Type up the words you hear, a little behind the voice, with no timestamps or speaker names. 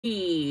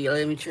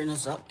Let me turn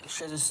this up. Make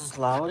sure this is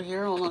loud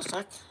here. Hold on a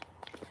sec.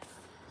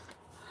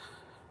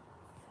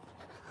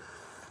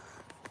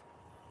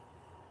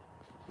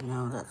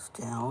 Now that's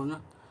down.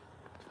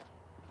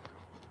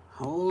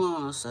 Hold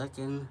on a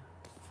second.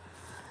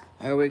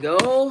 There we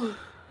go.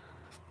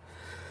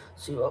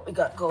 See what we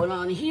got going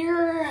on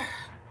here.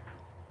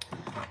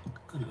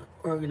 Gonna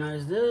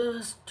organize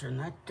this. Turn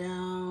that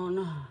down.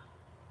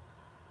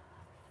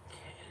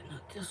 Okay,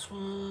 not this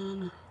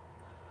one.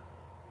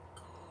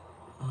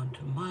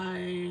 Onto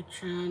my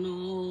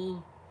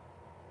channel.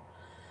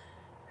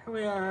 Here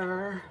we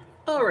are.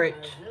 All right.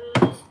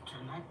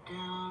 Turn that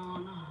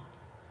down.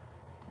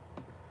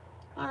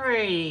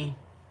 Alrighty.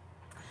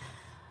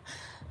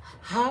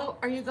 How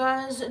are you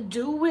guys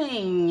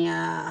doing?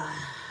 I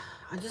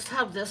just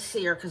have this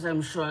here because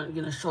I'm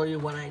gonna show you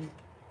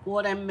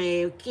what I'm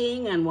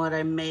making and what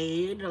I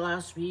made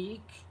last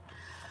week.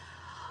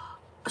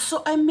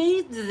 So I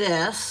made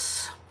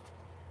this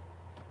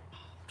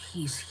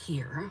piece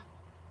here.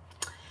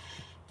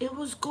 It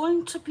was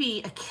going to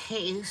be a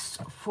case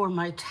for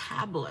my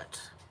tablet.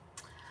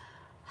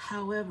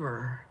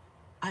 However,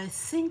 I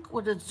think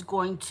what it's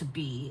going to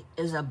be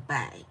is a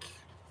bag.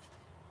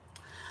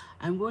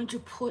 I'm going to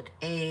put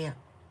a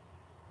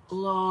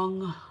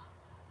long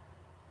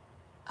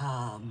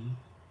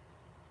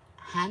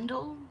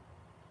handle.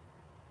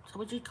 Is that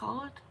what you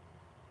call it?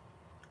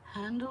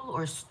 Handle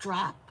or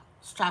strap?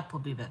 Strap will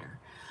be better.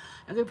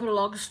 I'm going to put a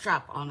long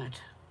strap on it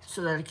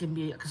so that it can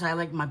be, because I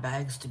like my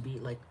bags to be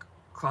like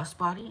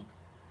crossbody.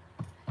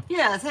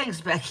 Yeah,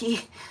 thanks,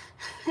 Becky.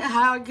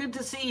 How good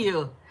to see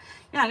you.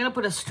 Yeah, I'm gonna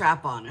put a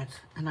strap on it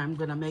and I'm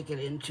gonna make it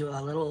into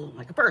a little,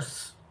 like a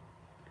purse.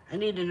 I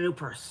need a new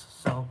purse,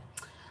 so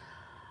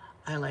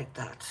I like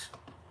that.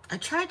 I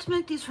tried to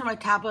make these for my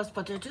tablets,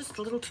 but they're just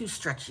a little too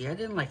stretchy. I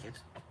didn't like it.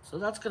 So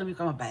that's gonna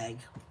become a bag.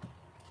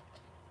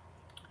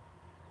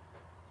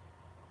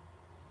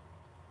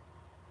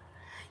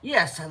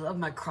 Yes, I love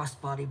my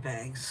crossbody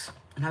bags.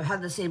 And I've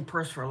had the same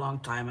purse for a long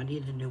time. I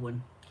need a new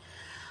one.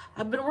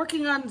 I've been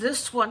working on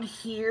this one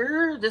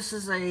here. This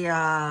is a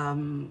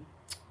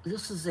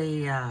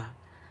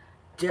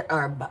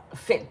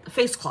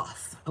face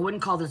cloth. I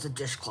wouldn't call this a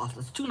dishcloth.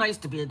 It's too nice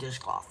to be a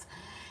dishcloth.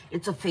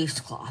 It's a face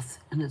cloth,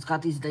 and it's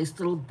got these nice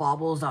little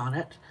baubles on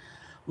it,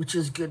 which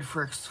is good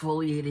for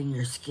exfoliating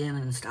your skin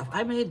and stuff.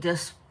 I made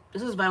this.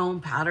 This is my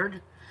own pattern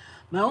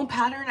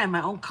and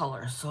my own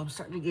color. So I'm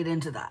starting to get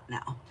into that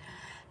now.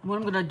 And what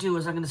I'm going to do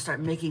is I'm going to start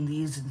making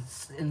these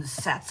in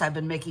sets. I've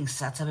been making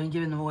sets. I've been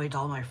giving them away to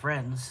all my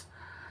friends.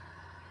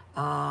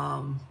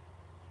 I'm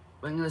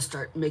going to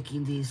start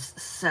making these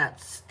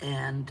sets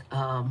and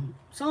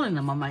selling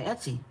them on my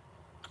Etsy.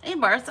 Hey,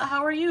 Martha,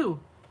 how are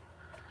you?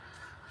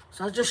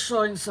 So I was just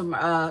showing some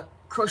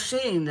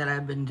crocheting that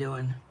I've been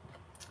doing.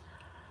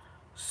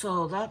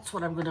 So that's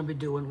what I'm going to be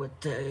doing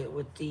with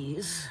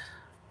these.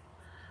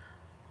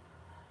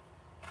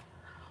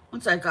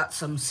 Once I got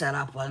some set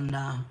up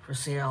on for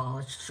sale,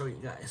 let's show you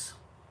guys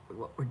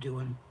what we're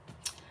doing.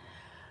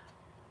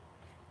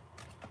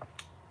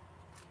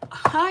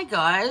 Hi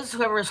guys,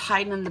 whoever's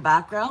hiding in the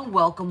background,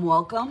 welcome,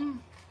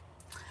 welcome.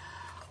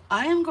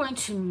 I am going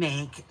to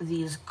make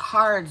these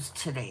cards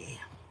today.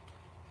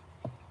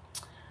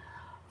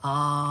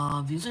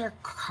 These are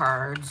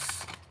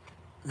cards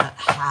that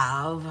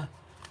have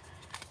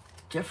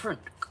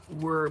different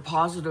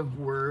positive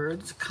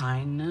words: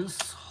 kindness,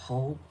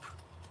 hope,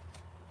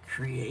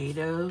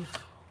 creative,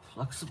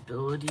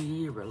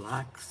 flexibility,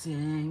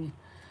 relaxing,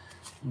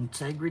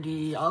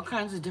 integrity, all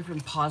kinds of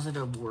different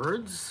positive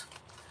words.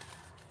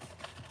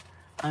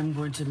 I'm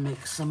going to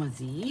make some of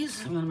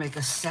these. I'm going to make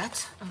a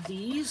set of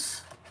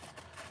these.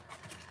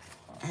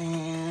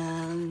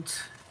 And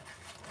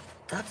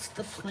that's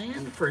the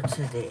plan for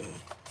today.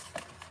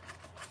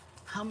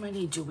 How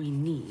many do we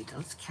need?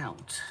 Let's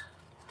count.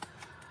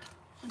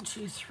 1,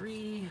 2,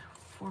 3,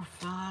 4,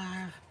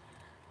 5,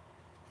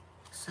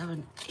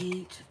 7,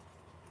 8,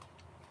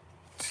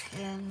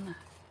 10,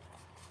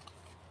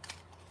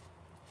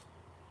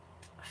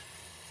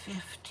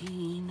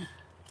 15,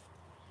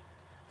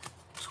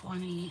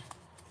 20,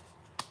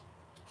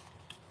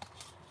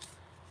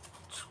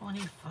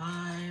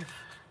 25,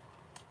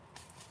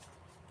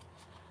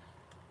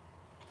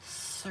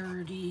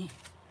 30,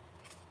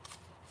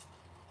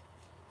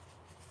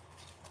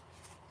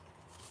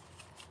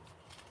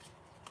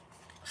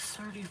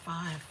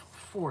 35,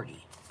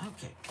 40.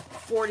 Okay,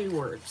 40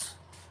 words.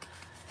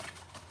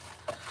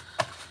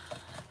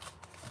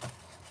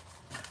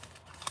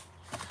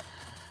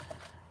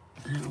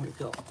 There we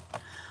go.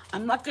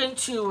 I'm not going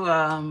to,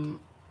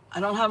 I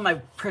don't have my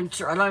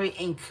printer, I don't have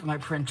ink in my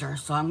printer,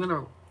 so I'm going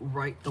to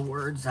write the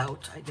words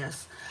out, I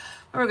guess.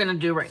 What we're going to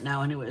do right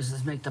now anyways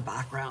is make the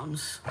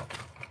backgrounds.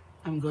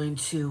 I'm going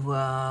to,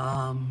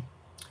 I'll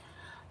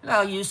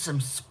use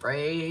some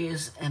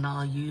sprays and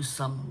I'll use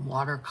some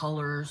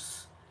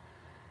watercolors.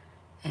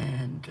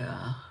 And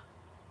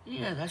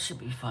yeah, that should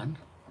be fun.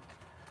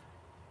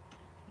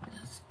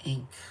 That's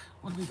ink.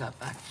 What do we got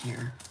back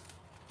here?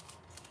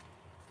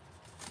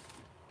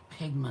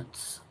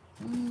 Pigments.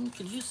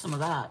 Could use some of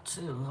that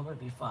too. That would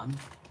be fun.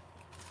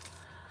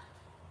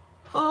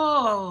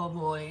 Oh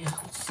boy,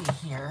 let's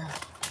see here.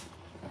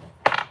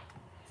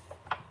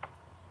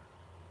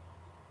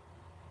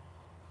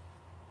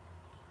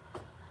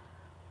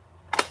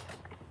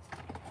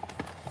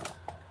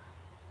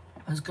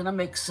 I was gonna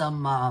make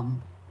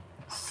some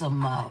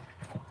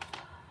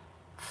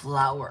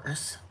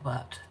flowers,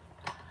 but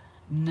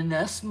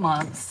this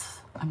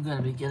month I'm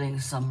gonna be getting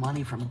some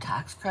money from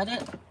tax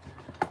credit,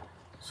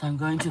 so I'm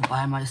going to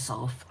buy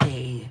myself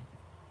a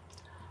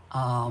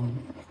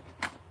I'm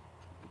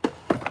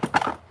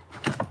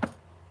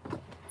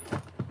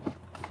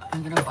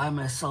gonna buy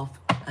myself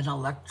an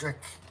electric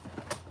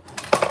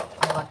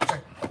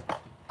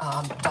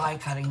die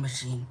cutting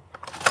machine,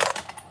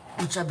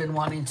 which I've been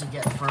wanting to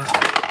get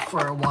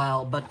for a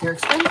while, but they're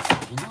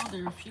expensive, you know,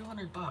 they're a few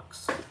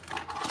 $100.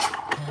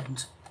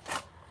 And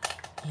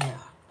yeah,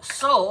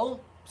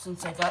 so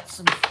since I got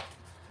some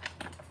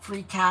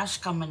free cash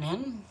coming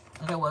in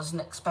that I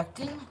wasn't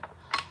expecting,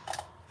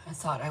 I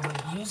thought I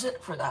would use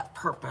it for that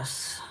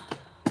purpose.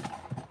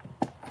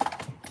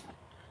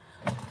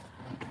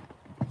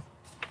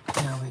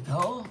 There we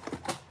go.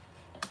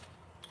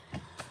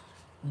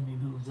 Let me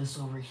move this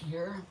over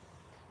here.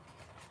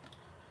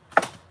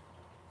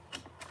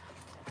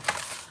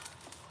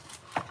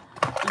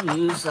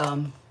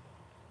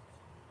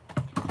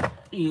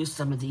 Use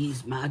some of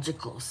these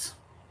magicals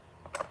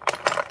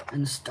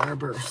and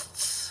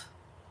starbursts.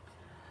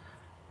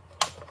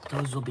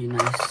 Those will be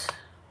nice.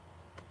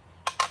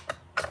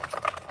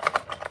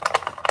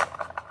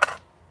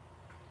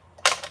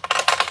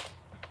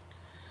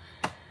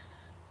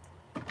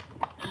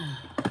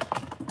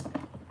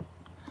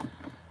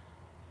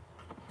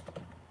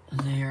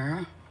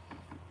 There.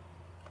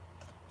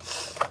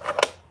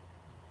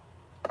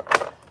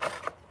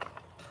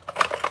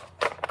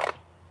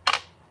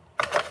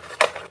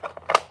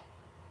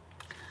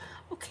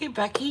 Okay,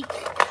 Becky,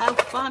 have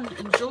fun,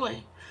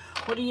 enjoy.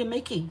 What are you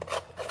making?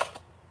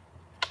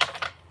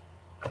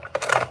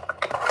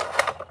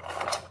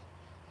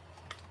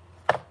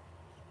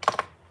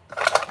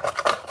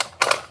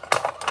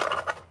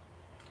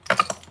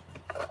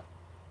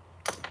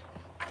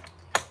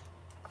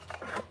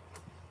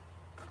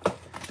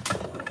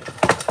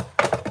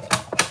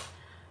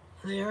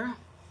 There.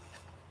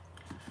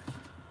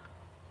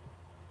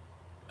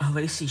 A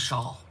lacy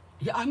shawl.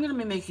 Yeah, I'm going to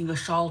be making a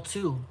shawl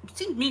too. It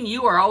seems me and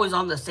you are always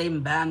on the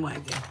same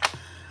bandwagon.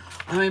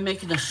 I'm going to be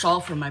making a shawl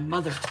for my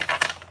mother.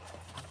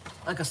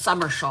 Like a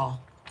summer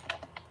shawl.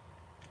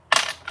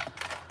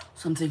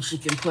 Something she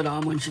can put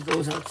on when she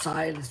goes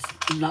outside. It's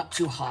not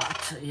too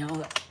hot, you know,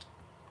 that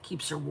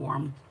keeps her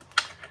warm.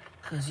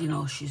 Because, you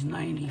know, she's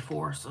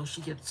 94, so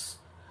she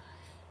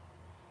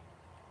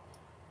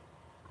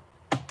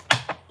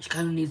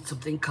kind of needs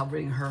something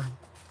covering her.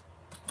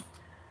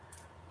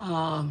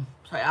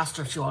 So I asked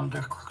her if she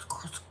wanted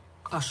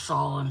a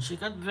shawl, and she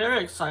got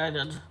very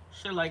excited.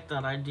 She liked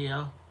that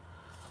idea.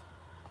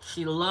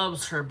 She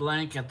loves her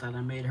blanket that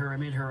I made her. I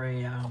made her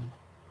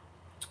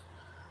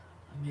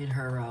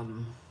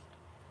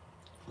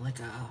like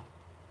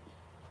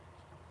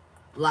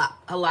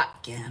a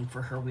lap can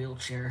for her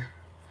wheelchair.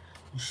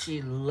 And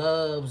she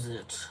loves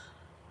it.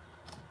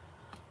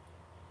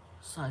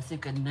 So I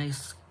think a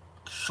nice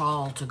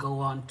shawl to go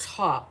on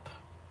top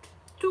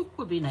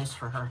would be nice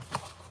for her.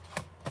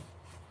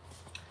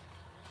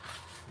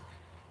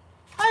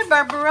 Hi,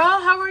 Barbara.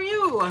 How are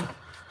you?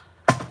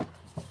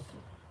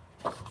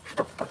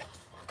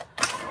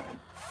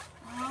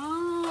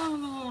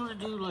 I'm going to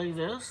do like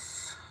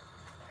this.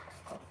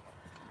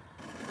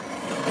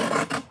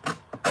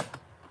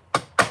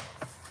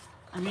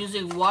 I'm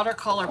using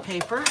watercolor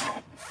paper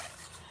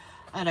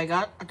that I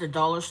got at the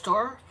dollar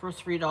store for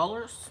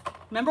 $3.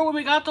 Remember when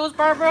we got those,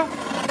 Barbara?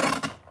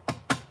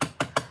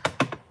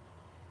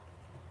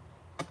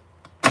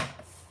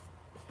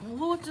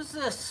 What is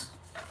this?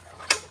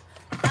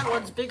 That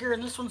one's bigger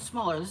and this one's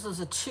smaller. This is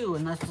a 2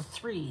 and that's a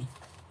 3.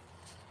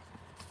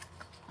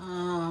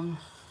 I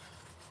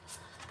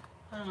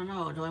don't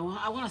know.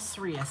 I want a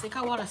 3. I think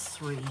I want a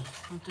 3,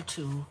 not the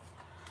 2.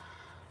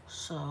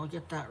 So I'll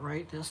get that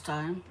right this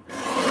time.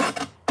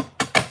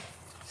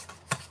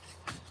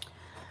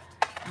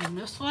 And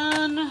this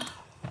one,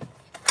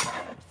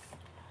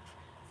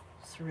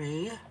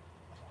 3.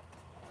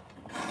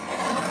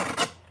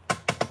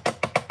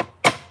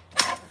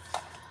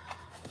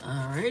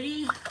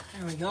 Alrighty,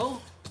 there we go.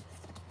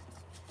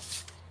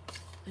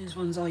 These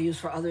ones I'll use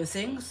for other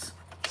things.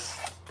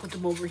 Put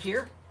them over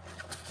here.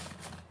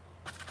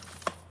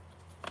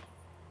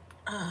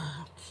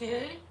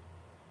 Okay.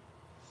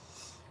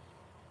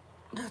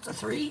 That's a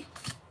 3.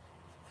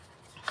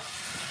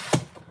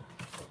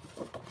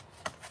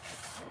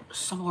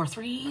 Some more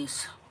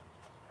 3s.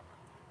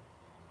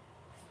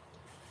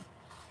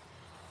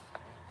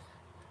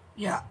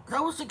 Yeah,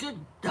 that was a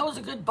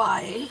good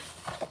buy, eh?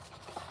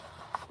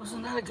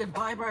 Wasn't that a good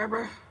buy,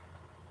 Barbara?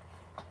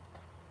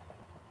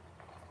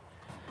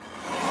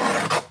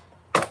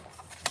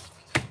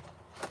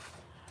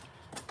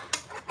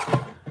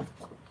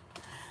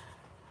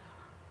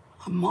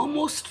 I'm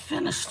almost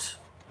finished.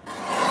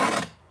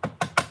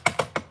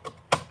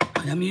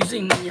 I'm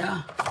using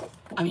the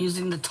I'm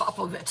using the top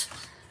of it.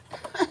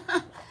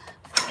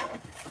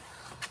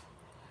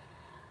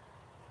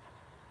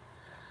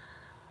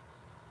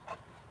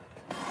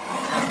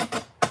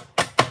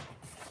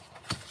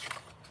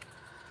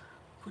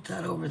 Put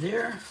that over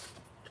there.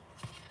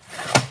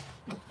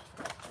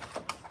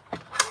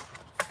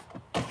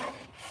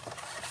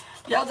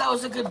 Yeah, that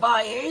was a good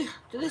buy, eh?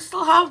 Do they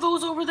still have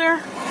those over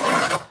there?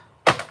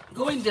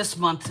 Going this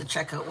month to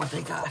check out what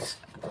they got.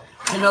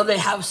 I know they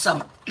have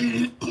some,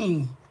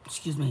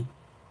 excuse me.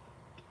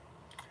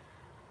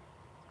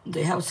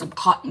 They have some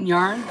cotton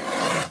yarn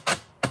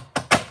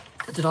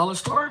at the dollar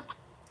store.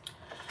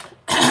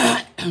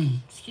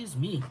 Excuse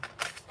me.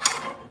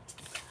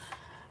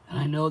 And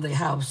I know they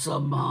have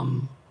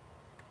some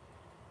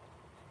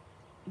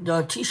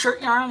the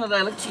t-shirt yarn that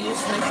I like to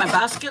use to make my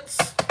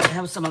baskets. They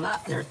have some of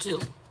that there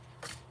too.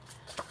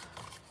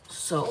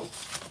 So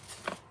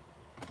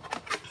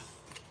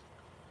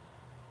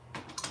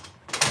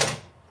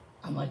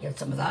I might get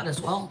some of that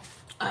as well.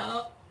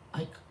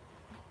 I'm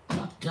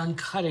not done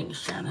cutting,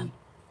 Shannon.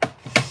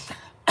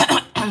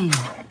 I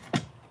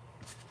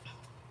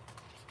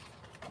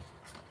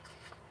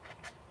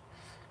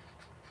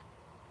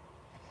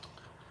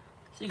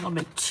think I'll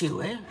make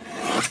 2, eh?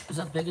 Is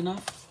that big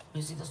enough? Let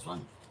me see this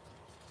one.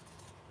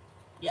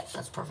 Yeah,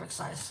 that's perfect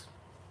size.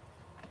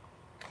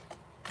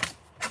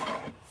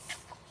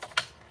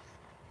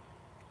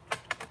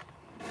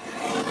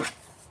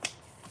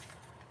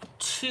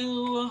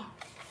 Two.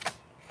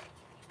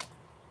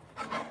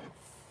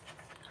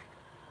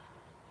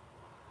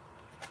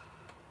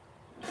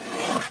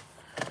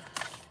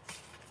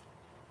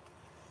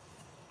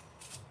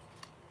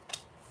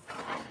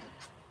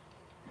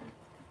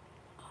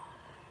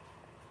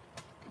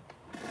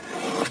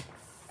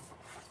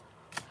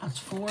 That's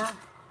 4.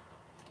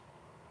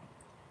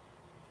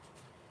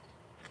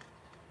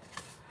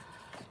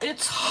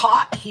 It's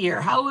hot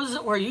here. How is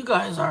it where you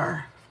guys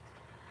are?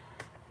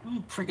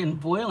 I'm freaking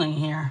boiling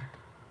here.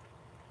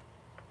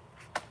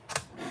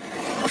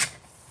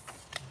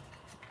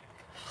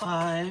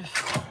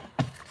 5,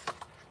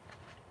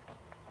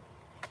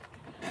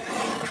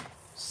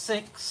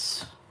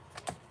 6,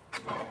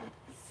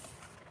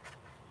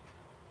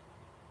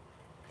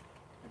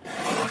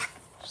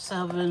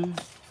 7,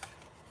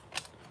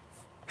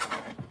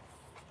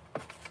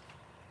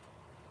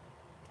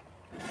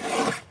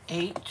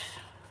 8.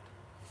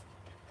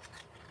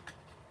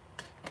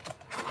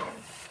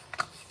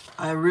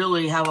 I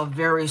really have a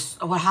very,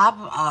 what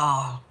happened?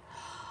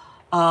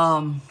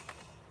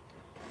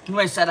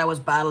 I said I was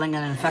battling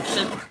an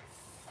infection.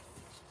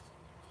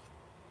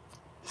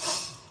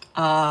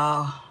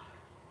 I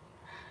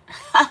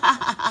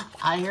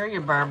hear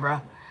you,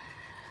 Barbara.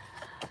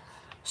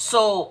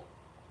 So,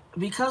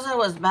 because I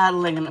was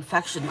battling an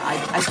infection,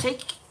 I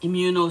take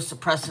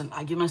immunosuppressant.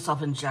 I give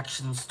myself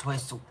injections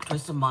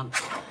twice a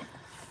month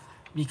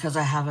because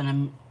I have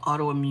an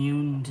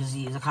autoimmune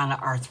disease, a kind of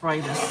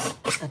arthritis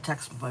that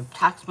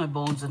attacks my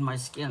bones and my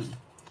skin.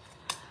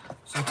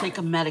 So I take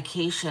a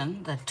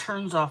medication that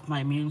turns off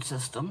my immune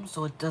system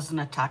so it doesn't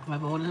attack my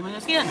bones and my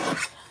skin.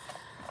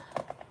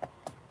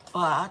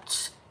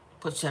 But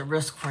puts you at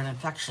risk for an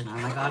infection,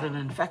 and I got an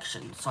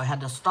infection, so I had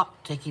to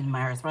stop taking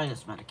my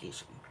arthritis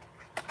medication.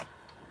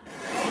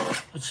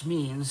 Which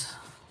means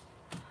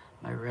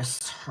my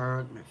wrists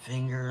hurt, my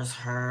fingers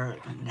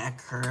hurt, my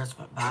neck hurts,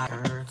 my back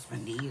hurts, my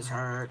knees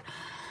hurt,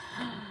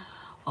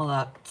 all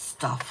that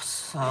stuff.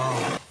 So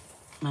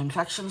my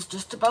infection's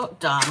just about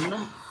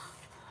done.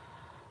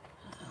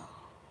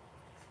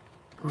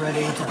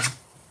 Ready to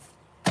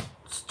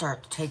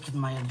start taking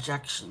my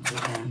injections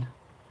again.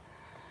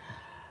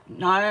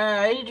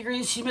 80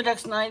 degrees,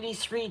 humidex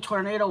 93,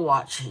 tornado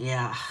watch.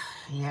 Yeah,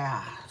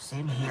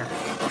 same here.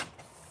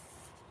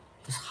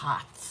 It's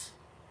hot.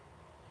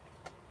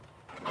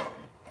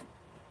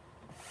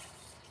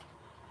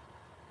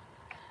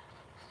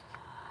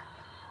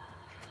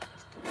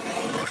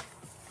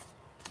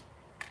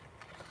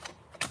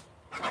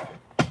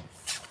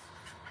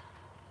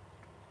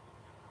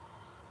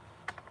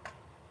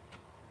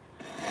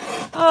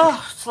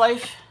 Oh, it's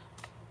life.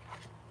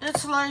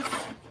 It's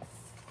life.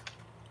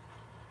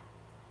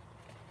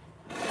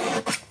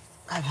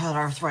 I've had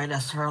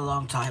arthritis for a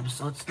long time,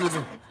 so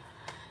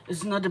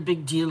it's not a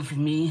big deal for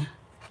me,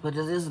 but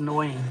it is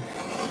annoying.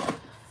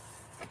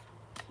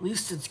 At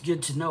least it's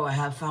good to know I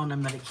have found a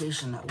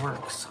medication that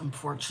works. I'm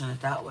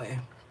fortunate that way.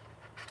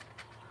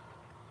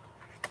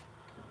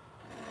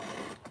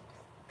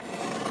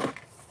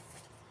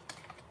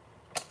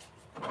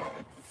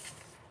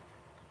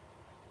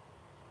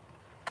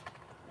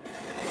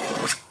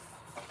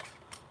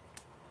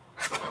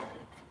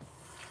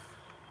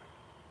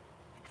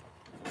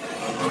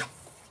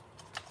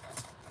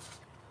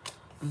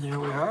 There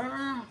we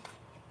are.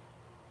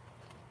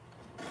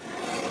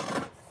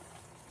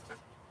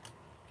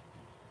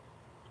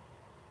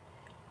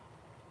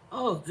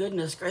 Oh,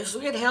 goodness gracious.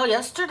 We had hail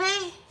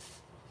yesterday?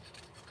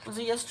 Was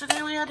it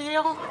yesterday we had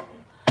hail?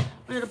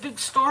 We had a big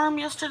storm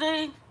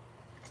yesterday?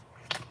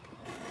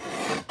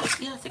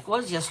 Yeah, I think it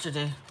was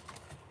yesterday.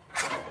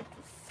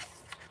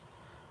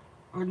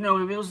 Or no,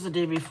 maybe it was the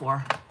day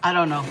before. I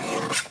don't know.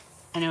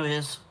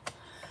 Anyways,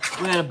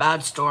 we had a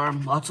bad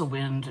storm, lots of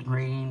wind and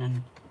rain,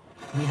 and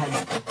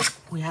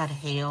we had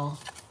hail.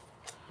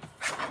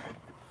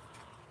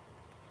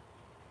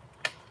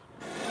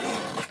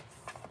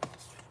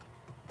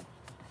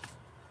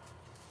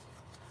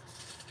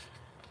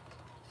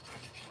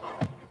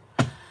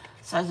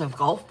 Size of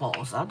golf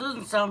balls. That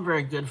doesn't sound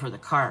very good for the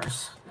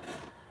cars.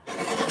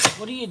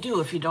 What do you do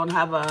if you don't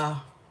have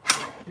a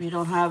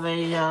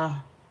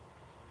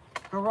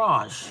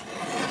garage?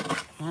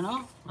 You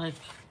know, like,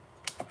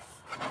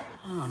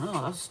 I don't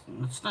know. That's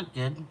not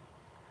good.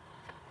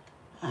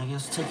 I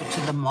guess take it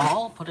to the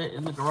mall, put it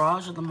in the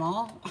garage of the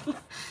mall.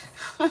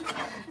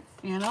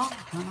 You know,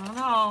 I don't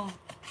know.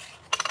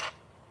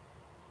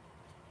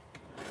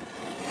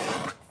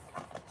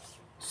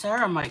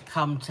 Sarah might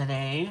come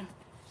today.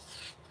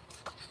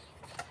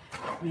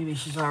 Maybe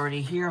she's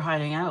already here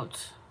hiding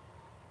out.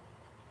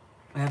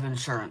 We have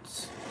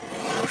insurance.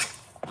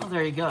 Oh,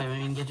 there you go. You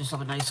can get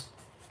yourself a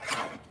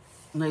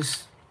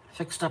nice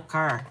fixed up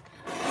car.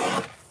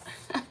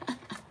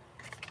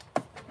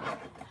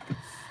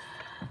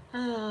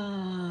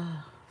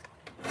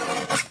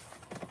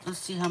 Let's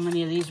see how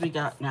many of these we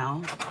got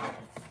now.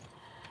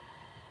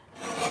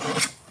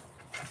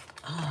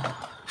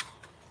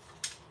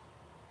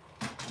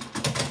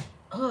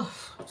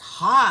 It's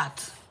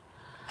hot.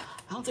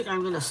 I don't think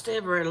I'm going to stay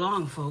very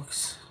long,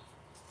 folks.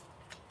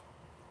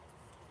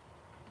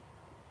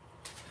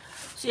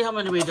 See how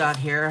many we got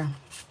here.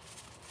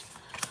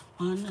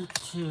 1,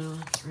 2,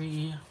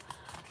 3,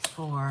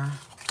 4,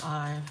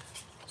 5,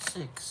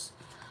 6,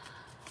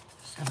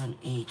 7,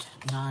 8,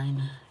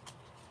 9,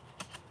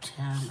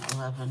 10,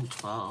 11,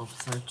 12,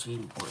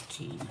 13,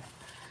 14,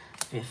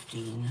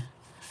 15,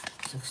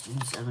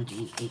 16,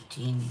 17,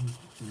 18,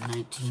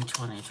 19,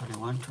 20,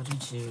 21,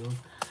 22,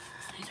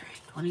 23,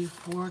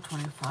 24,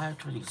 25,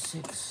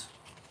 26,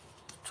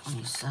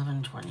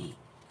 27, 28,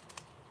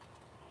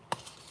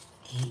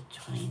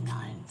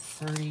 29,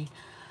 30,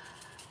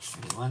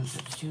 31,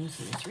 32,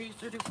 33,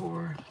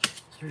 34,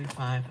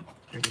 35,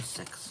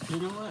 36. You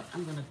know what?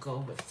 I'm going to go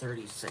with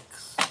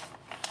 36.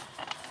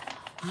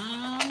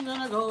 I'm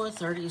going to go with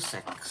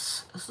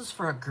 36. This is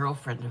for a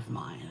girlfriend of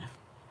mine.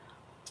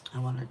 I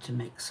wanted to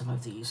make some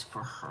of these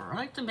for her. I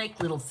like to make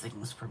little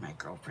things for my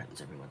girlfriends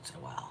every once in a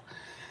while.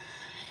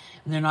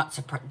 And they're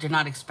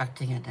not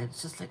expecting it.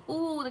 It's just like,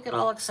 ooh, they get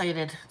all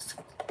excited.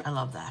 I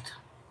love that.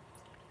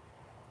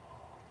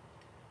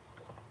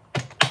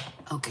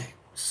 Okay,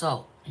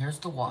 so here's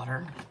the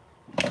water.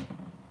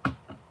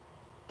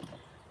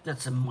 Got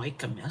some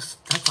mica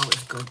mist. That's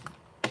always good.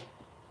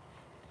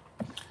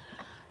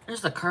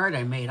 Here's the card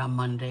I made on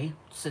Monday,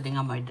 sitting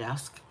on my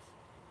desk.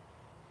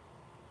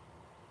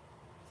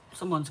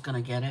 Someone's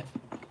gonna get it.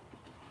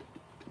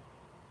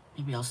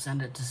 Maybe I'll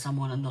send it to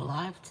someone in the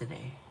live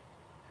today.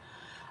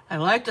 I'd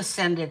like to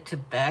send it to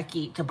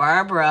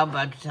Barbara,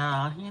 but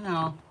you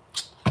know.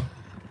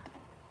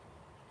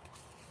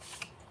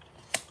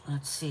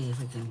 Let's see if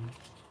we can.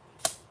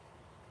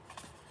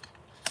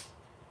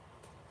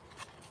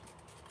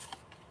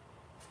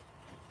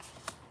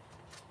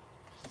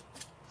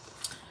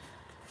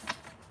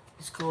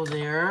 Let's go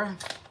there.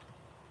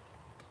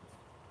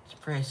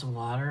 Spray some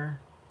water.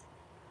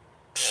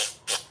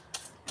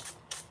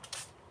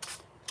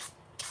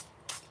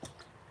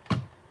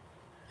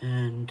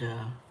 And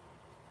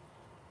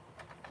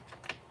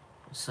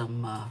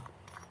some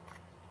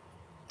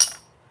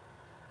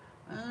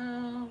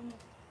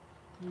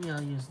maybe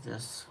I'll use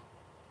this.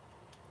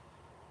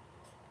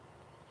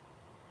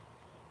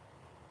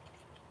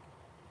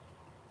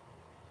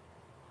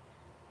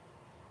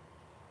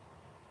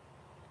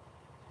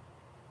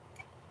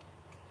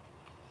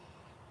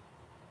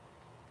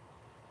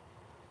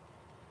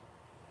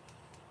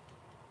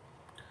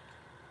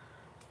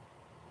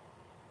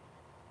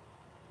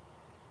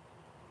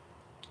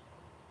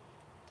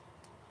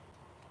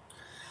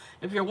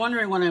 If you're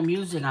wondering what I'm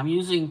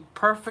using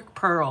Perfect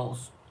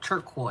Pearls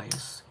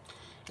Turquoise.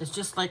 It's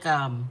just like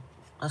a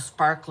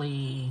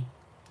sparkly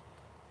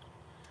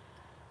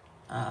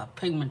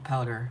pigment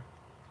powder.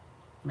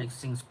 Makes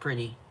things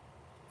pretty.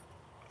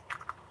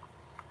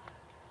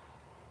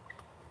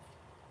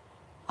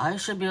 I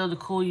should be able to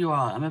cool you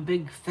out. I'm a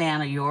big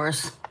fan of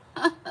yours.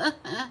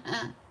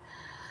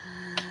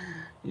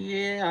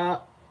 Yeah.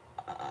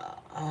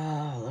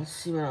 Let's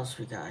see what else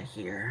we got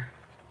here.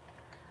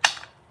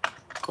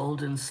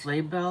 Golden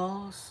sleigh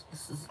bells.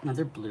 This is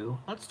another blue.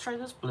 Let's try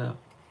this blue.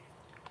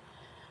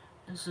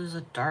 This is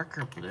a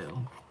darker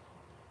blue.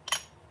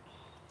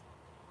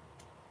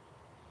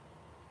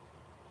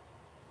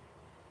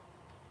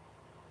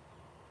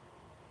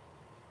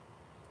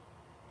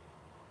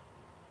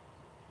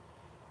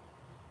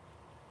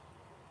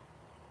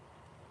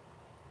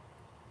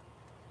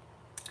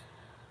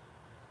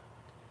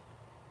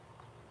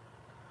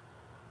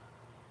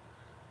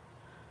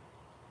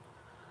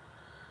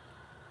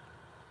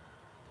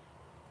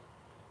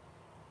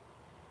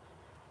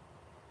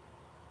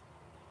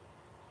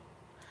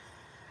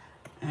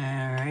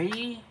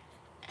 Alrighty,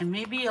 and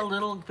maybe a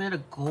little bit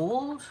of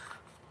gold.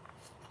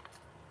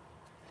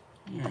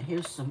 Yeah,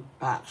 here's some,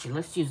 actually,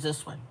 let's use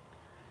this one.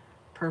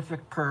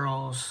 Perfect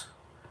Pearls,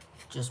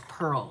 just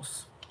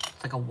pearls.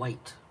 It's like a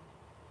white.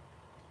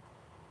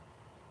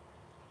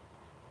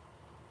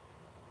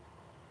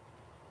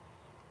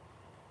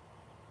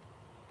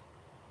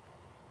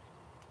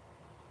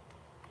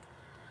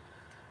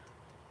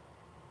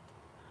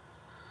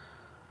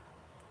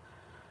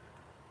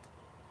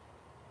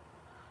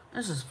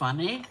 This is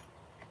funny.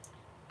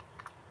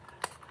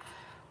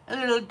 A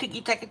little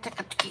ticky tacky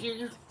tacky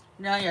ticky.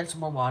 Now you add some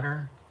more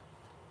water.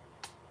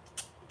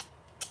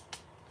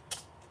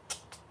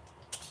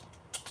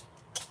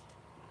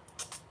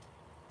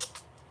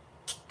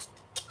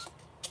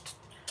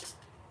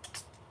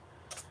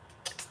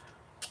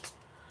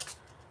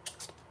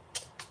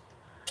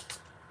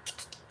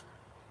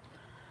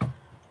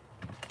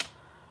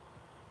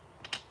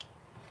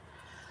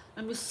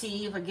 Let me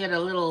see if I get a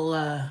little,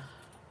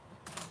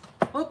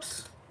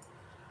 whoops,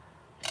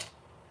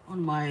 one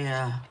of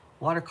my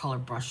watercolor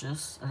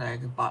brushes that I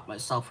bought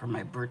myself for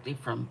my birthday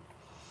from,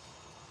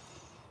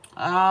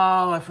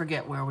 oh, I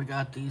forget where we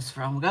got these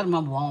from. We got them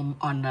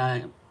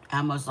on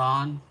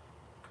Amazon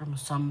from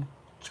some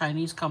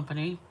Chinese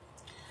company.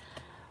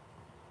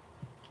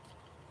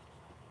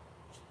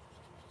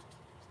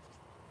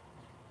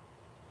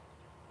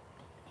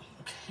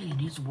 Okay, it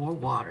needs more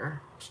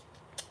water.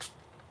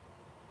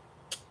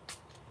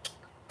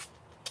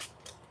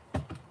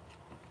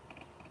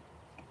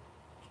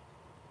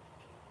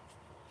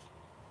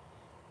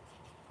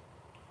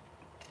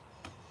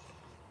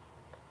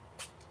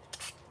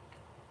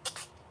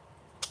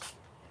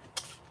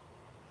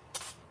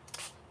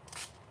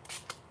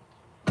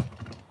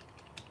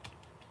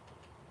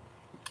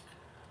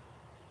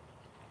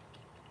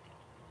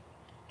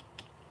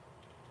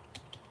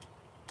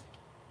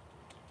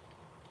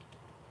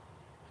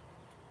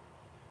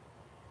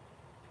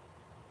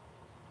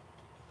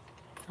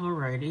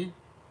 Alrighty,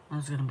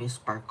 that's gonna be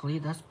sparkly.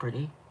 That's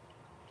pretty.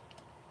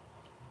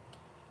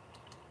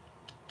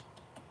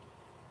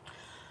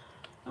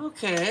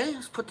 Okay,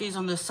 let's put these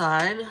on the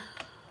side.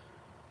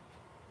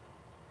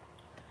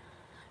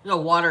 They're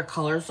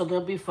watercolor, so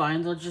they'll be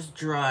fine. They'll just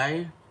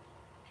dry.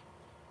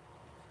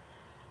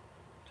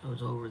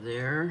 Goes over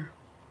there.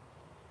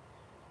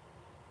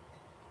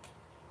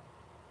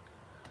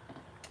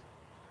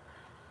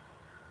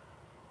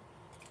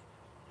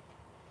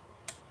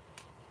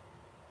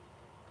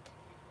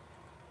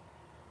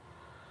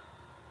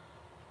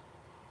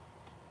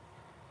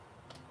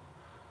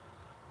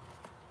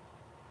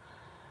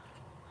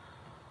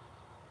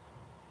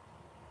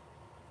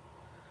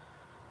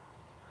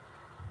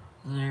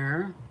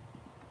 There.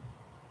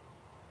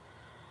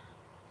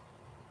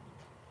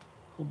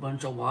 Whole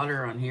bunch of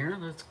water on here.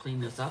 Let's clean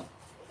this up.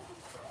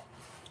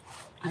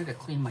 I have to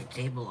clean my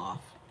table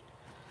off.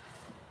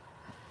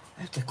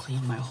 I have to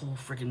clean my whole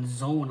freaking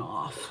zone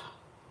off.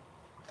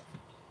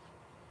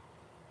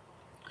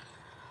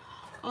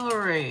 All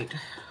right.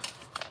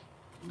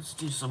 Let's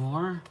do some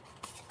more.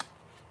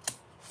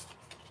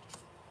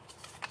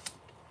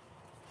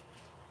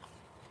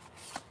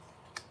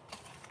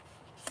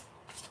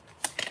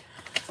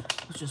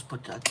 Let's just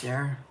put that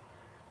there.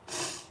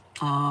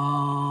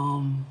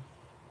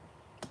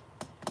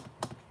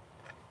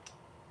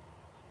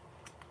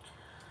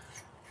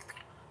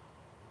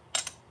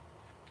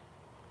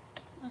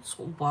 Let's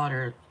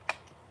water.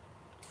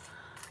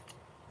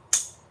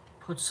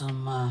 Put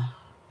some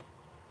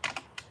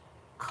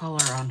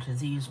color onto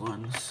these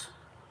ones.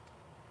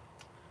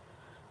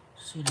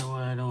 See, no,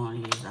 I don't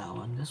want to use that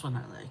one. This one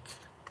I like.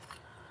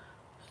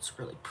 It's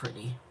really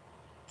pretty.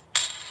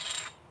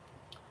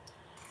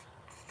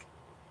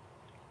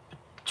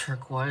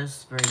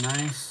 Turquoise, very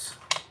nice.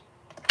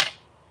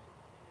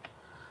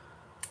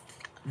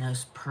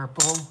 Nice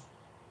purple.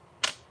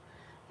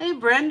 Hey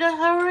Brenda,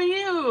 how are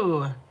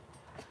you?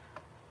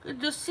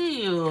 Good to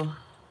see you.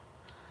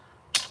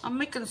 I'm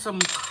making some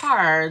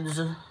cards.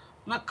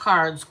 Not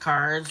cards,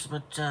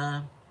 but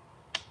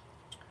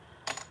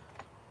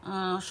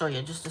I'll show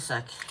you just a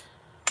sec.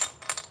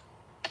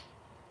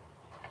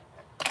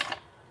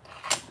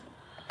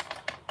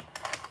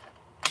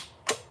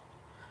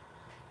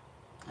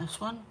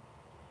 This one?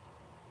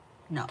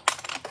 No.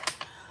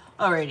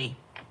 Alrighty.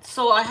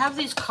 So I have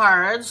these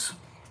cards.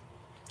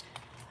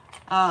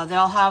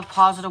 They'll have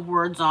positive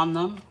words on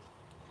them.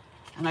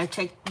 And I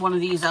take one of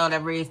these out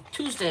every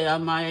Tuesday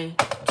on my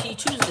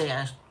Teatuesday.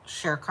 I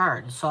share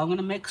cards. So I'm going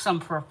to make some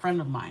for a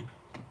friend of mine.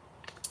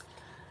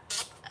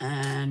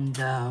 And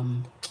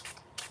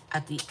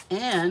at the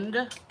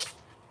end,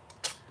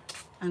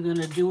 I'm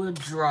going to do a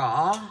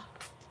draw.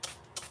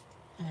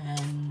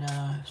 And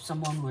if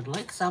someone would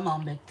like some, I'll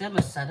make them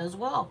a set as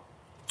well.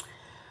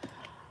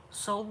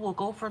 So we'll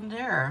go from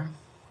there.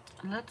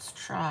 Let's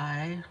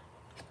try.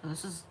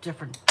 This is a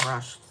different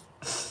brush.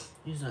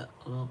 Use it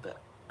a little bit.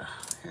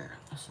 Here,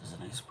 this is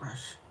a nice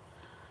brush.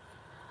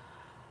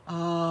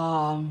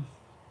 I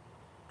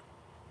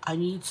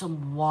need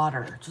some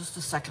water. Just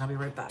a second, I'll be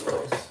right back,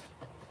 guys.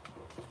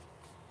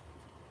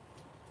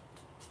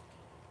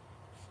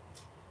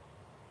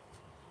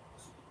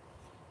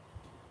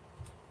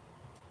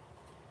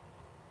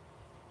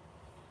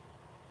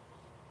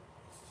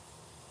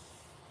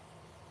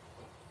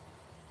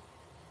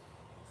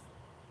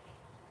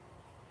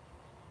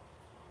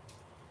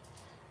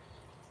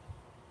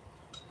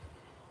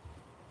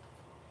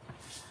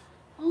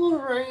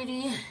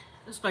 Alrighty.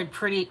 This is my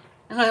pretty,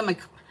 and I have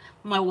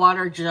my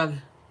water jug.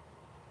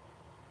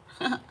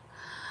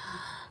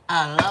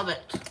 I love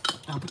it.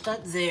 I'll put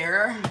that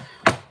there.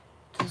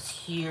 This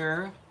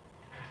here.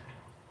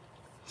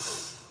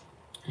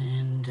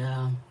 And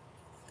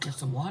get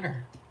some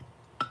water.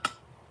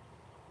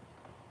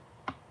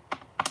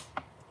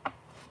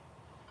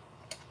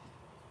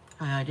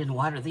 I didn't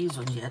water these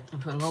ones yet. I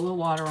put a little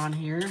water on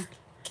here.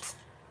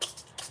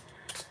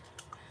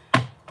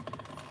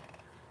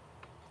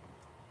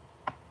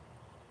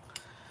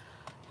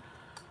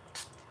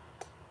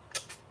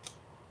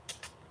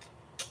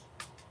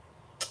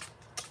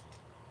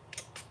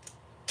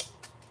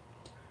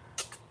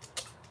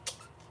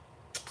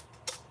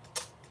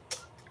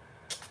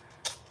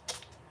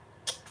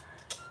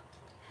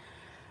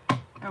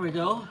 There we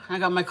go. I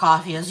got my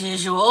coffee as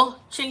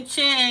usual. Ching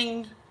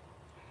ching.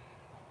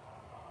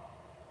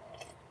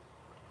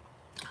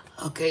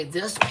 Okay,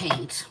 this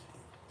paint.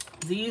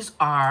 These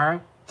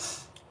are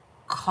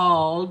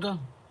called,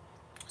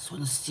 this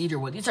one's cedar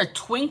wood. These are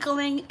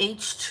twinkling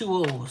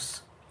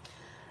H2Os.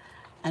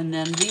 And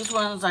then these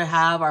ones I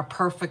have are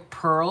perfect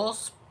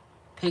pearls,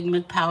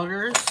 pigment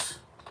powders.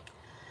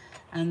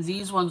 And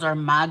these ones are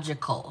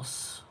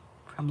magicals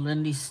from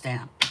Lindy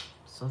Stamp.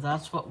 So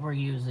that's what we're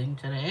using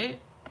today.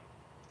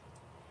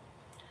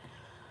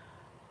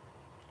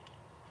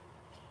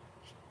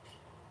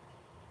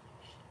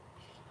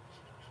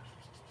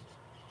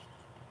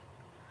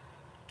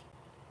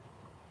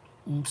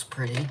 It's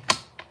pretty,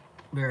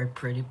 very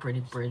pretty,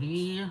 pretty,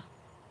 pretty.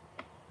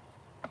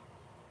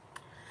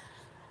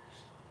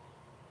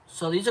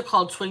 So these are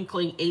called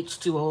twinkling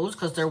H2Os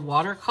because they're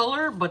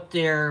watercolor, but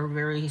they're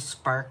very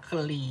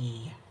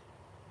sparkly.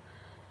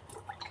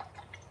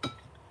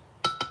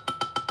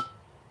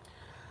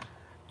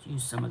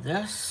 Use some of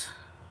this.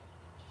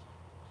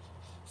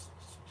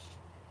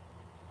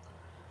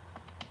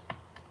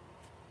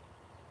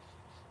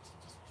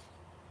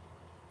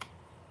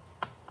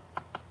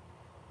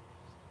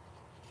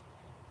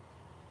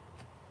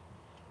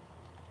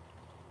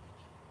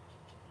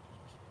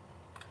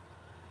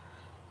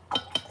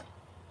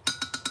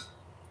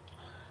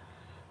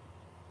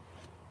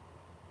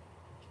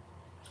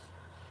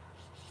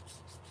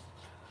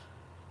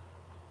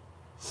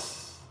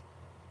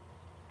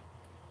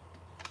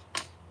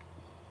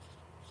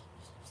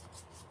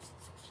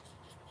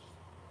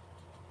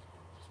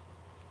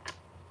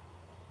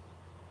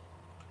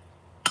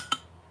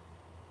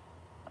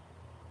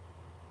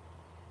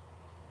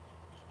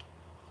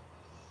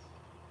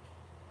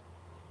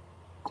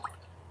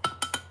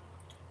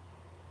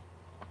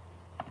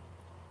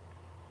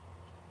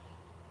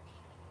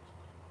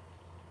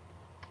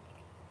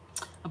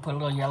 I'll put a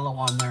little yellow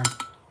on there.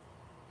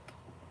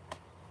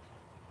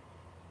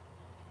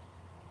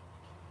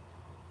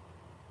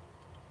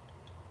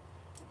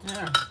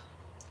 There.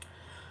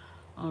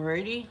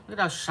 Alrighty. Look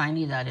at how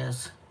shiny that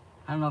is.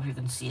 I don't know if you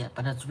can see it,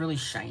 but it's really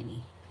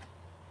shiny.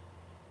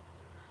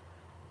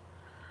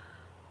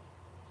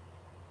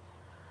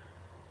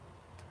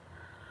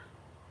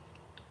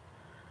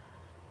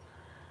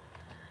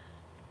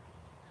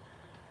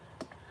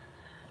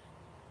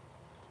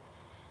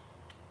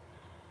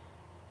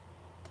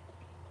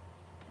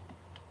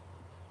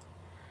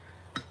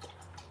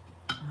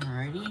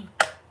 Alrighty,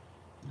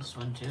 this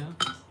one too.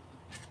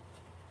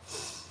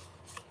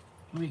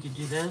 We could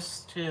do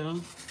this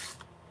too.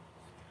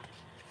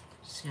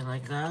 See,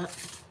 like that.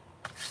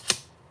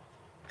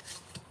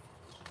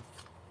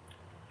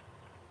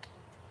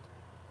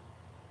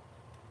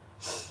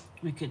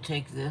 We could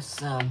take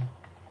this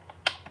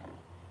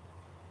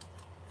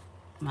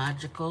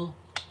magical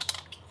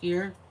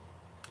here,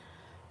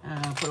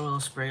 put a little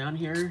spray on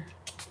here.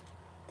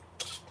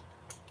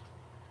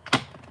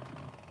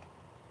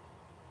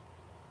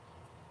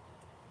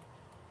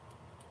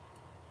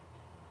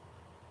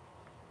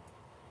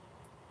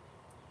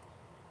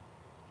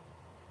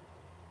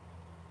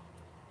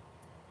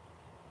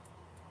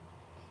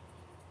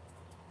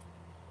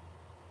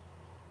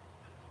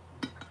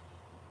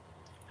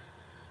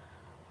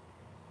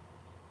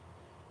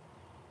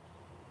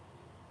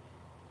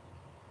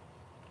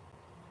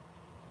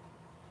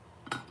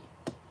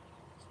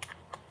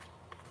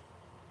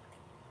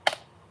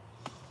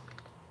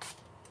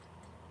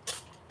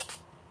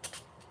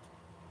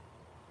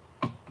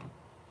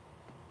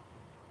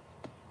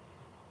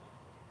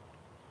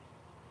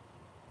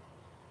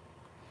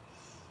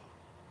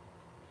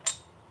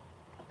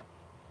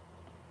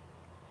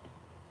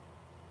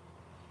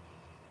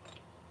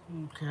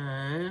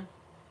 Okay,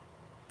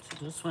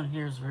 so this one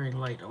here is very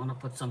light. I want to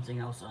put something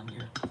else on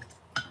here.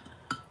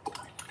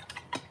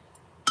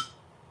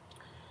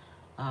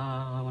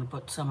 I want to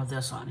put some of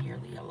this on here,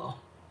 the yellow.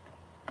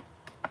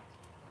 I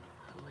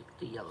like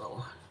the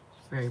yellow.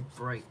 It's very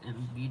bright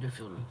and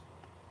beautiful.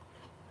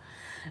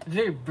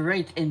 Very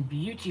bright and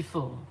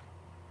beautiful.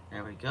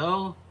 There we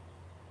go.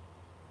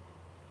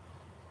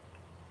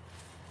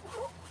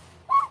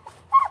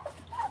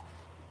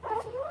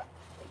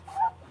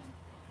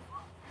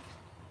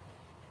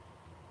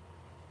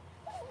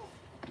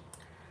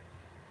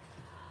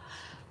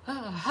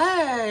 Oh,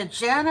 hi,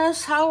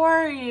 Janice. How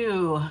are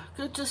you?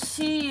 Good to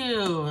see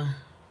you.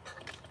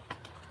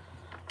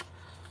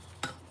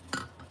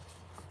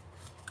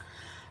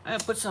 I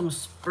put some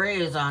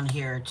sprays on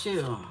here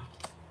too.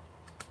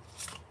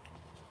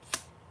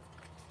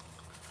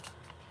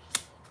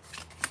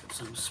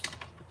 Put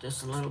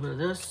just a little bit of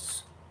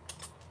this.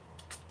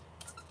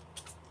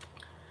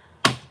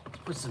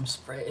 Put some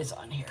sprays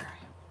on here.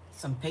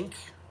 Some pink.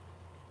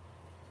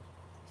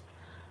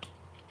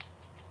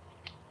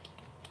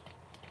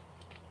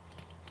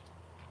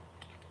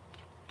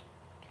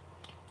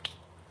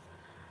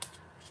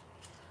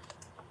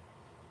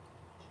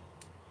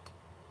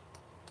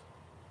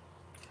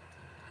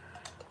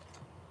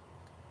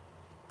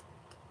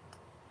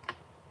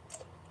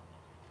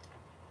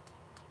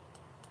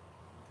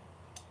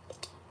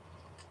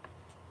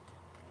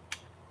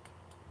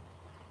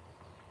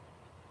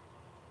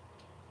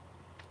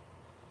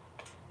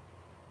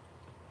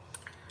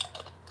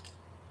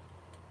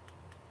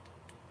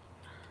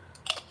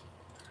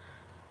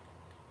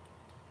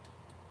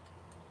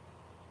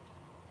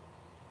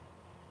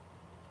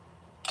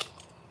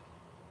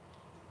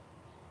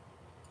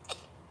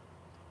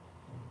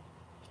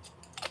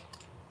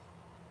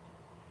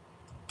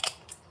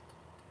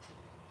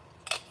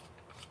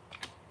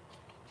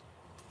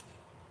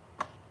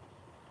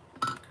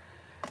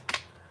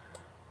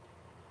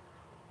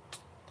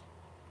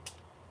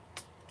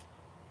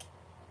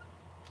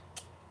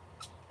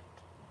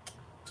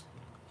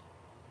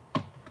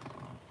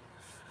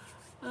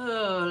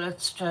 Oh,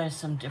 let's try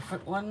some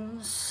different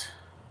ones.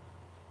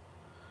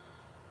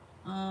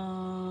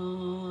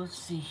 Let's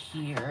see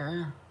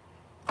here.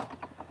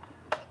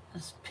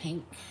 This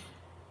pink.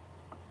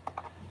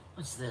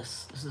 What's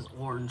this? This is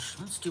orange.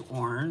 Let's do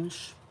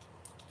orange.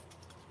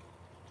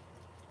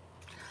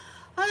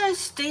 Hi,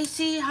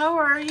 Stacy. How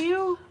are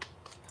you?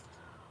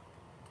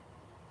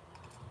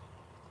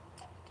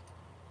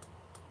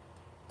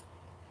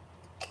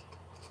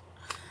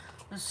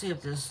 Let's see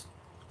if this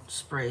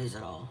sprays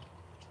at all.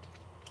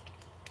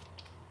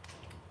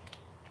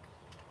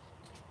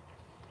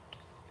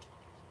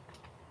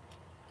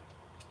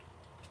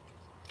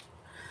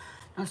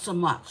 Not so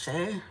much,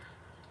 eh?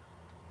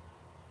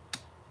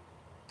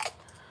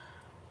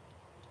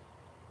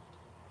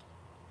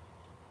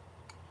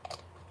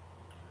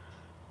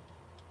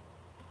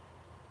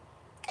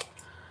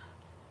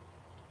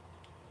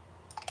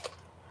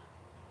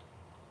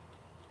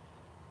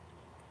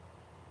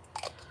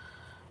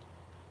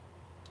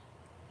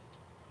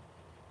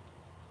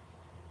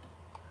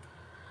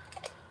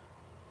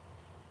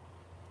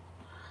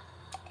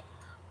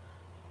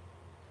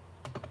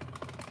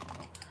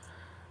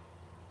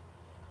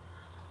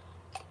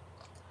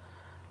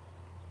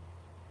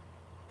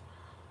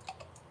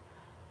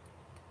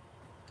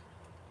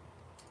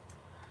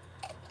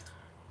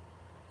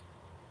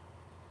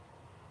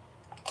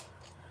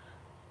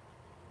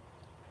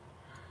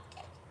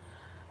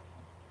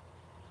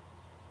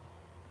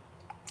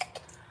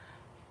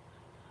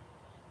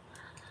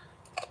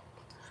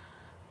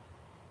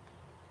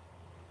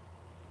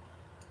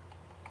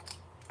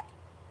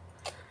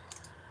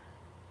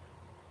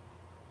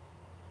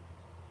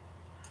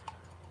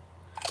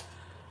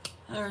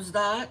 There's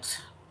that.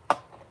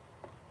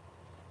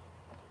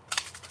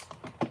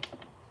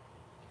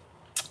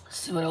 Let's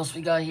see what else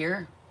we got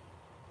here.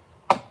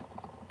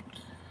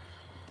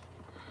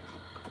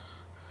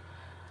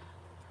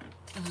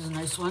 This is a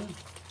nice one.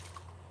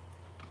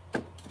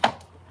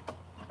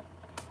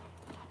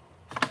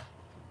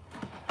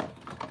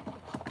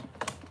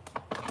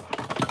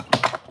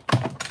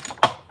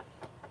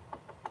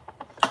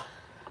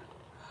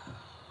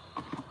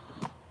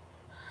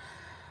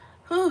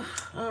 Whew,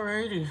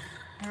 alrighty.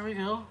 Here we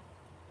go.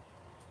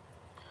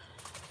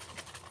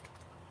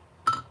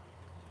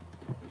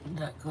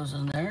 That goes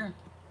in there.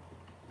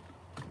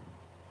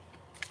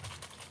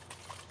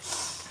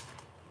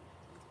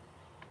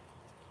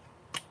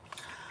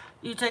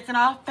 You taking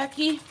off,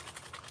 Becky?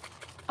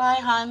 Bye,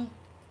 hon.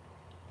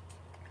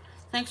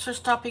 Thanks for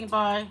stopping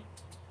by.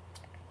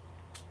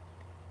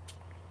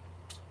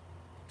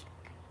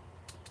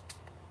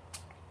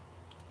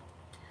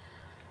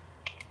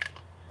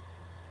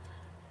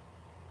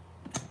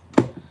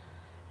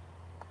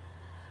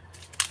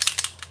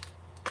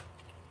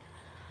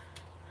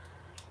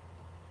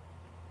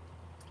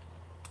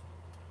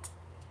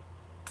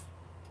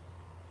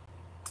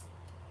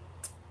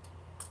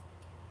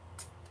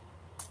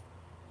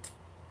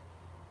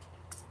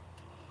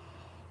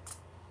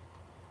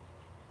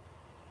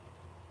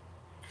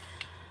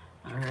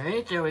 All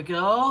right, there we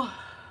go.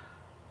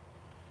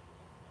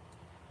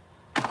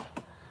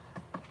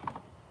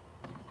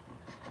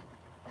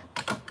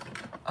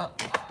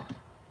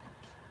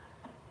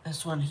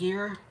 This one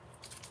here.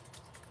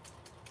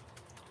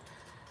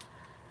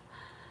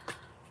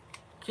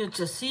 Good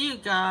to see you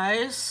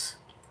guys.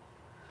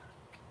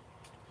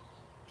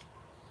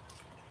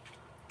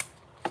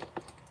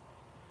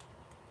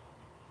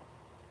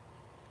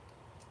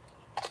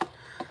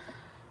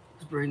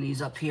 Let's bring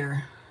these up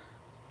here.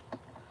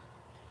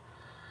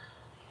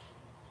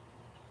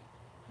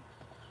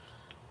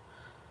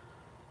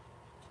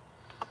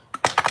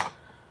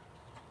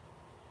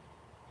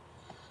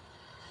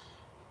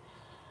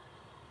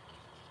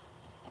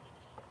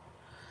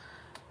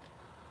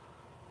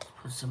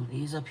 Put some of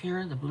these up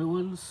here, the blue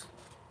ones.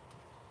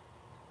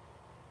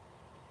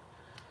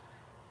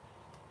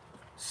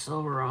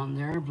 Silver on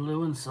there,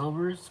 blue and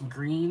silver, some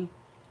green.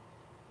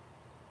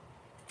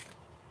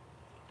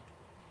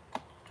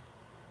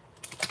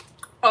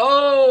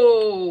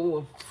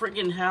 Oh,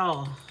 friggin'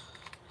 hell.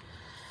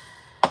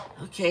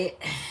 Okay,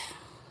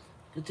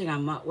 good thing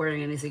I'm not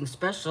wearing anything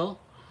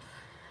special.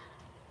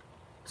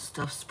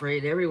 Stuff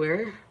sprayed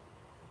everywhere.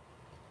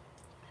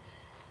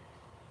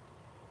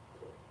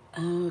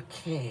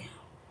 Okay,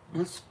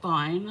 that's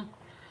fine.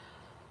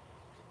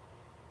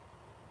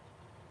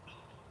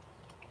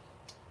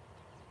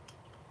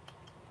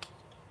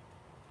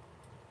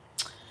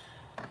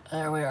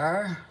 There we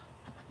are.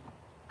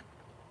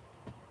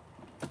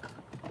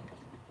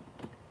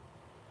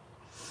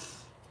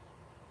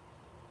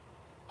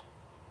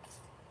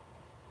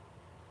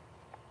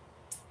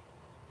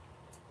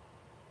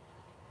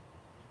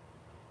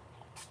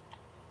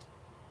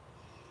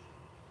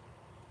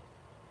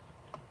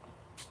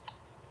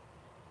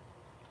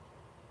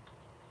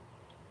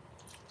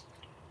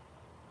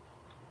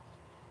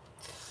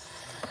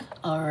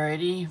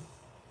 Alrighty.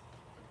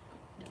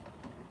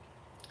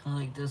 I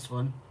like this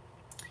one.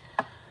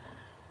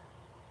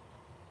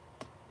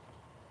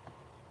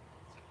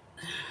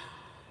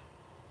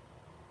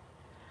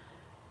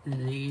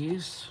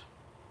 These.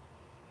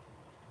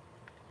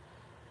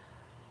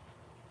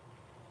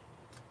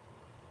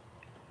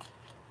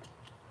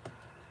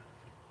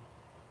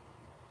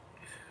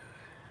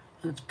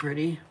 That's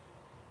pretty.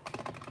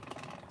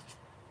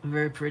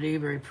 Very pretty,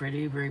 very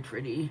pretty, very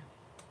pretty.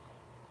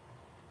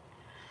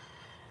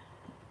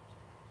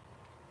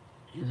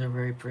 These are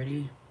very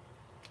pretty.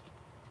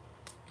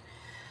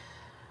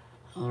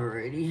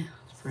 Alrighty,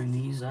 let's bring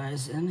these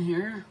eyes in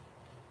here.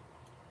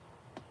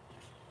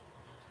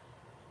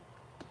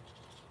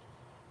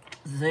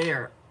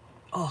 There.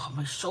 Oh,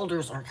 my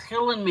shoulders are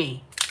killing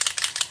me.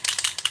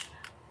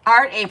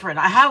 Art apron.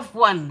 I have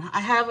one.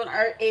 I have an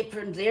art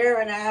apron there,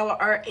 and I have an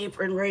art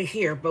apron right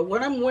here. But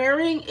what I'm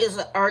wearing is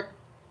an art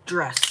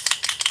dress.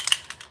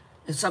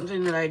 It's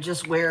something that I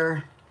just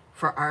wear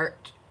for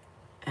art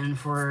and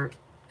for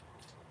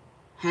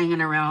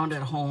hanging around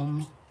at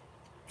home.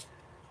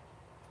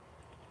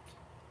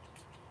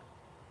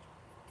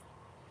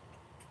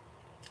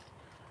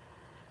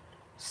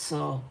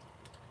 So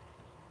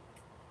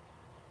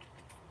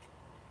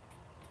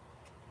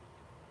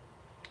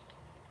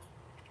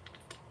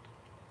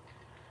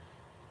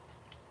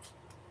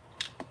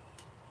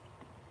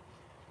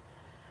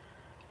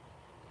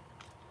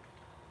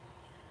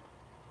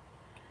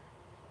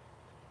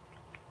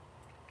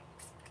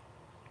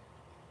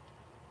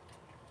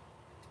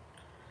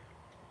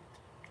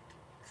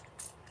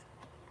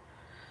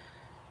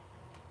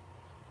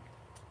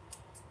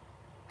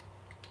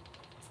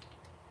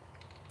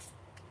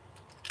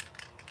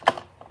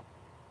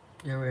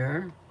there we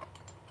are.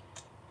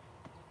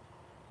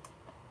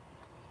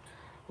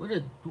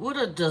 What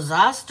a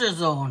disaster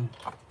zone.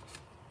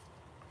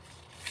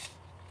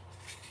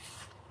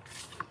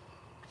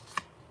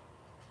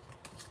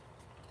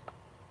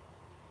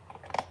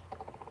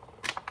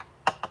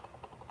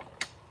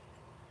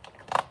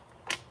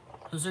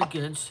 Those are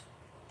goods.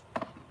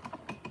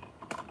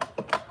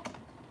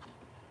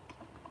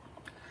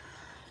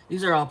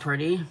 These are all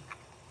pretty.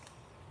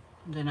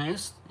 They're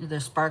nice. They're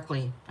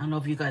sparkly. I don't know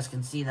if you guys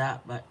can see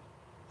that, but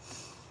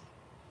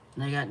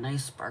they got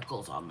nice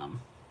sparkles on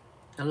them.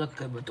 They look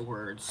good with the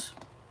words.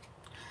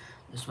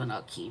 This one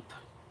I'll keep.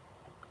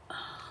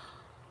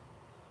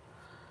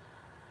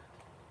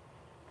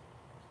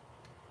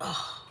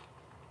 Oh.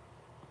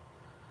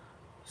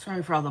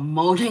 Sorry for all the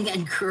moaning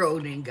and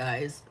groaning,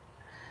 guys.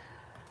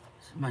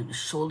 My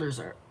shoulders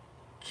are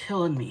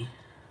killing me.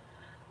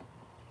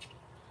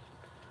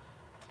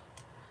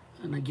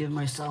 I'm gonna give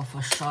myself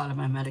a shot of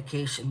my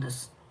medication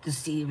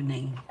this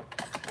evening.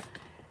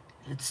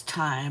 It's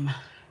time.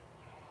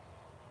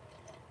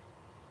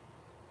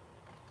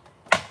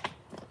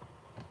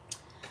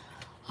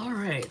 All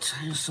right,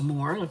 here's some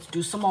more. Let's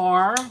do some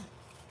more.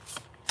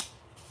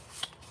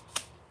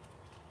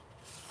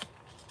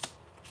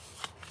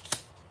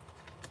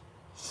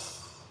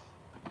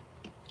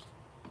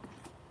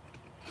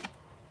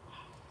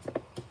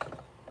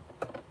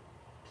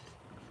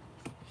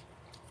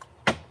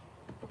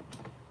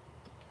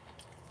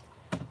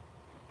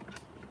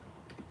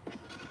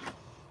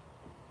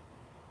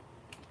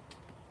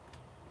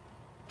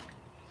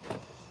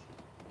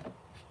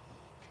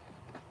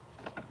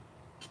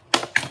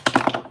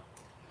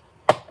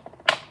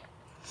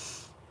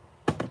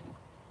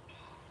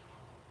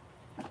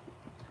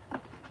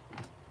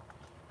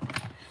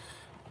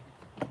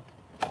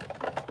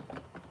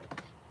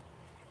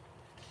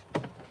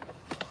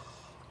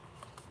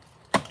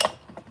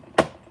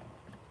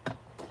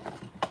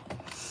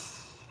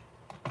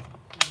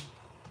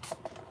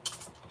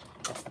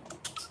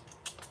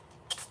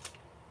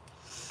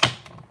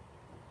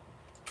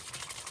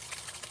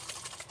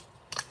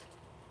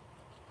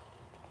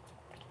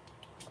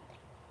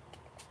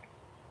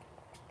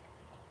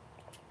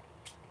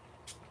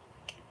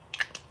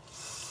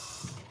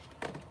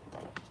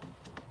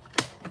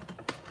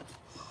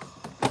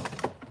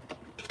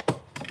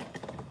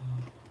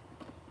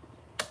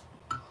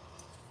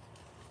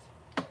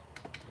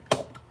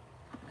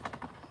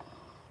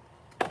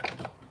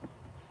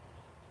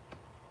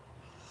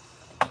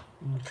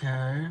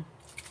 Okay.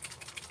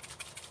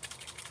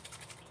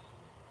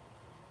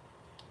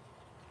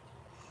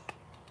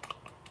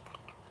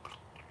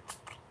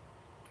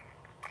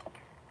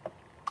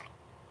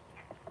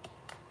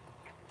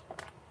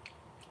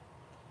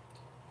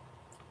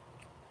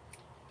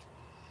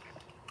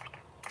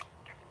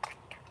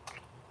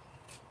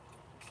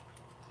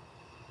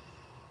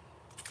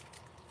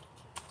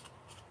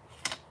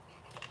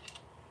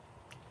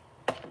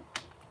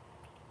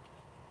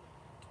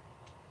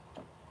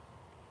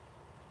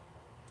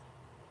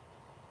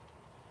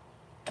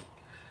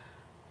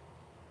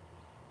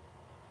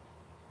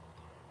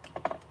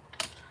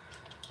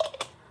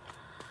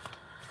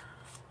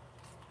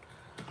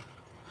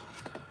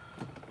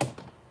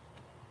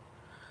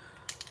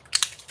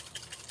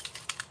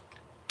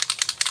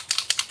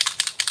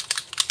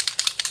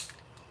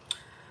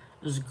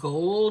 There's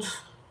gold.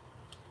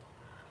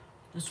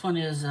 This one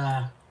is,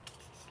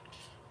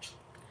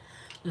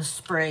 this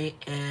spray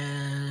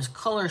is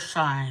Color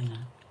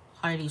Shine.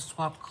 Heidi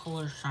Swap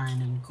Color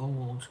Shine in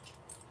gold.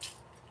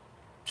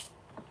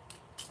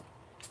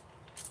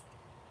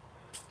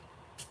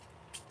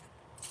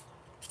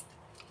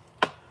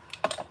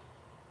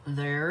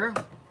 There.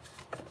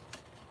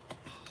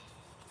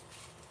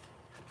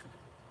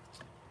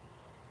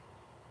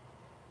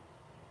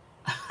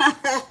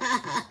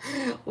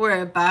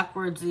 Wear it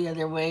backwards the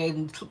other way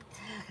and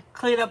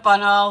clean up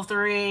on all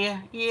three.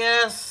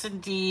 Yes,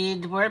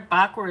 indeed. Wear it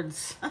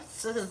backwards.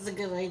 That's a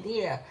good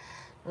idea.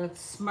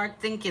 That's smart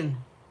thinking.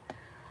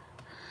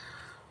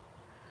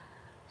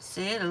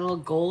 See, a little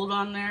gold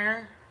on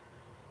there.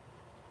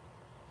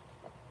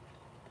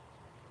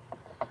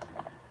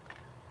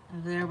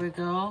 There we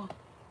go.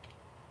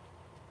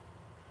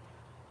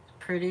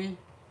 Pretty.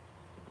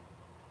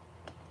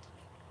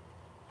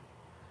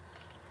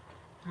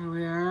 There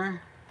we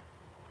are.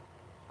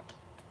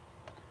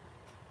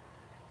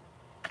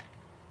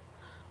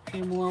 A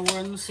few more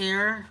ones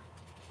here.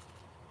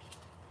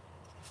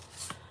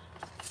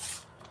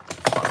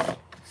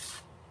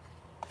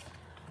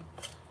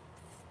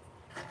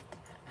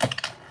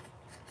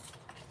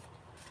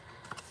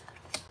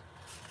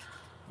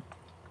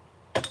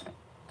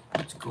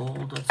 That's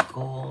gold, that's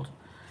gold.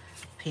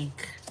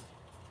 Pink.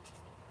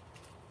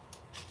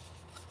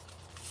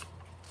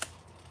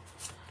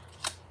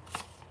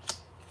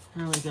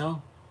 There we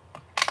go.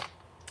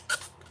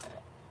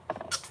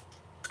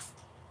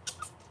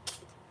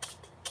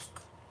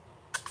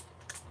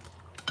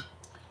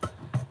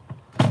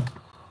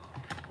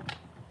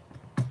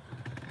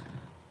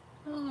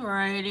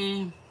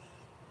 Alrighty.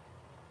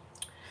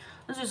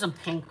 Let's do some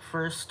pink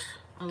first.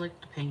 I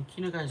like the pink.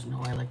 You guys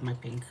know I like my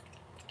pink.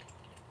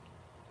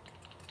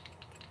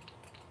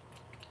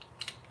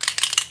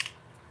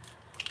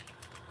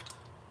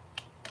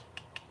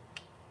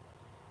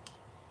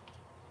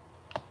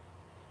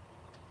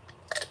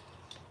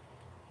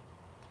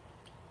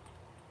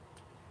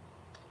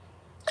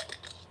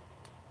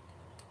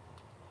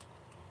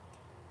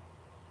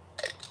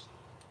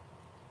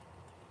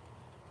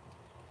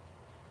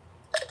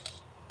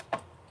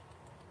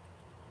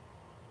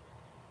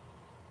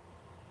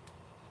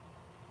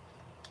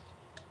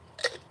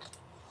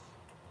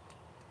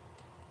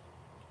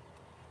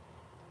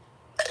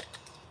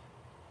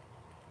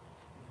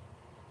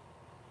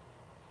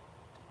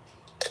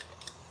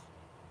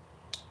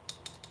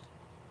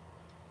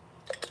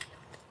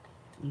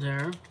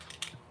 There.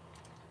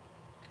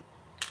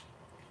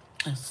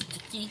 A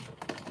sticky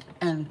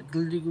and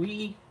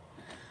gluey.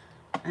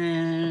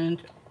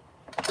 And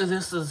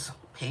this is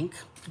pink.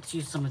 Let's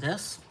use some of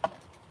this.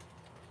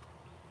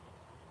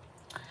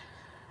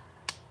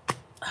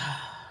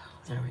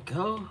 There we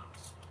go.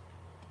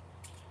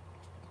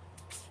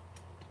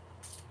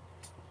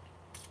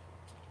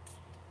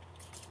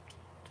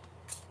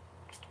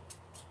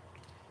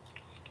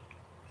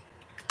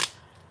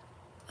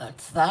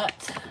 That's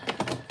that.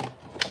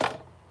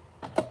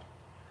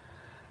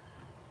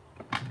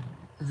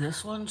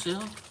 This one too.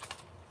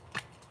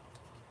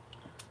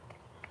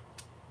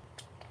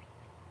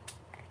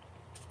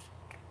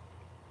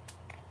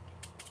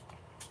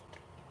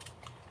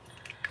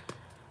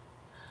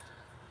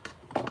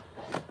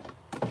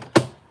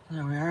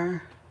 There we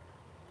are.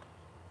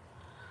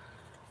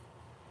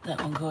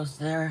 That one goes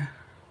there.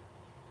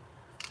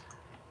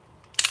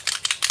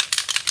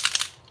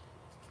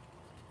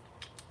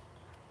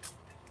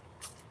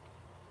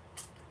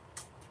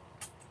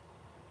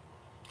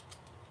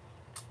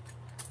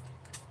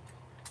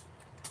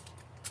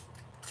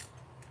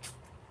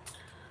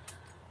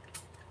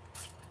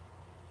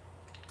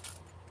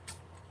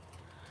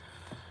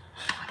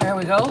 There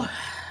we go.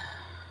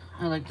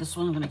 I like this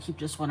one. I'm going to keep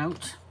this one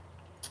out.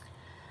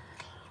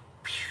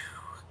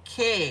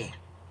 Okay.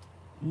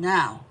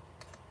 Now,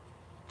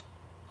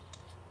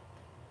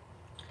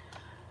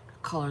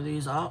 color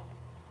these up.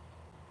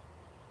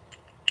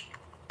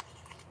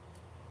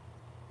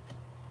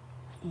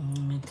 Let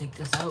me take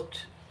this out.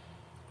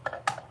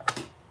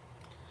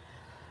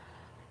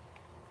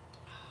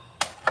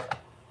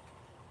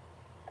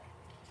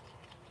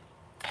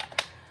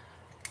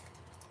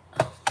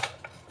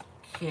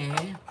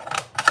 Okay.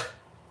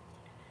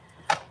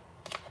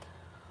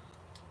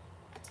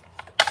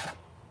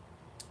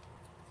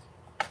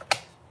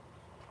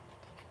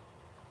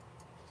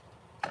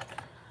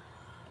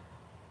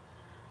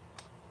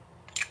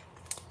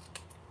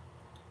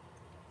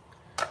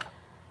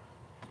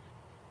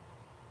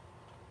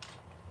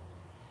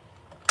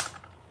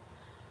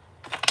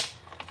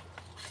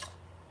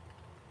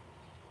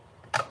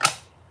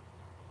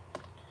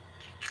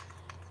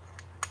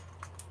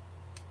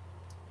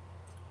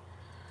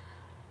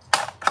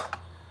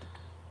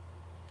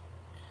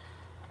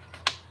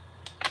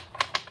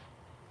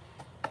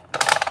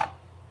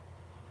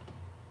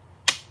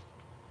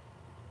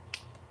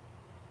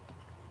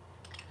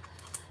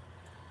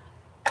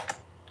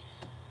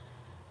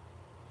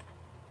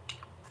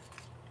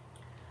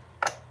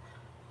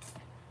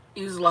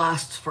 These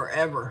last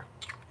forever.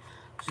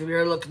 So if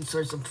you're looking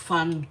for some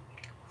fun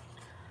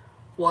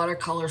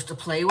watercolors to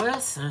play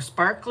with, they're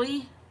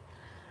sparkly.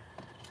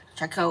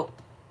 Check out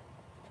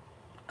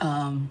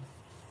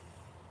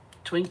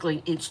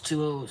Twinkling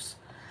H2Os.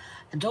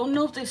 I don't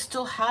know if they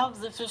still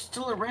have, if they're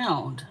still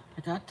around.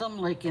 I got them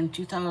like in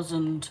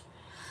 2000,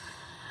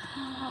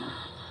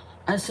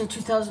 I'd say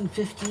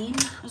 2015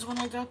 is when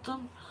I got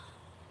them.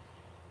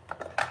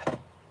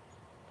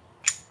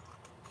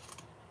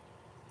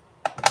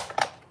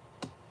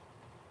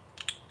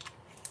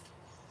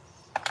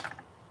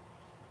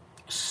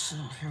 So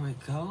here we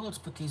go. Let's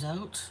put these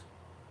out.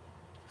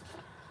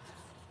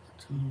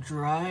 Let them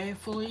dry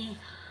fully.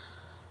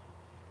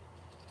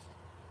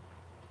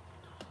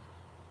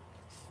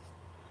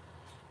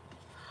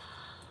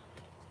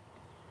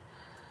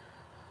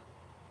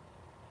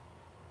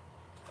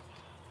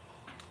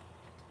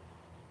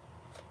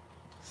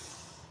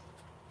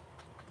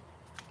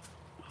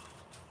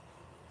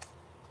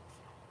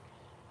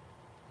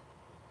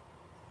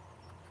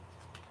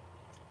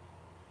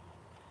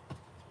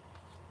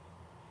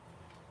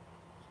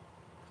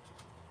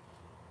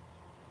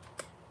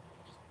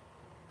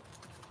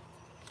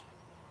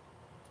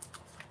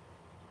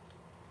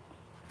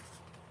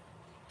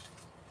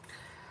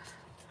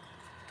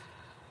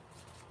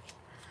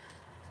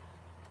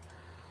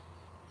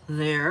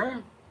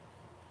 There.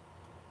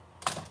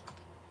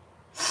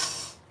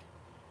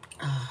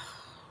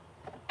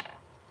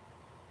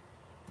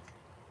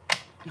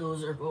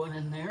 Those are going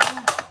in there.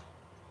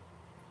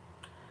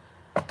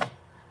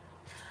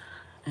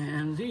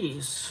 And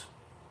these.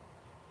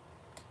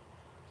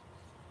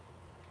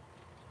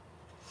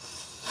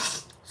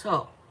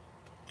 So,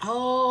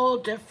 all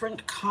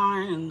different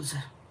kinds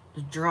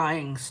of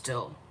drying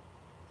still.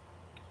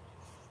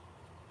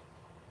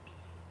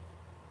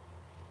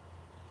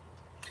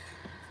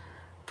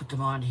 Put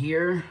them on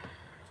here.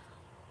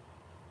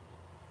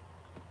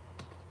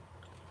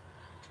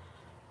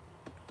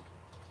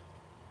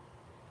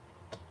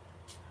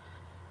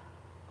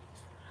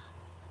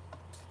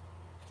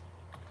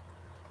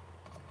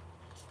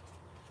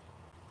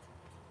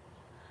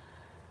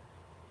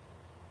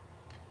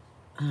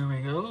 There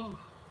we go.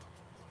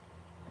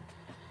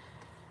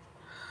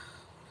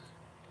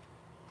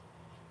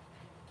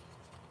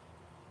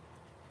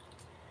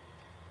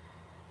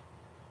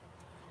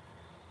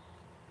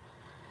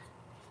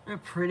 They're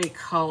pretty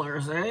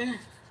colors, eh?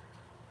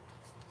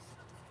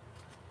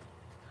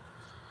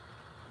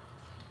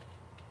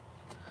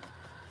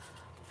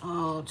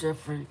 All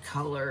different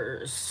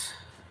colors.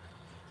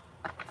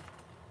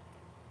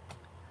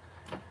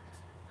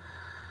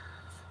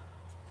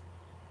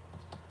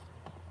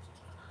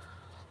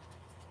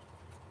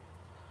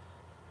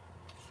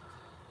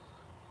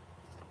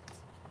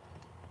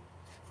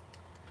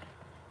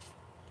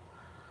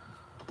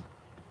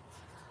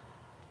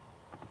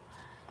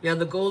 Yeah,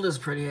 the gold is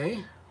pretty,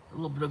 eh? A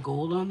little bit of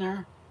gold on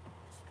there.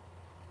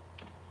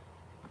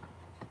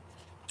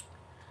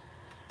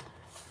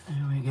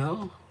 There we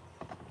go.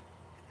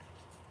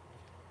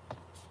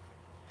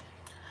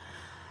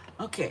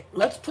 Okay,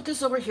 let's put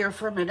this over here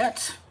for a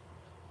minute.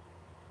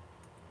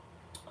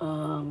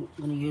 I'm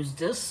gonna use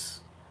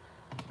this.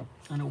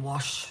 I'm gonna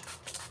wash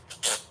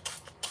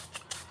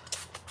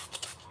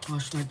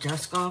my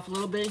desk off a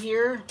little bit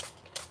here.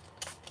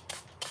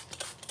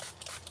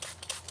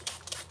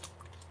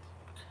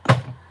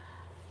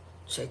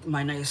 Take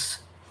my nice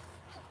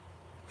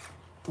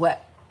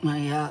wet,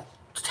 my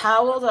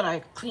towel that I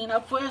clean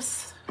up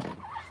with.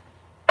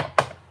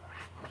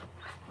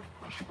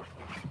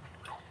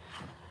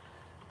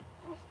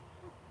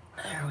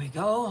 There we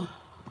go.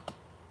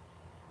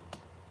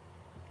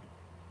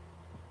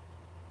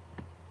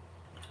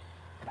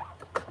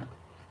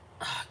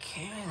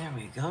 Okay, there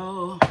we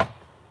go.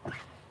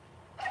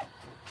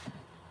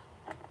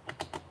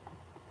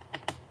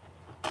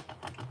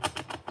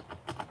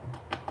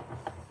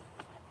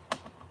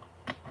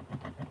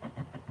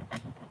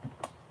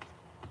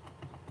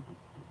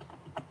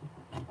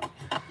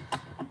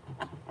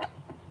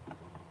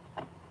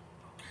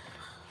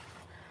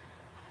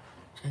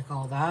 Take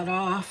all that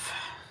off.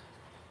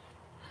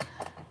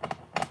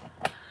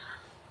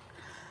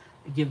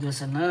 Give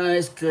this a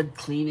nice good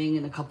cleaning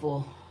in a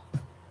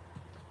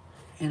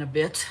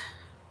bit.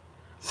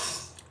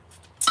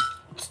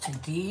 Let's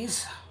take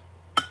these.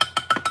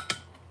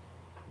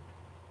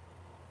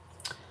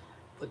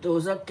 Put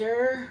those up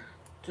there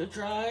to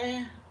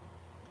dry.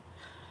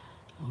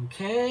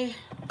 Okay.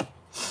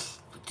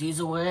 Put these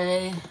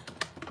away.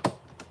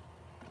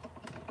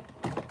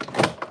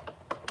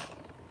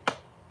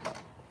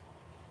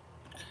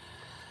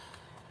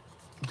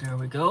 There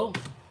we go.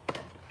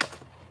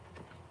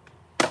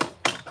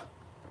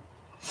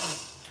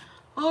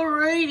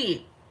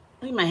 Alrighty.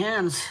 Look at my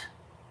hands.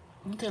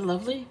 Aren't they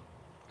lovely?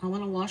 I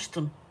want to wash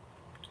them.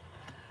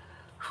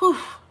 Whew.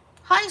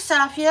 Hi,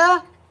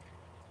 Safia.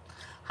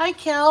 Hi,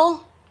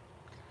 Kel.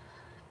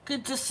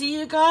 Good to see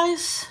you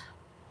guys.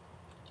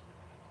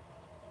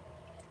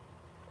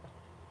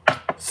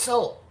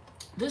 So,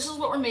 this is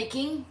what we're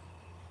making.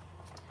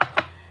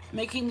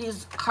 making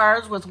these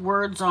cards with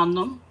words on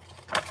them.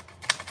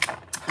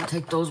 I'll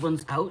take those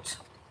ones out.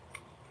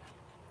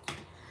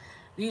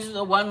 These are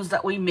the ones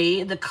that we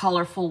made, the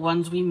colorful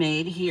ones we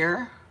made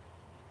here.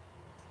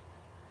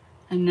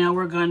 And now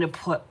we're going to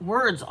put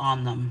words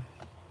on them.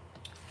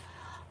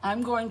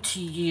 I'm going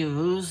to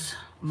use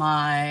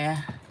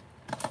my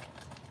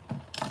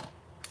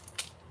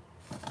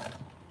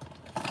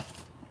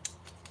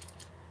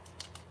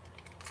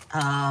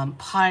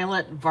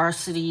Pilot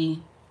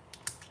Varsity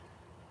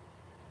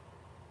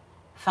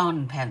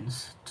fountain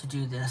pens to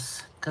do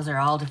this, because they're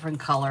all different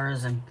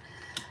colors, and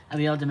I'll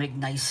be able to make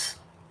nice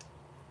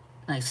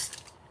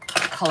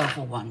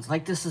colorful ones.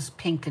 Like this is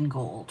pink and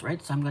gold,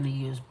 right? So I'm going to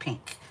use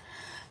pink.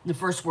 The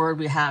first word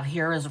we have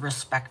here is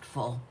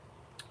respectful.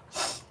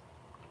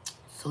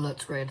 So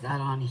let's write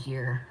that on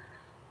here.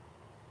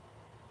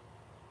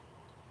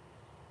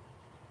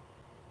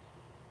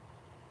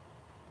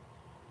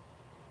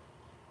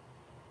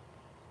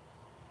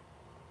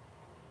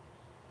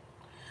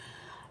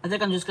 I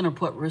think I'm just going to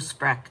put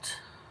respect.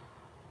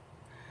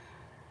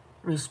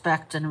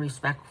 Respect and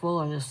respectful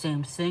are the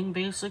same thing,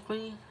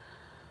 basically.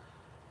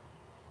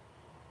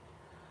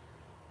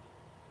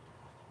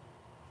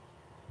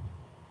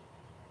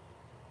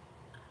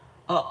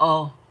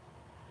 Uh-oh.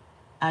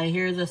 I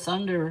hear the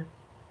thunder.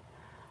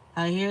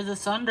 I hear the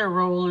thunder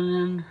rolling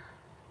in.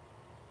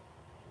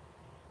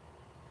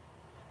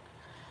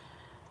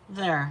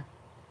 There.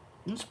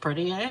 It's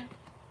pretty, eh?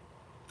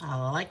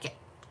 I like it.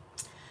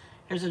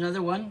 Here's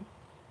another one.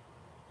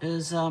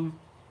 This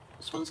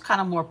one's kind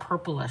of more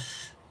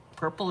purplish.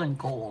 Purple and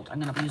gold. I'm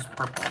going to use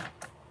purple,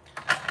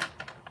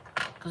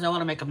 because I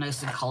want to make them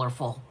nice and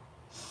colorful.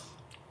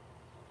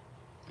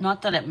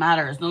 Not that it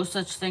matters. No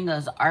such thing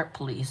as art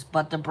police,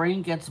 but the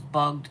brain gets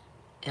bugged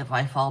if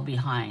I fall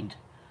behind.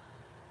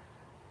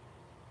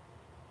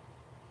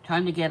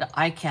 Trying to get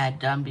ICAD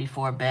done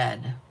before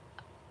bed.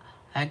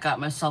 I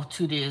got myself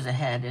 2 days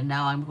ahead, and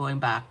now I'm going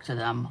back to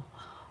them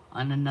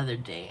on another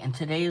day. And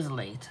today is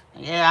late.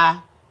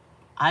 Yeah,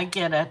 I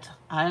get it.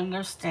 I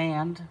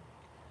understand.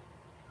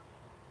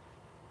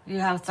 You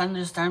have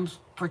thunderstorms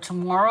for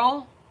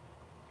tomorrow?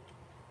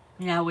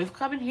 Yeah, we've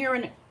been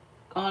hearing it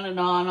on and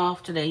on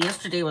off today.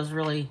 Yesterday was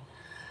really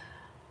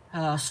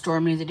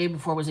stormy. The day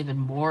before was even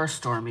more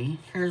stormy.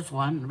 Here's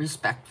one,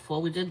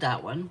 respectful. We did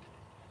that one.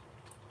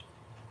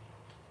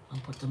 I'll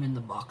put them in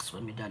the box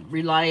when we're done.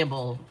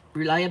 Reliable,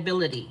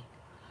 reliability.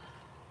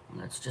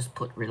 Let's just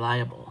put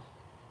reliable.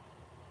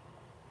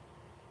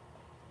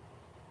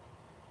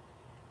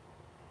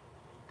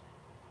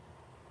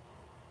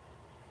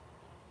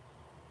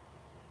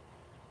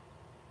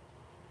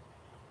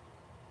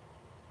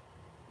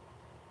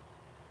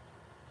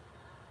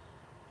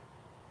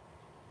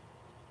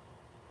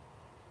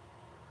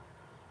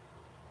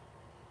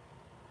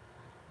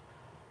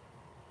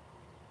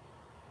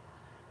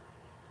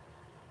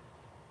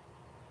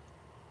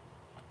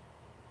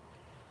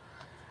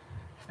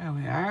 There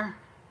we are.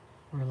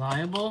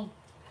 Reliable.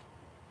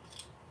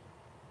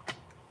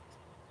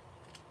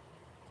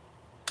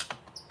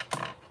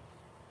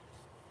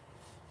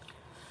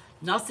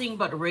 Nothing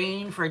but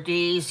rain for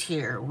days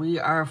here. We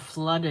are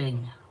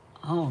flooding.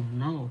 Oh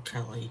no,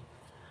 Kelly.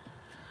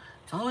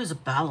 It's always a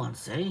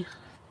balance, eh?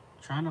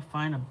 Trying to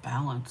find a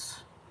balance.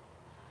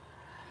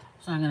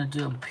 So I'm going to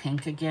do a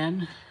pink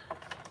again.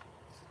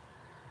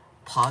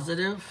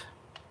 Positive.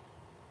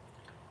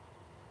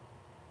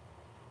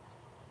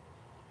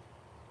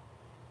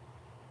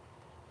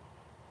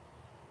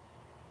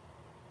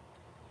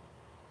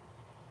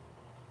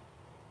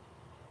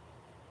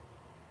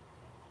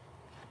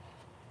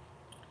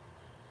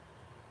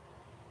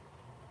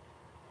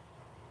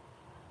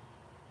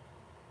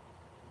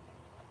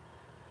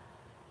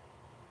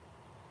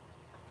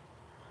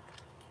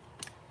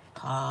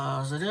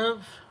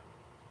 Positive.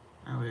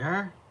 There we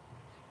are.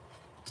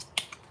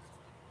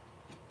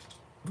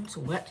 It's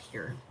wet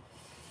here.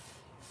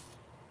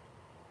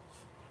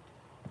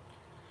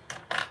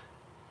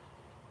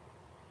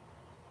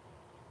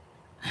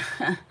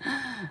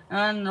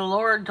 And the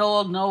Lord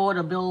told Noah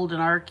to build an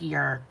ark.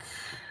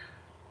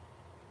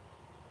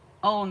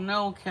 Oh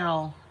no,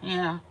 Kel.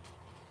 Yeah,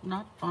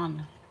 not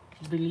fun.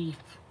 Belief.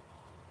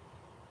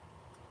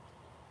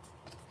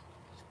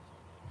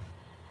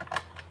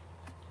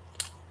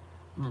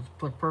 Let's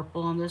put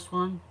purple on this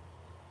one.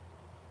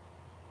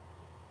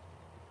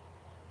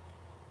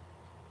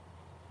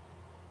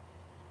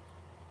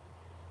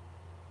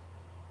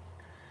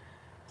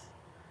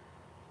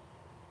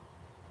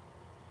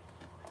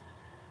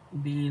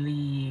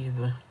 Believe.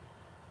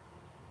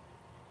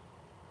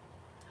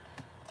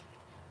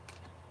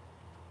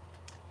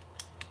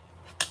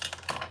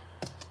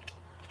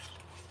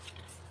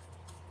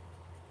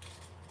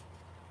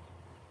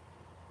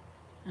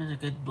 There's a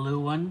good blue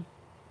one.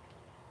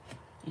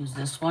 Use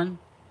this one.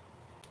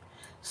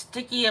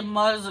 Sticky and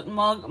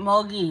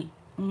muggy,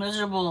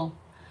 miserable.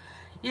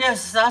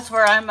 Yes, that's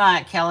where I'm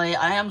at, Kelly.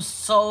 I am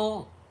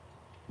so...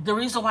 The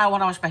reason why I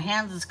want to wash my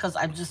hands is because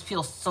I just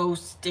feel so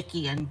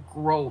sticky and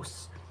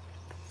gross.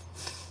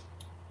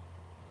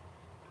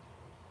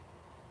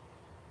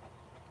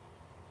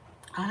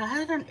 I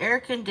had an air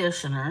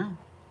conditioner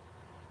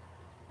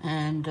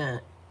and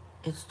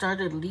it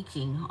started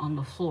leaking on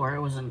the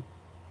floor.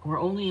 We're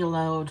only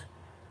allowed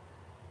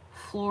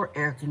floor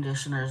air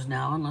conditioners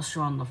now, unless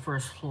you're on the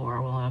first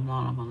floor. Well, I'm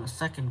not, I'm on the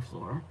second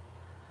floor.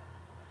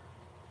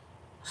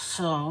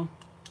 So,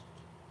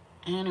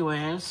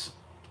 anyways,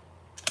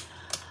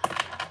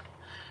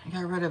 I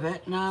got rid of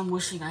it. Now I'm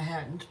wishing I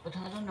hadn't, but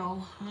I don't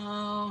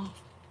know.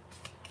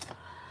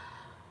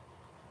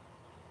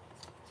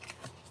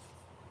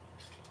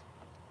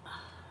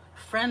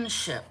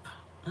 Friendship.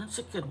 That's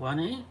a good one,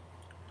 eh?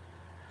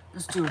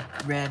 Let's do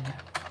red.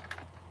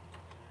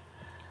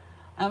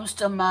 I'm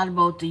still mad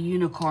about the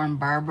unicorn,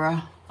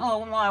 Barbara.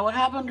 Oh my, what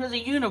happened to the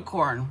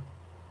unicorn?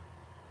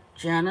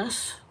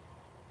 Janice?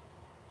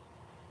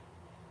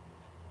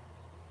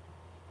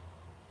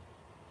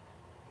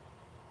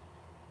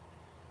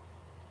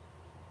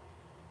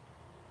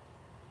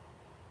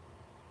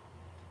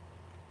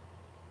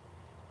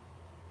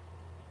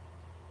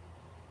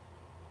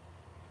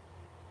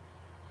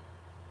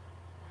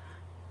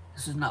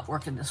 This is not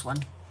working, this one.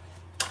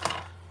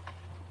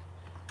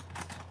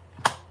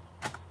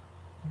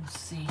 Let's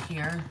see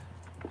here.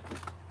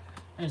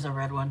 There's a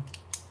red one.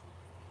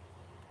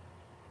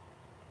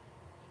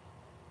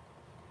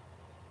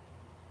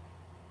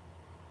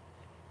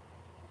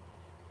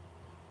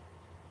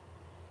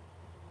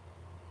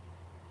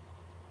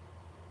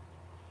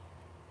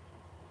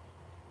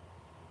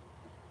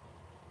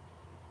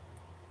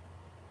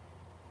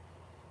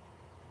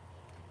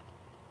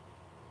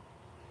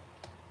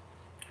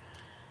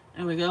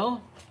 There we go.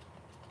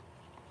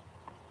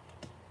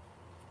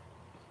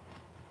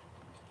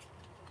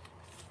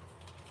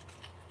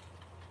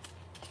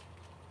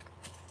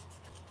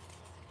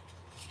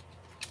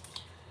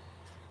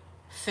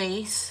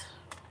 Face.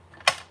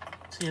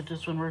 See if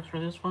this one works for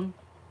this one.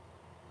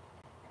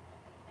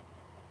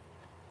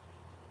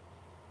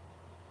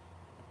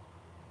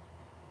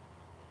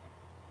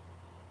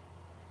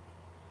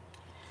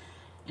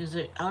 Is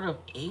it out of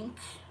ink?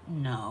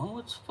 No,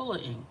 it's full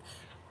of ink.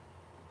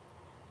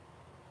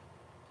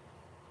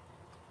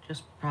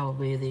 Just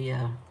probably the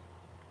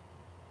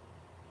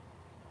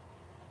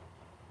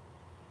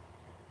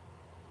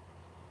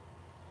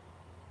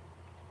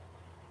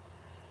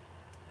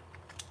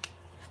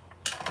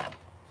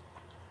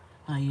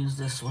I'll use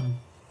this one.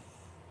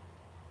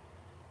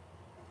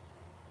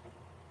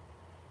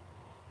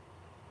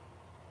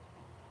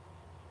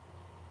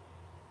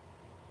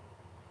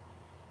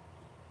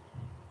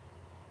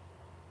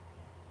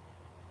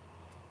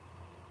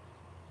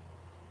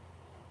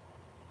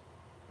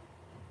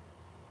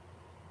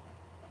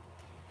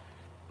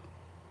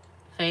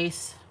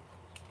 Face.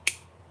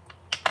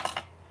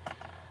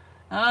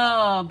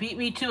 Oh, beat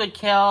me to it,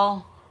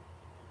 Kel.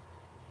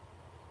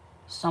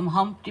 Some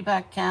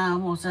humpty-back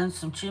camels and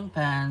some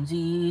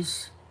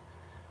chimpanzees.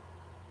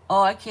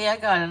 Oh, okay, I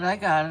got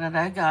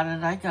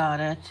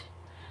it.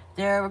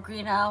 There were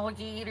green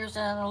alligators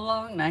and the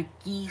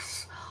long-necked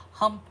geese.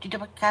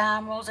 Humpty-back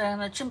camels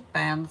and the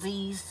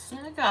chimpanzees.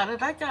 I got it,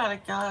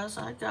 guys.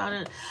 I got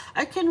it.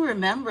 I can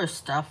remember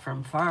stuff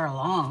from far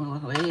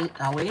along,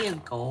 a way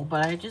ago,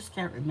 but I just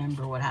can't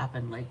remember what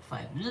happened like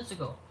 5 minutes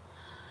ago.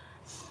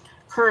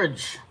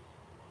 Courage.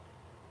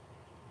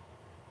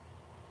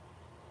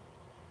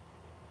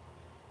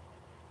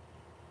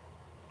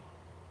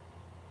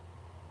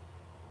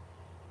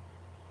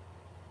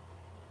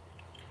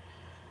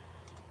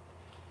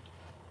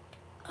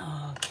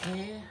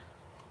 Okay,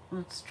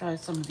 let's try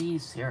some of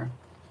these here.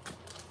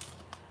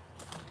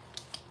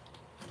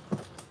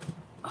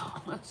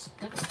 Oh, let's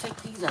take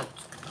these out.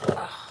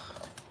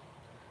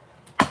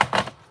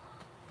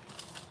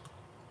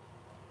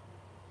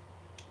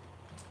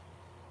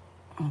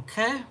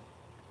 Okay,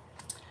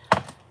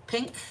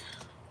 pink.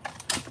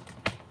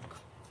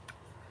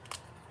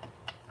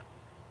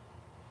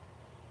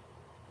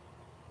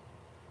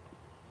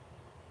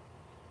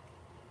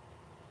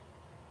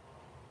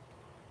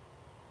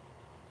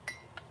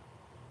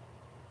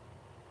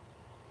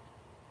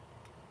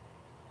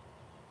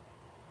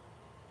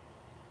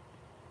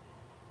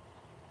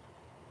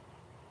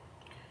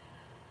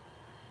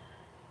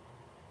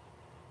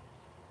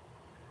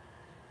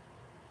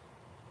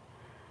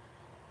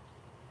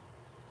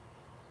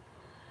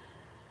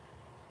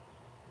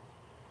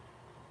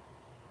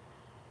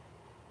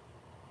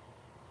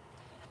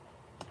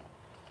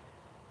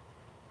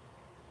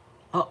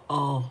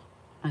 Uh-oh,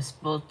 I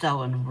spelled that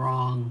one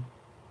wrong.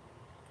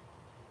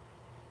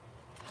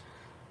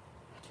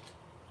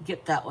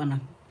 Get that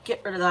one,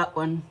 get rid of that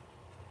one.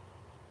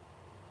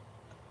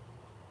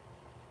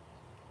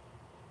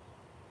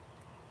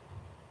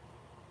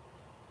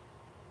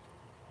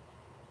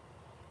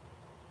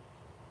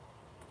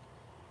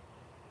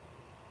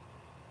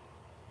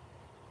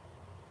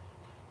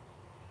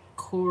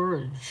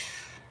 Courage.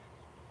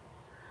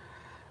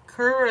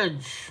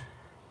 Courage.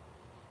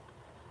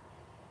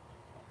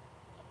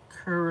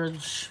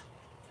 Courage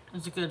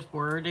is a good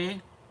word, eh?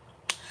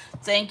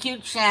 Thank you,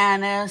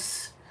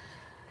 Janice.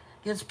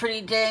 It's pretty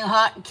dang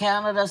hot in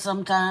Canada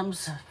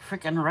sometimes.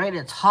 Freaking right,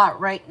 it's hot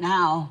right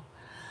now.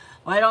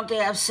 Why don't they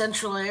have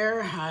central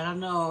air? I don't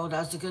know.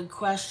 That's a good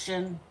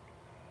question.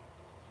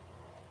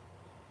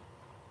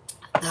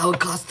 That would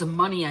cost them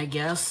money, I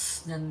guess.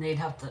 Then they'd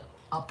have to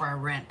up our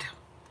rent.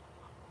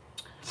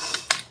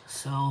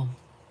 So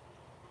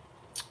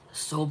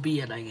be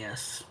it, I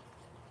guess.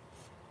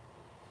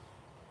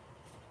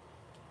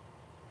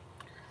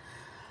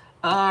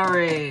 All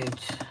right.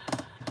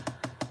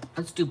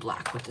 Let's do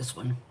black with this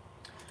one.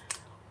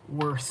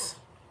 Worthy.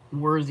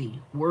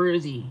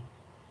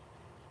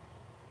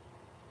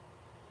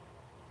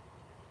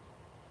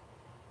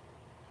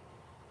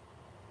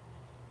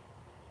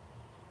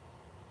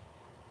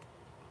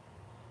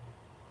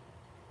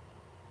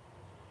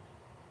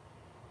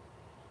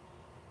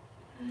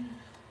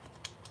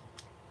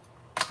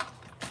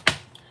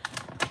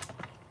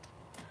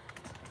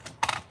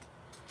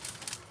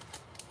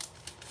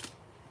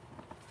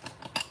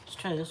 Let's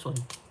try this one.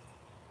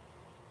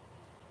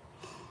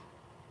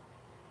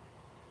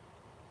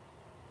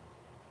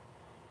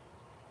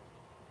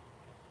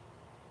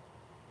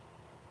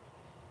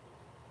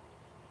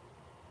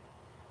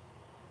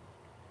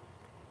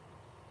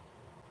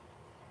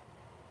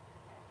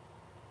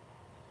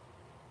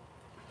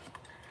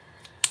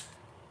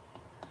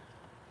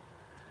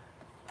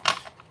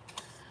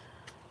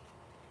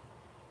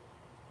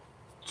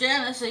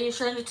 Janice, are you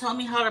trying to tell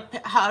me how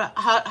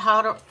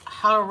to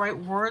write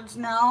words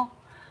now,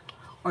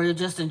 or you're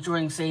just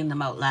enjoying saying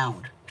them out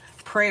loud?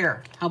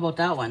 Prayer. How about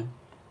that one?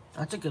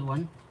 That's a good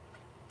one.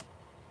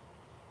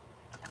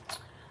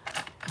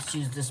 Let's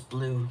use this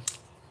blue.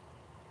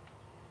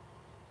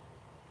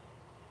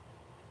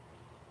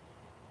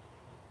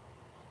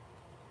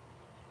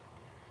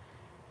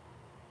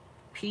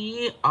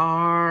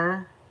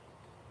 P-R-A-Y-E-R.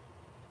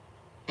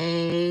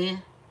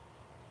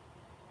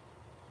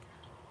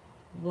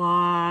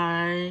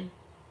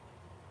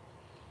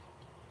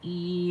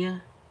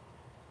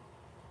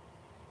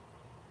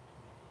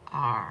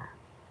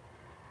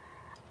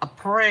 A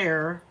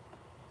prayer.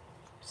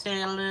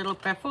 Say a little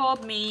prayer for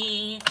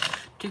me.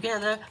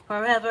 Together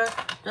forever.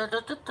 Da, da,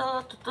 da,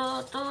 da,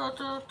 da, da,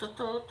 da, da,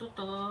 da,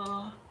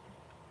 da.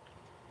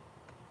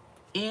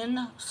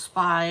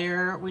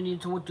 Inspire. We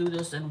need to do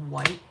this in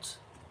white.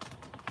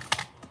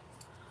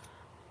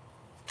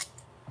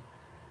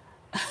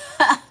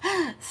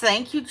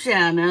 Thank you,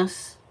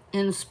 Janice.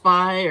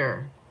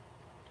 Inspire.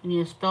 Can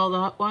you spell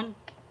that one?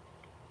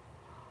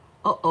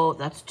 Uh-oh,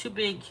 that's too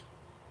big.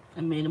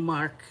 I made a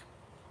mark.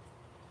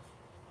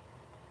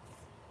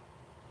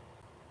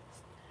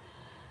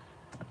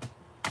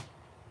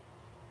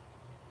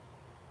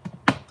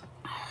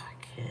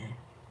 Okay.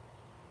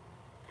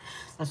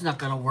 That's not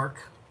gonna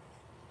work.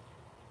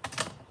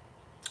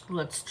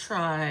 Let's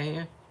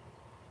try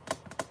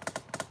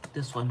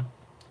this one.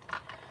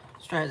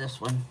 Let's try this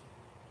one.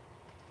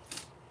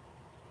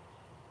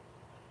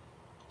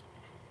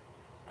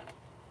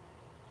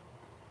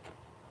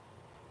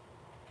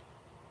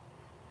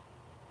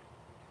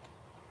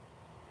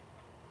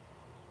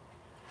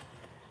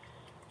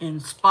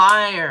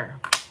 Inspire.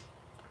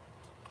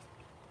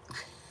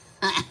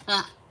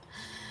 Let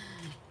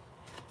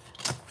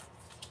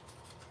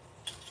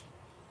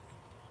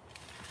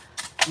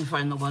me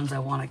find the ones I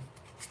want to.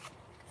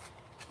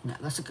 Yeah,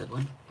 that's a good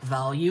one.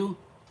 Value.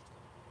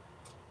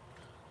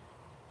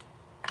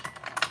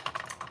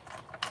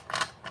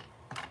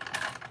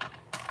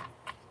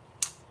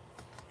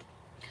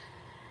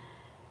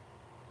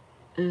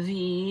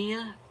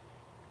 V-A-L-U-E.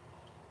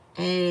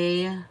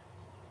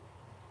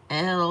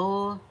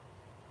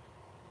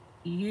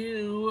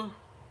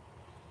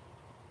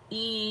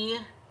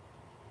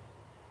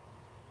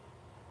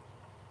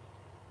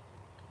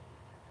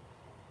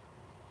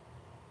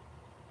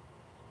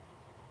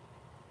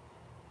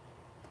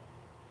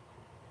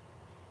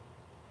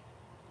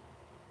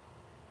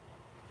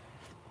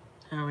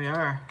 There we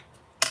are.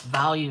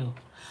 Value.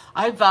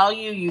 I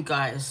value you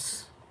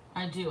guys.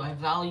 I do. I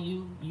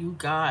value you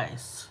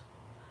guys.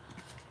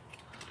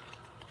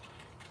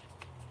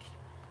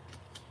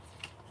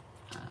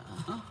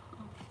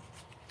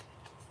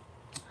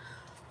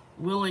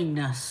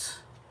 Willingness.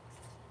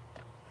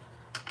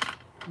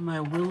 Am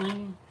I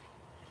willing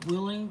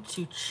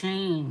to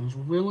change?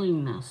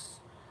 Willingness.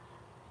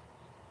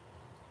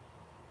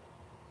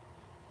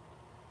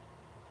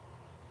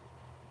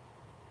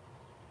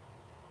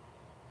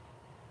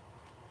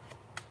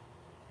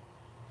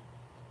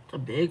 It's a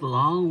big,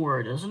 long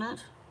word, isn't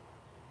it?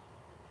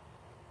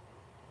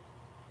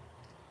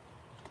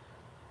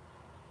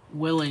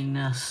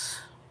 Willingness.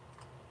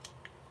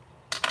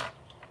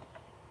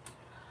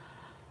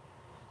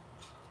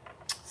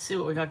 See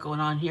what we got going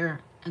on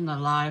here in the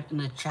live, in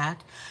the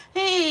chat.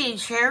 Hey,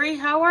 Sherry,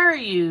 how are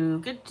you?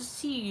 Good to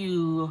see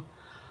you.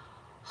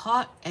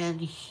 Hot and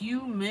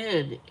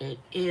humid it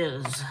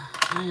is.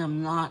 I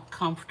am not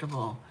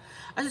comfortable.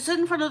 I sit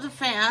in front of the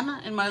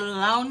fan in my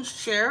lounge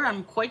chair.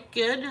 I'm quite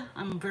good.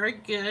 I'm very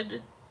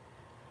good.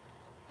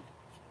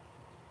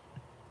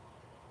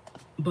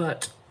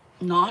 But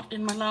not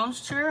in my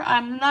lounge chair.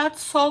 I'm not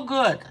so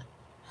good.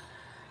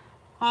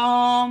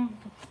 Let's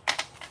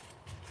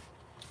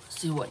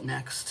see what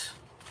next.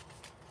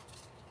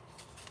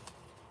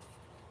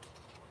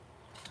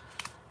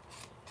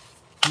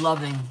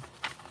 Loving.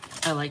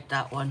 I like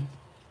that one.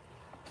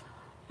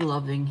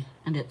 Loving,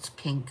 and it's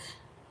pink.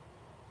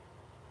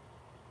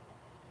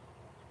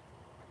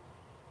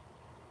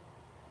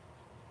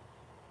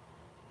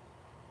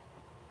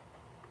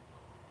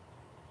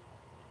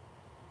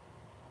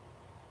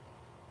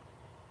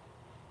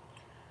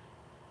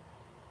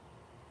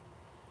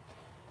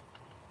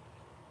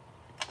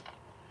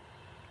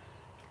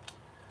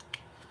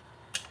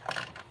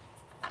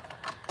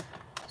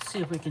 See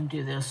if we can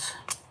do this.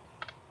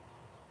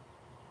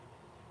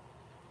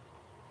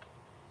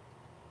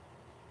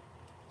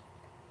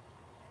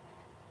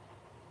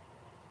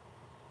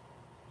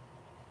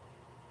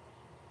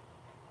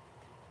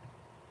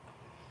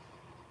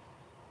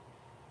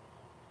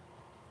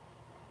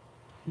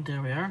 There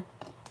we are.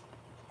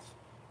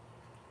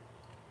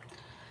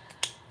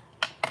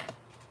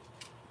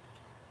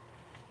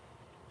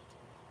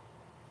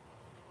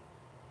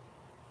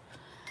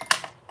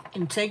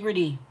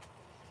 Integrity.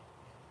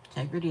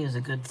 Integrity is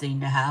a good thing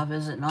to have,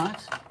 is it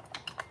not?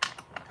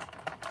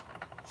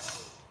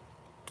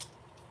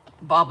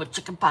 Baba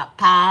chicken pot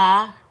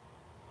pie.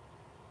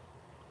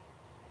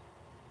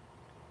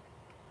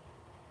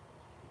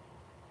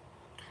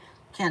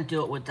 Can't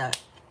do it with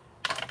that.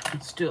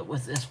 Let's do it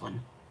with this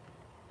one.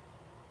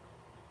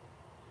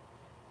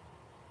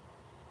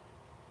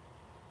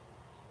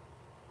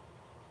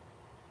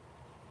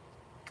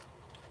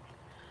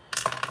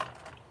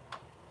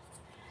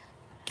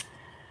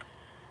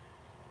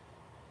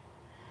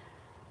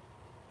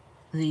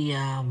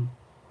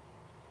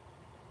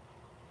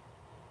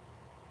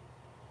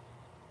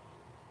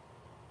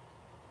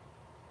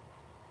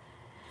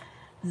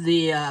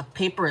 The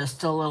paper is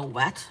still a little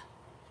wet,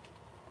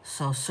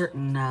 so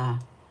certain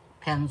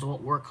pens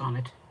won't work on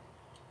it.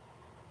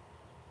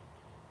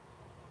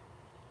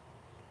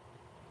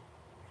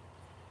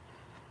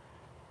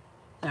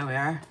 There we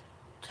are.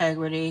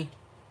 Integrity.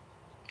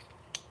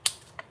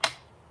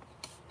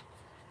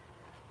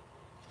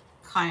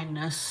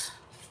 Kindness.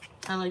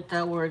 I like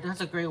that word.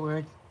 That's a great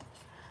word.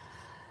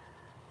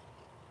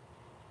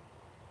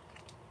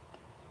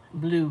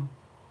 Blue.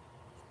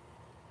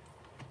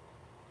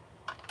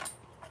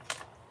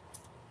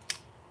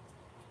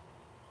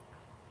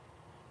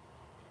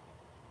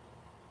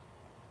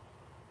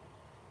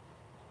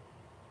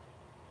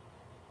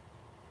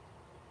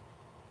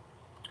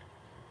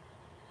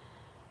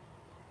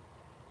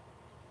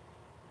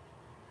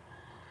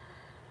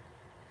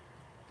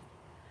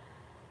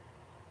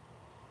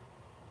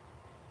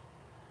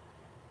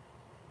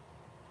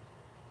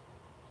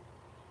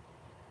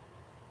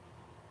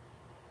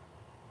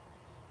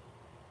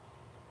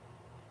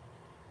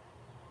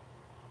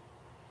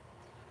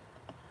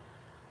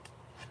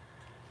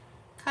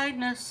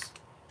 Kindness.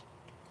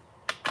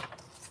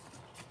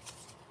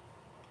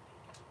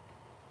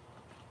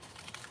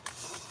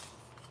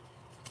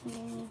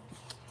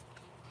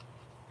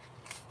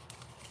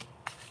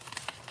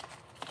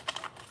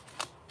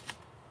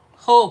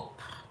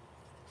 Hope.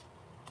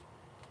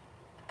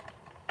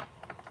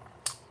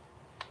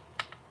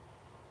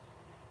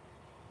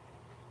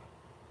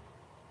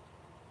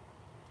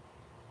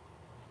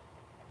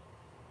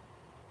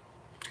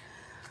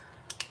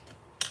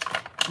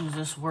 Is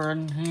this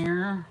word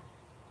here?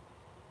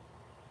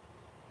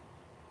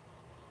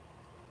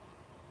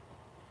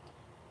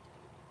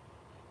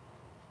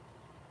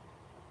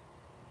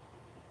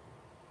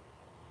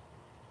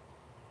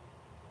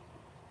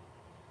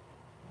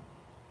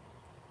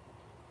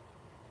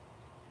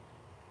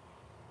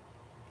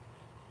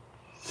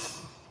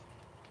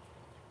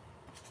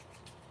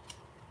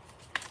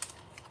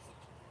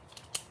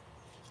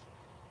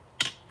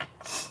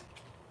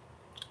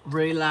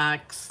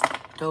 Relax.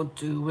 Don't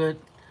do it.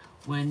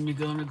 When you're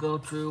gonna go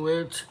through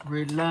it,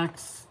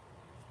 relax.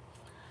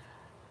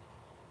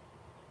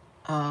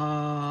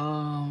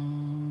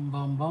 Bum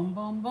bum bum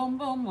bum bum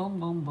bum bum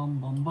bum bum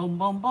bum bum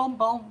bum bum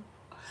bum.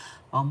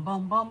 Bum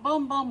bum bum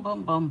bum bum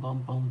bum bum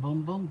bum bum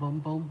bum bum bum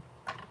bum.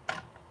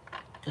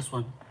 This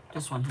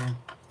one here.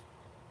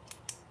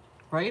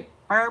 Right,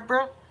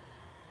 Barbara?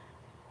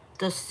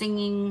 The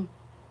singing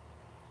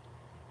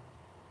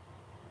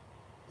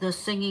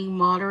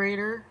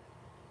moderator.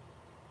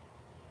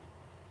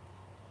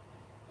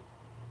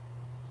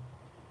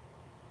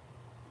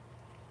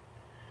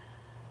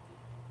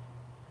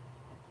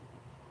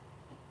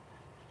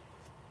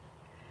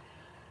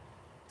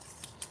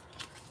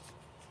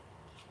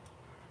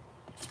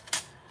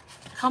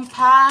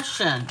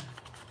 Compassion.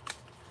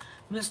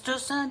 Mr.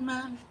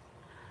 Sandman,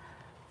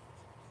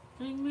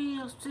 bring me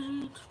a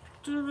street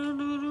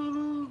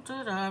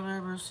that I've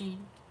ever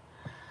seen.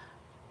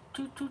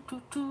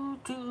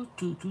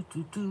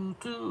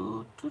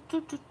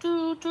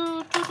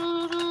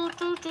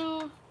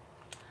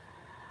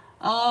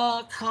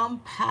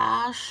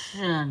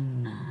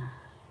 Compassion.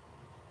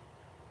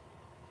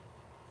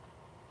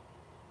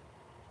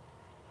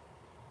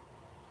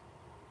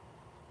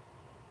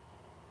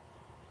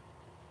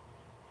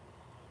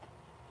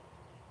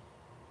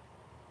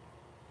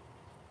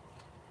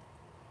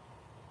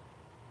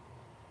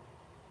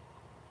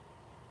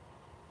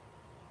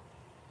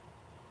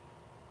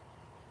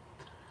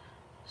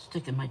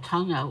 Sticking my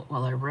tongue out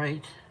while I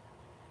write.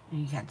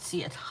 You can't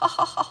see it.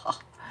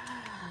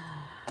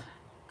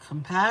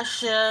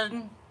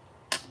 Compassion.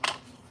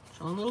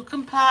 Show a little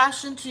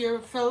compassion to your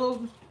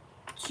fellow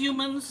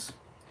humans.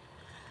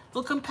 A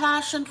little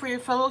compassion for your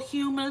fellow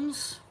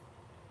humans.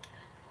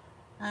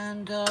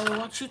 And we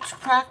want you to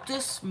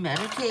practice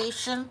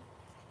meditation.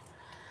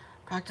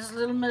 Practice a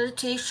little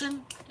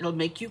meditation. It'll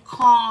make you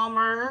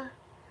calmer.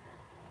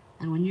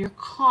 And when you're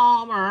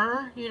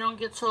calmer, you don't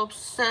get so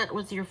upset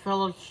with your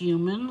fellow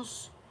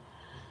humans.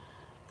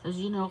 Because,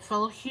 you know,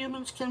 fellow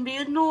humans can be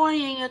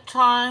annoying at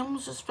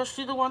times,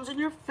 especially the ones in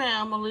your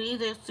family.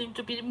 They seem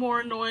to be more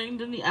annoying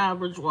than the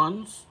average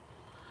ones.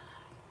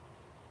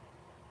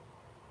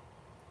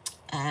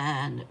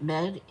 And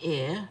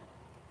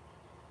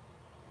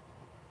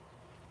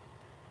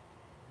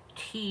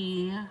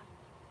T.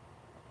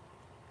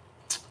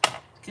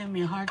 Give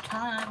me a hard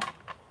time.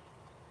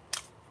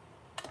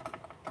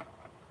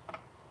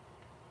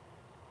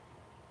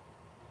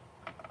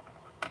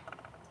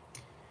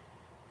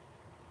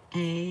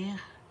 A-T-I-O-N.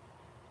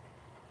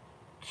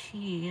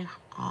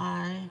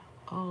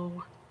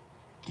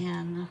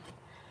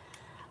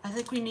 I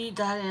think we need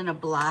that in a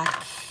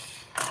black.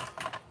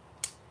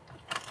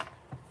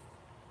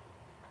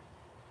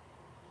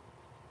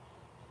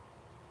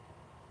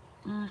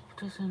 Let's put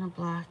this in a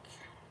black.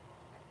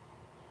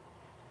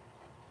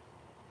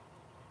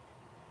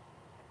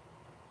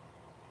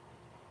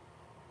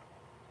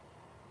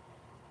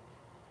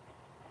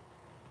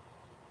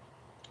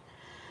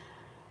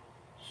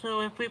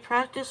 So if we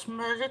practice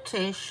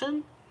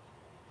meditation,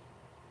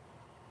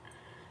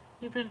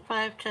 even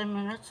 5-10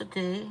 minutes a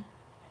day,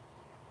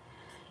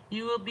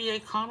 you will be a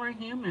calmer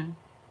human.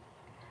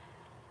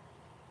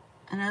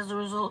 And as a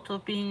result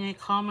of being a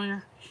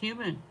calmer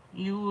human,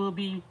 you will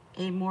be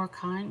a more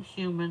kind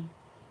human.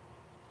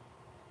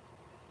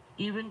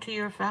 Even to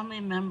your family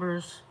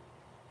members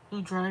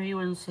who drive you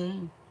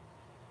insane.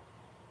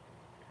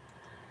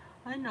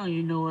 I know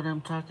you know what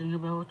I'm talking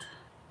about.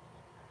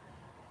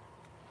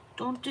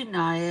 Don't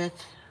deny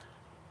it.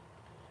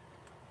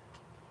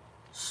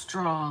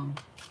 Strong.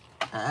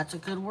 That's a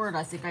good word.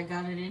 I think I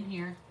got it in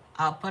here.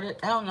 I'll put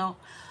it down though.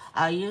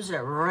 I'll use it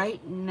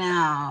right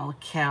now,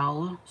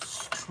 Cal.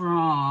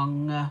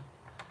 Strong.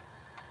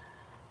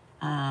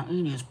 You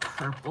can use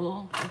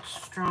purple. It's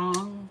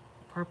strong.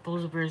 Purple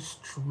is a very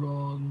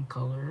strong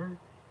color.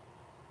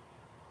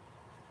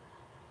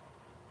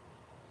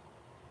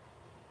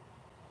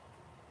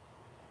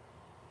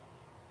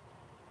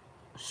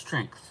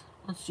 Strength.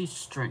 Let's use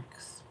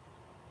strength.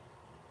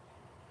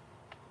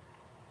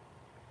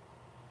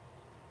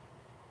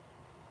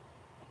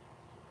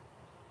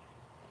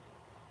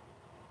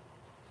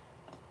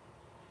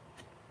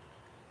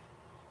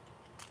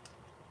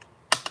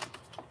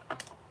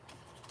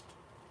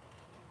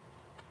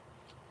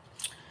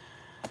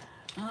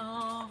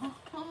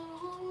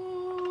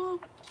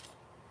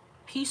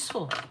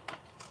 Peaceful.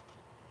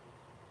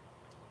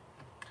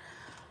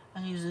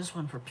 I use this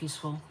one for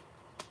peaceful.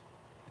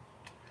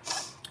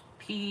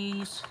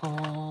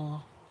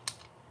 Peaceful.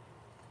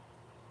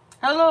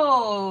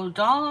 Hello,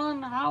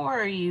 Dawn. How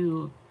are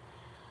you?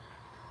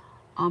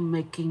 I'm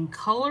making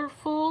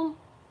colorful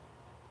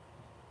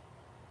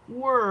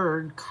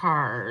word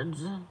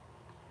cards.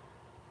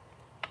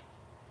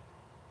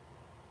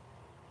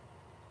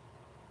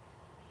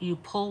 You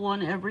pull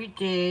one every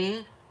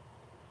day.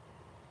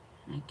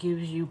 It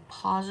gives you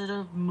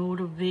positive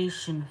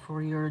motivation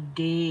for your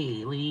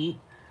daily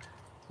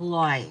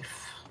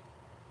life.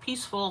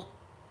 Peaceful.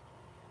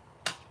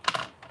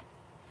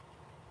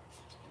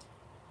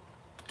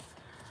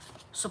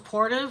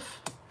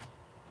 Supportive.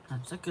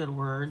 That's a good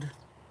word.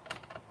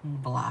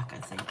 Black, I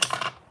think.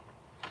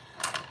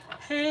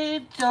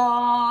 Hey,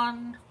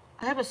 Dawn.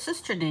 I have a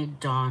sister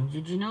named Dawn.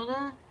 Did you know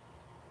that?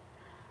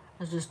 I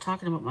was just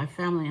talking about my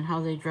family and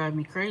how they drive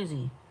me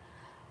crazy.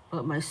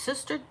 But my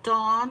sister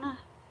Dawn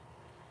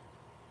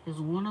is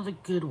one of the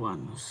good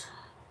ones.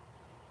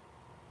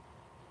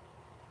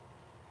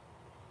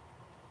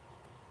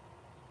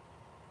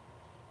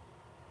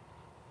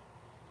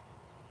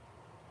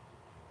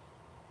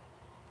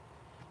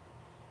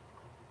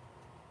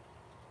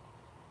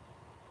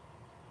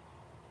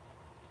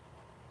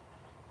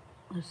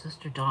 My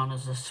sister Dawn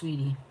is a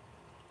sweetie.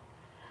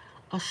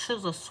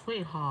 She's a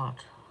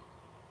sweetheart.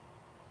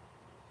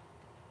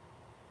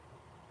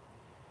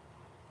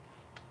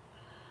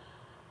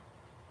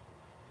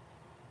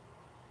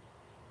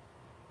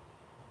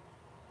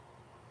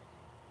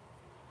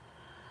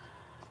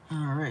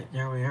 All right,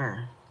 there we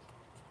are.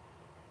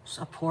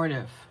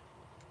 Supportive.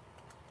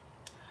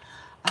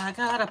 I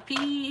got a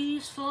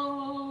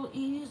peaceful,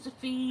 easy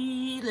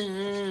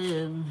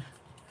feeling.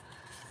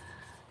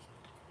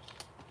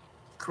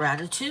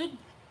 Gratitude,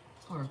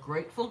 or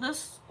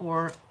gratefulness,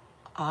 or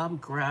I'm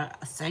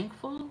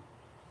thankful.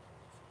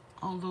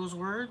 All those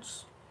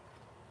words.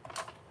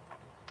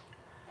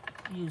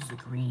 Use the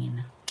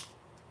green.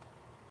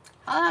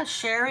 Ah,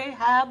 Sherry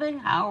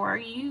Habing, how are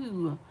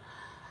you?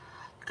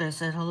 I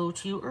said hello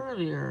to you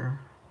earlier.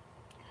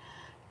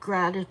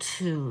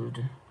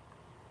 Gratitude.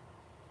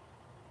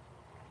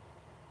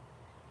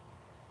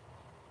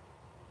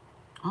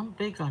 I'm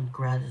big on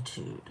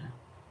gratitude.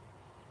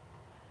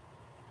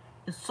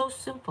 It's so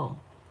simple.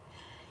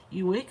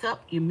 You wake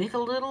up, you make a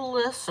little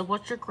list of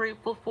what you're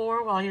grateful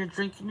for while you're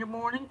drinking your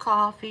morning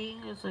coffee.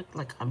 It's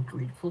like I'm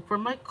grateful for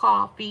my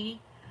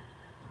coffee.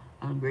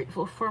 I'm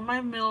grateful for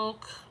my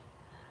milk.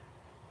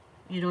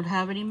 You don't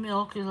have any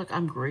milk. You're like,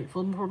 I'm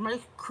grateful for my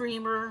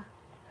creamer.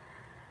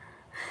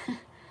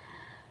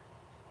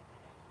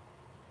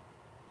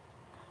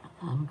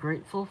 I'm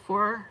grateful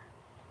for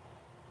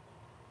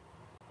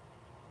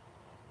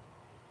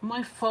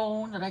my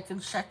phone that I can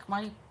check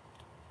my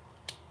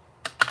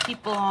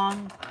people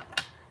on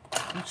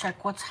and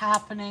check what's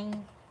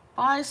happening.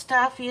 Bye,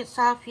 Staffy. It's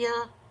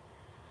Safia.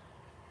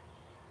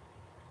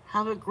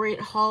 Have a great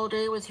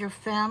holiday with your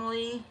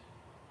family.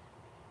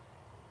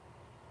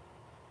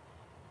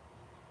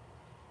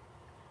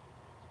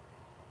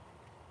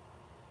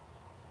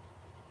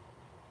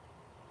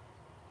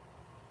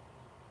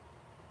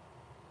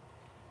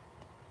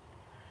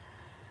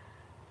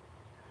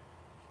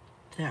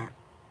 There.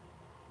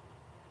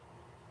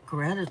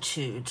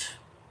 Gratitude.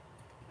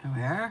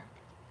 Where?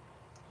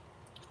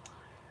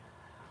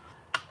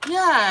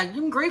 Yeah,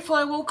 I'm grateful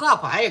I woke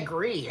up. I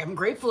agree. I'm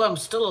grateful I'm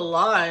still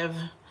alive.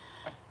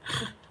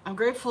 I'm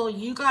grateful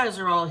you guys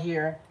are all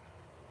here.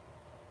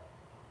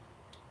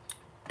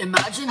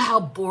 Imagine how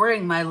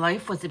boring my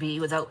life would be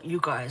without you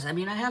guys. I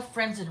mean, I have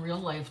friends in real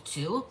life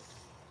too.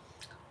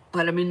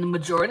 But I mean, the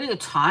majority of the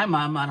time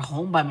I'm at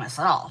home by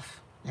myself.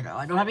 You know,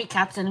 I don't have any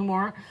cats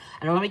anymore.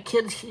 I don't have any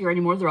kids here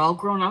anymore. They're all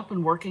grown up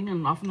and working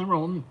and off on their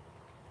own.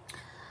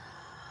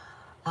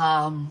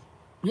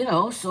 You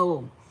know,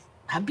 so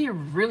I'd be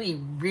really,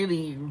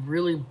 really,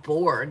 really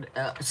bored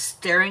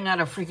staring at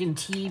a freaking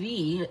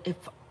TV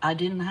if I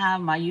didn't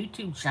have my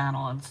YouTube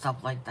channel and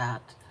stuff like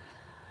that.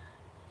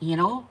 You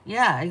know?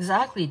 Yeah,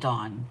 exactly,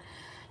 Dawn.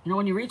 You know,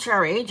 when you reach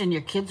our age and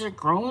your kids are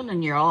grown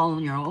and you're all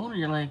on your own, and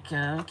you're like,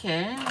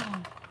 okay.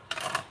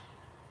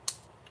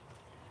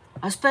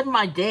 I spend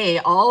my day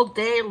all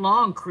day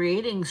long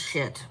creating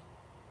shit.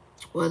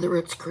 Whether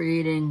it's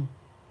creating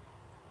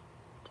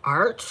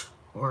art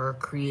or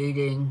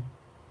creating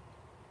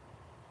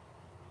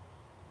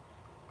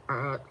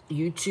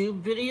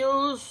YouTube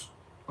videos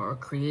or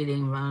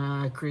creating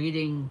when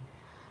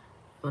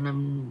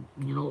I'm,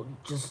 you know,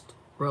 just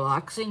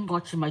relaxing,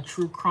 watching my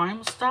true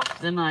crime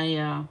stuff. Then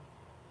I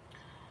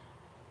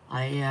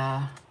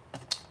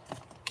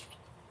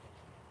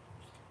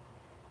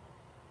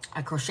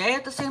crochet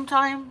at the same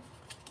time.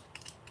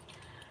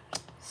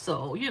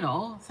 So, you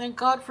know, thank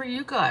God for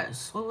you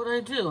guys. What would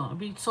I do? I'd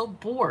be so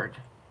bored.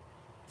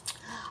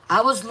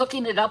 I was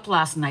looking it up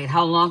last night,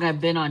 how long I've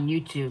been on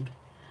YouTube.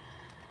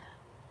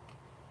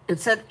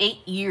 It said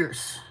 8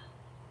 years.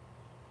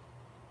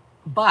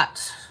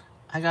 But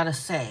I gotta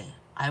say,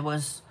 I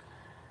was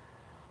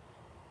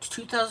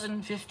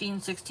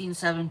 2015, 16,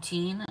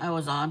 17, I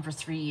was on for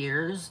 3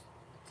 years.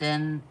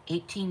 Then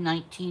 18,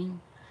 19,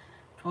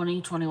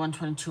 20, 21,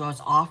 22, I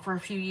was off for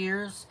a few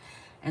years.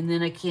 And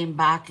then I came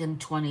back in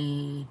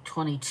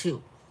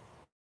 2022.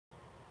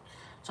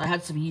 So I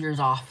had some years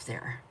off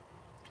there.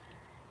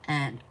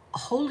 And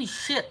holy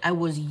shit, I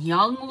was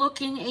young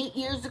looking 8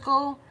 years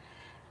ago.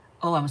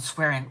 Oh, I'm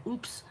swearing.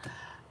 Oops.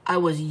 I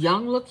was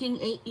young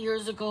looking 8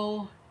 years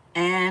ago,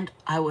 and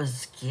I was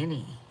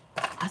skinny.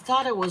 I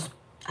thought I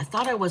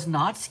was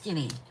not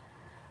skinny.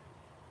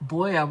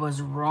 Boy, I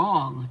was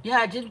wrong. Yeah,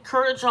 I did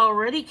courage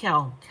already,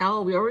 Cal.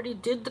 Cal, we already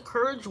did the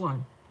courage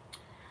one.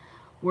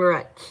 We're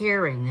at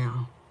caring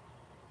now.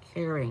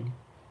 Caring.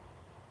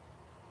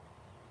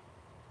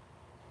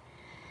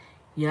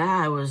 Yeah,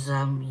 I was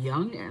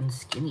young and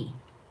skinny.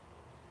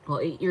 Well,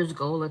 8 years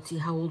ago, let's see,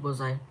 how old was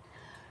I?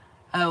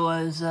 I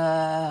was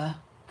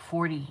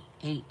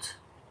 48.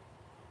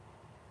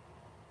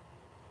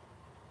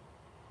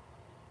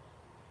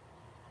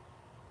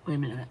 Wait a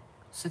minute.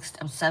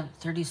 I'm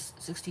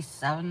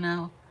 67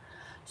 now.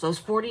 So I was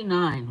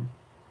 49.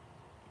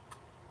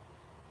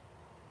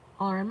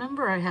 Oh, I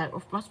remember I had, it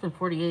must have been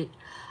 48.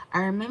 I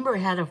remember I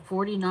had a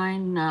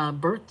 49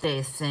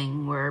 birthday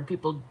thing where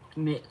people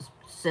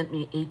sent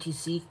me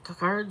ATC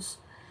cards.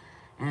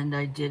 And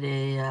I did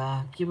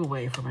a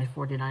giveaway for my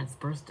 49th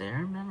birthday. I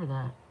remember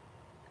that.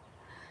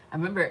 I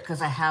remember it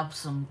because I have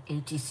some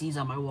ATCs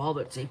on my wall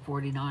that say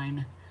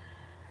 49.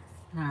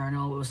 I don't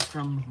know, it was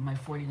from my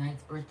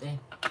 49th birthday.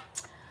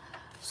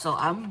 So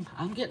I'm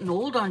getting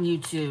old on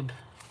YouTube.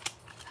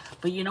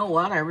 But you know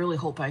what? I really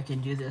hope I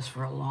can do this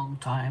for a long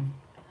time.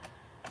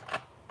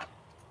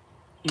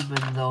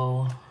 Even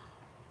though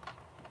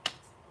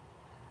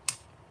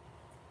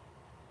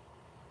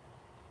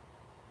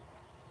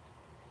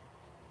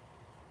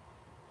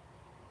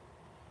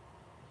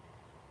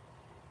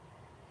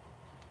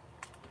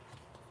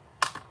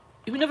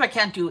even if I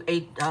can't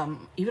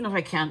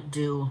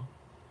do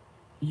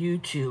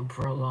YouTube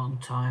for a long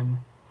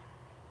time,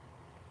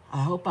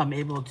 I hope I'm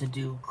able to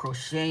do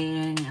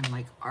crocheting and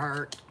like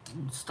art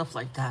and stuff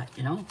like that,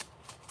 you know,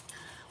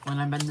 when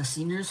I'm in the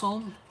seniors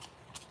home.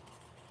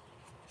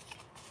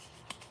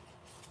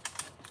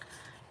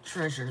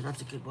 Treasure,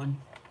 that's a good one.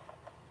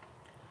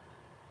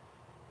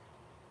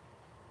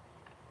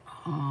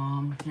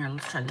 Here,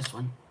 let's try this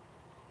one.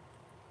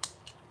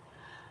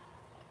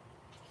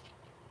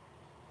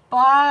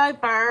 Bye,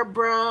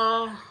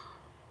 Barbara.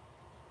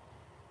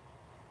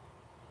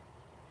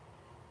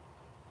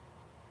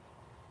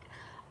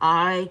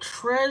 I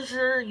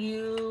treasure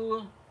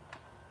you.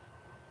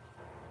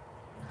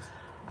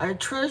 I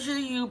treasure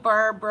you,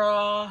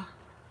 Barbara.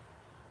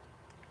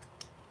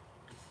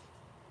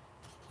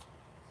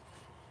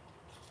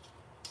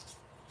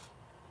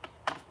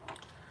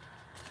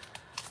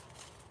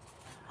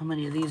 How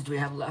many of these do we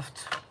have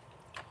left?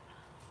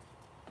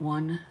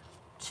 1,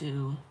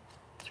 2,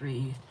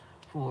 3,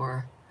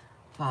 4,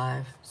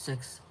 5,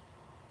 6,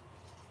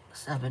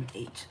 7,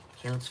 8.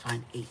 Okay, let's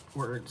find 8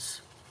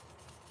 words.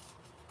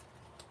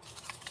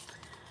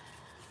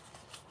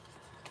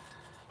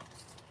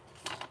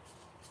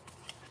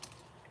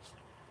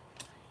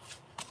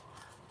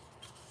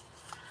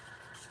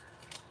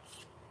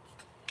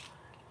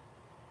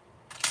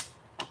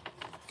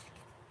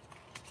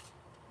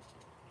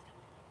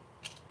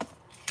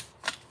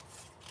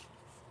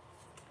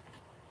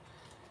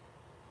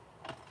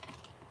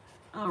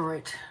 All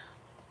right,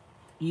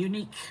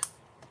 unique,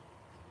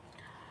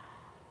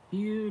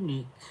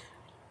 unique.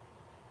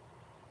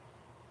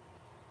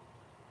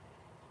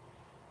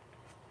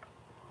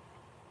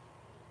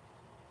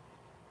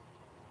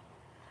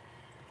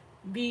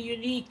 Be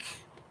unique,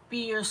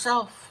 be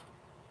yourself.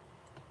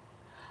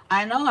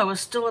 I know I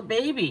was still a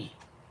baby.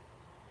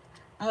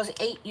 I was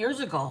 8 years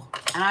ago,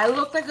 and I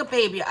looked like a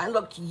baby. I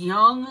looked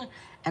young,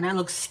 and I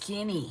looked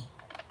skinny.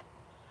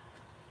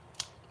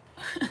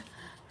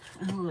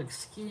 I look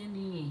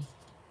skinny.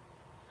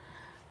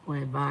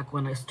 Way back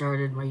when I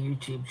started my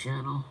YouTube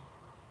channel.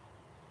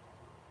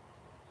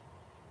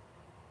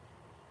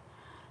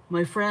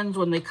 My friends,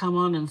 when they come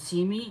on and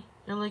see me,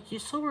 they're like, you're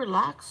so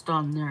relaxed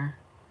on there.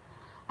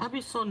 I'd be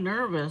so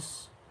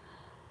nervous.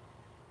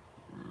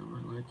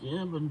 I'm like,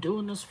 yeah, I've been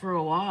doing this for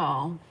a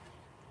while.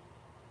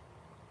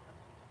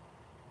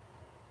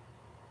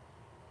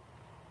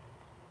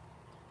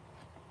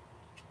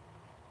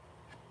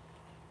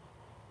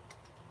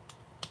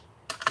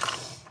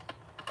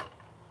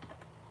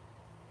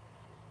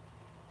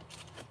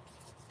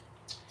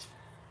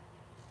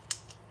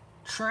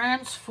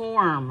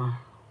 Transform.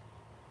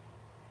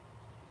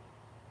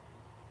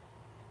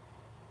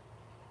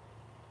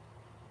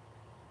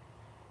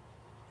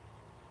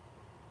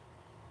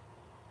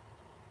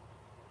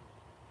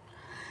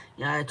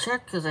 Yeah, I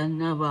checked because I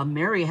know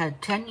Mary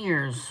had 10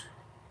 years.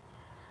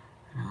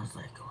 And I was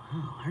like,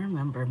 wow, I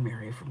remember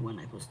Mary from when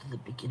I was to the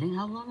beginning.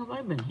 How long have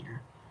I been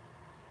here?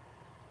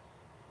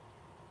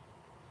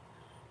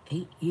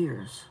 8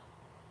 years.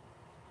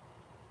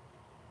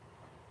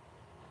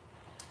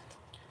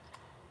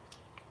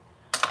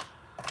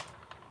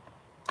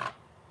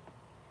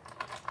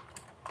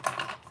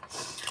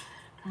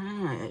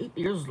 Ah, 8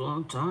 years is a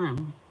long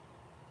time.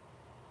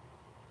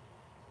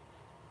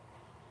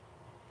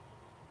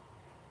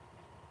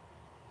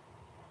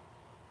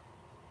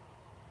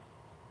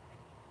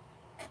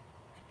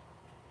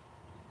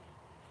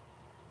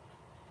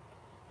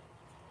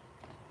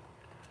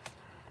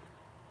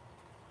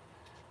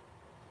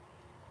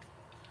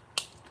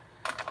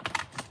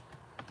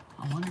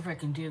 I wonder if I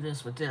can do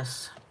this with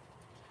this.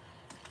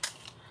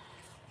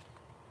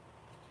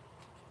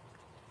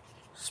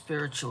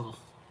 Spiritual.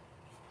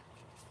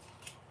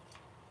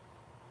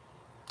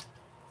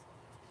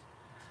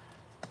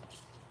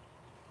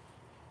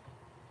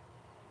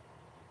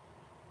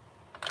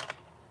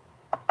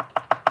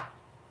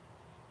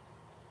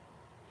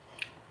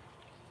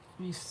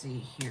 Let me see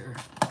here.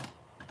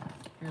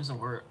 Here's a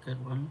word,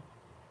 good one.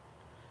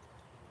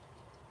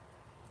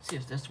 See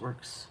if this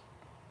works.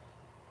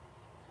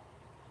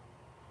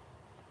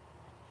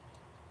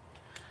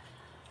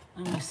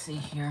 Let me see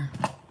here.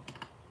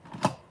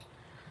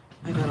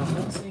 I got a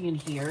whole thing in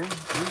here.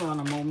 Hold on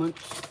a moment.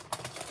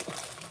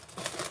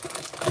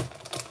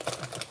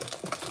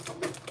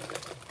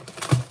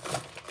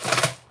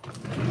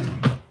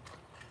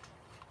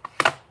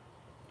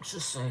 Let's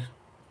just say,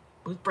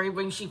 with brave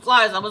wings she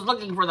flies. I was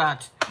looking for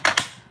that.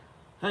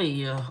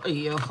 Hiya,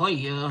 hiya,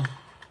 hiya.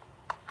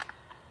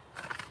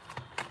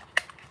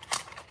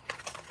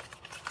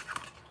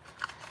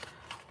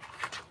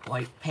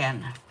 White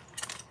pen.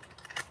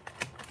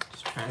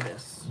 Let's try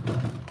this.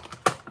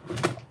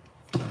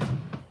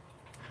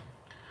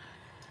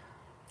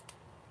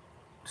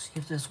 See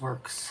if this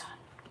works.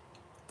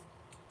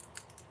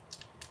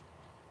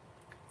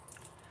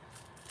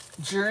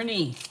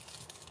 Journey.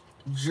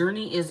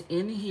 Journey is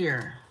in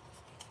here.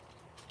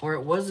 Or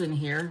it was in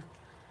here.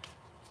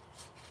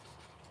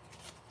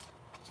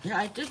 Yeah,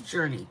 I did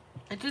journey.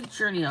 I did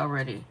journey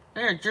already.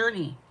 There,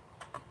 journey.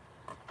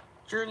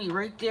 Journey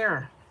right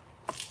there.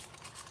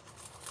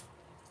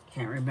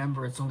 Can't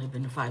remember, it's only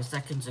been 5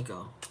 seconds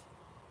ago.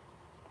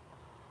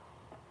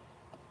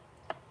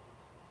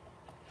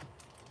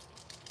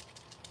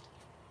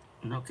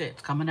 Okay,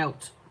 it's coming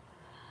out.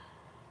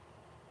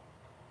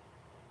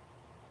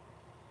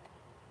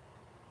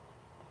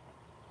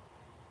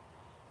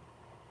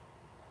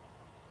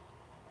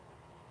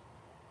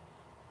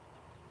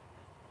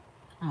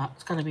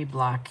 It's got to be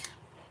black.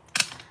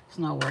 It's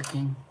not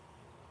working.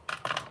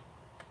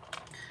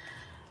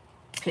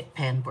 Pit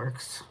pen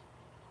works.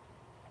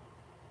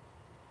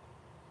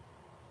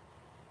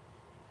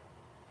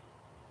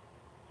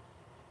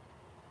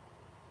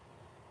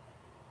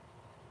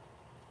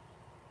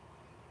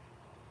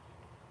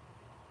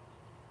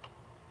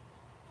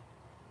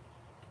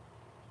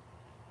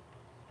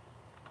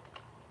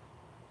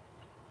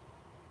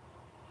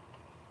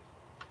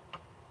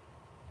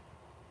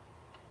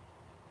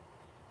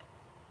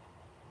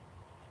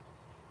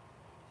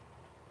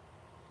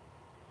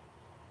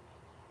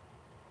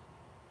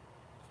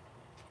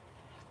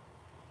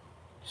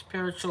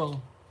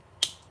 Spiritual.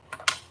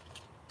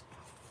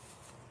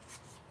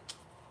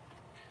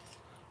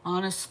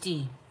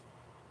 Honesty.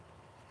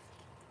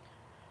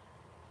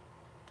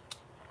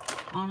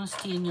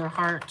 Honesty in your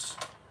heart,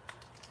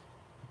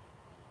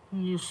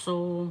 in your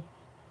soul.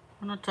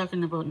 I'm not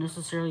talking about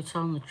necessarily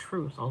telling the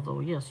truth, although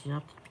yes, you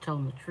have to be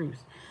telling the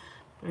truth.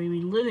 But I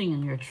mean living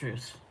in your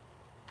truth.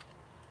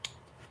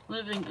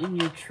 Living in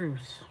your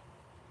truth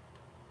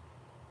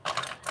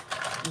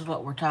is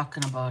what we're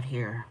talking about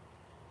here.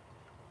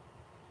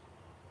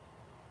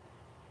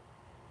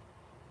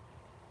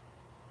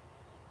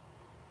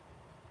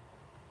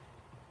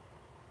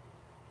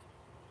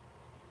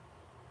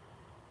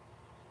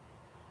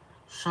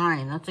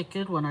 Shine, that's a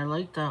good one. I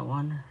like that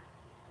one.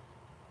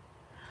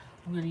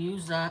 I'm going to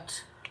use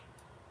that.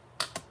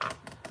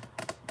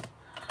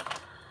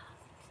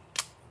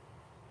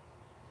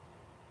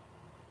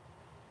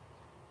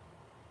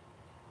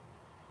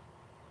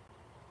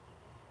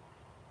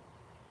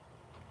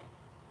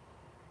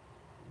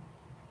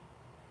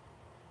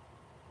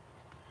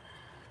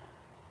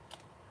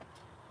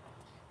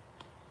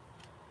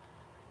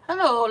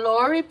 Hello,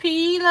 Lori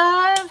P.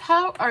 Live.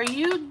 How are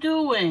you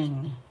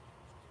doing?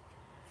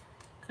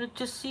 Good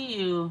to see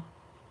you.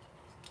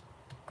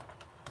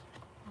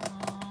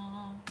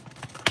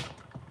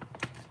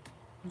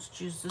 Let's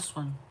choose this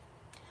one.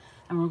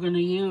 And we're going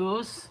to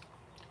use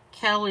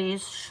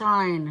Kelly's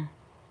Shine.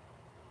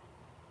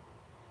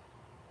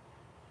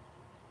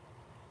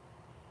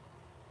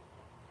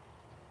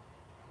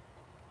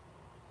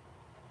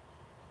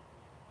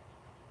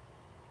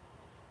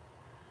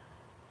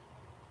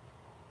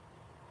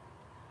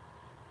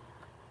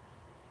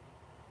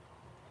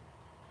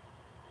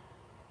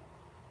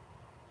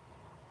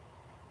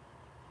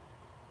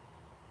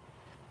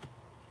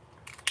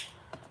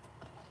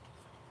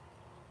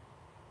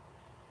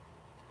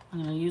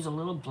 I'm going to use a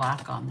little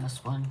black on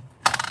this one.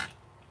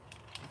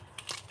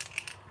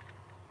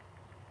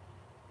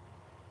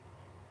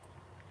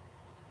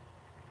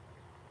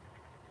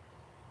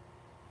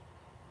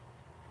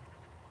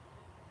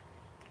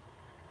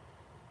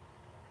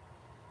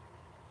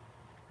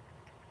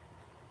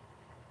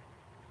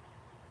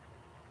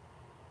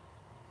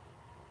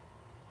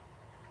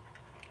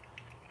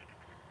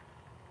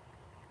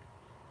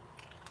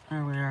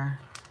 There we are.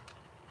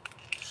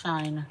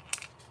 Shine.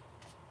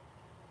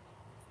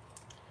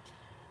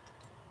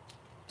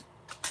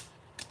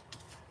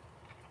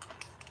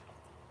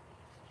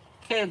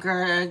 Okay,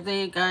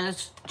 Greg,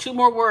 guys, 2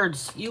 more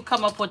words. You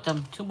come up with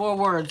them. 2 more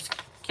words.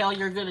 Kel,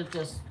 you're good at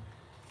this.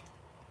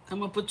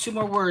 Come up with 2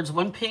 more words.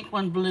 1 pink,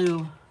 1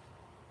 blue.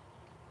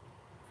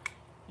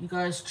 You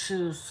guys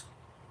choose.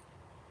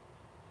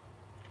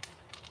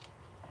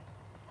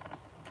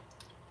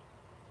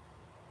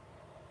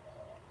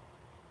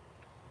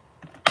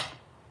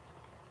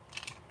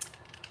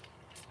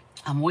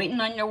 I'm waiting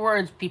on your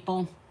words,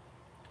 people.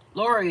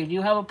 Lori, do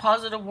you have a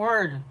positive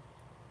word?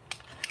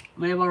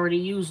 May have already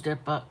used it,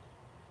 but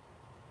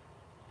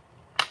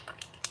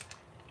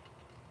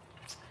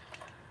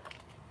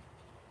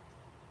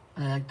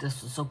I like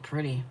this. It's so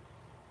pretty.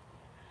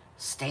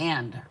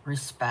 Stand.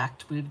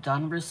 Respect. We've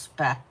done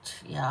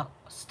respect. Yep.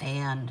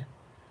 Stand.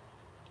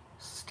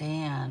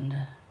 Stand.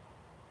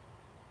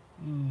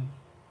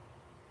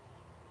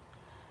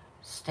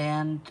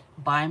 Stand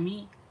by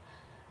me.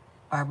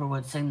 Barbara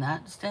would sing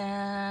that.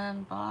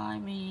 Stand by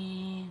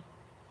me.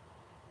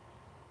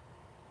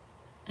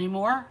 Any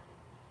more?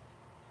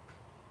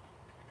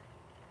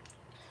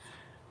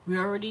 We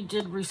already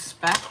did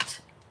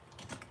respect.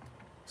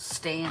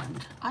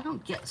 Stand. I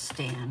don't get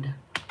stand.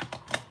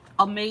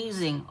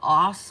 Amazing.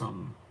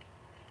 Awesome.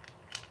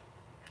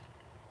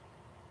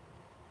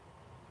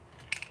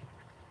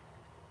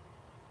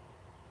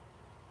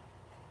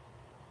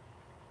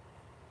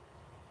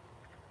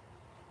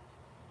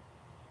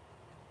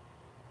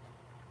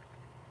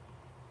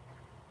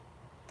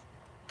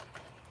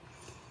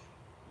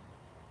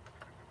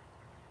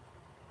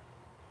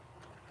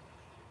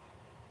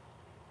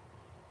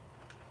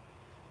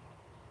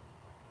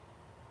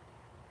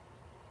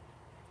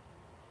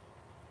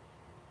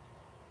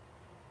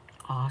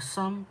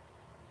 Awesome.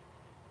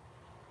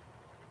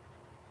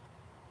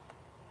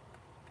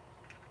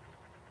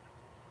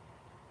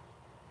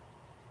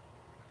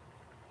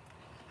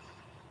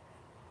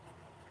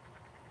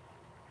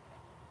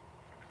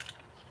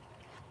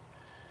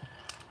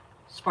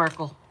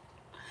 Sparkle.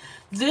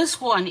 This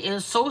one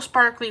is so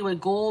sparkly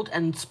with gold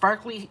and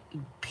sparkly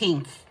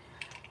pink.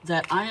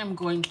 that I am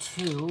going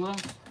to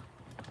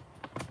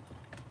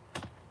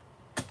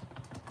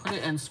put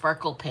it in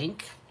sparkle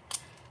pink,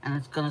 and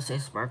it's going to say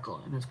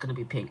sparkle, and it's going to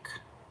be pink.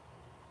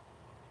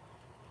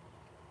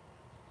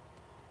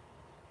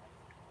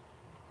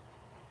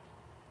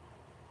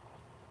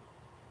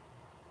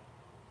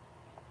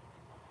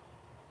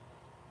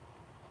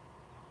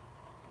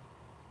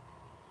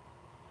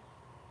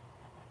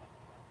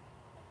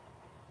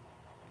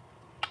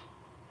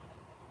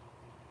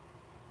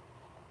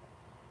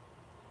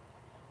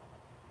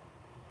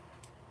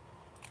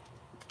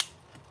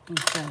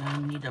 Okay, I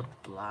need a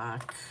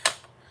black.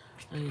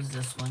 I'll use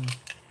this one.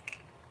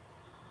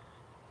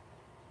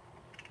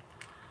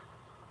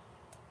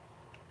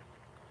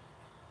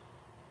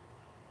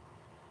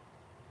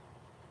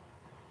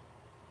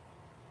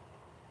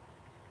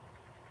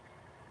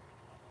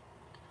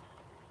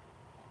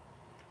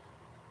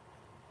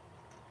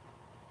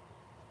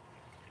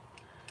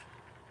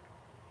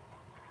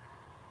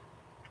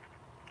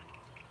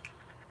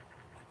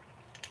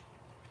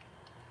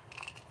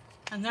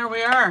 And there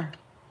we are.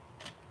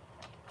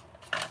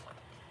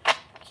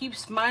 Keep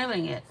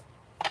smiling it,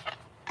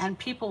 and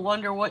people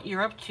wonder what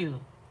you're up to.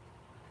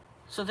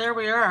 So there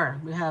we are.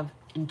 We have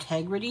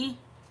integrity,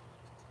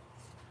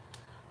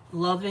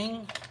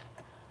 loving,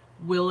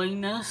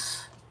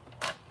 willingness,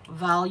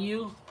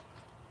 value,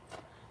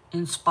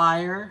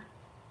 inspire,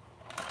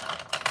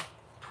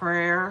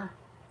 prayer,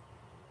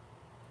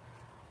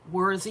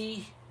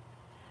 worthy,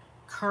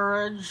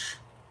 courage,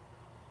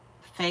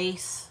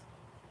 faith,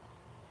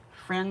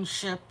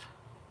 friendship,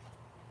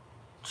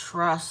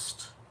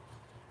 trust,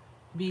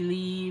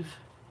 believe,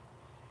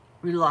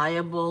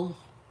 reliable,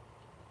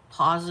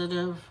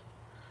 positive,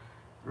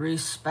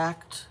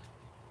 respect,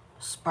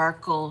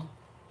 sparkle,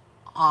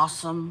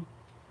 awesome,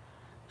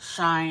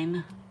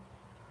 shine,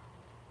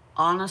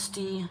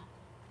 honesty,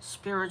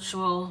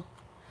 spiritual,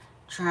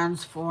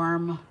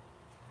 transform,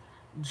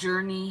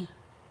 journey,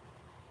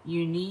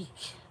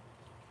 unique,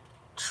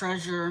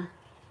 treasure,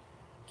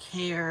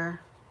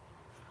 care,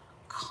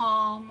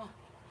 calm,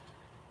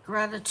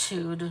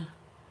 gratitude,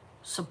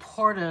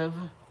 supportive,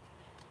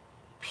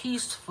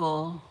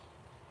 peaceful,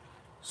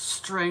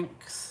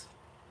 strength,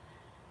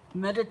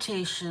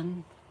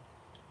 meditation,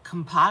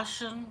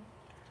 compassion,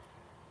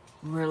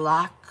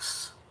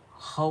 relax,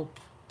 hope,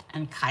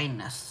 and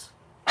kindness.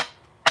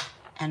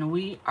 And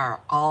we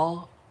are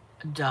all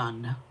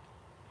done.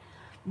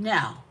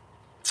 Now,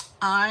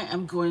 I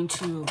am going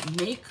to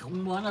make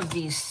one of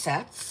these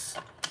sets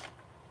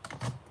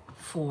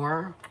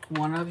for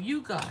one of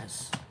you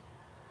guys.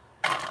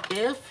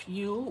 If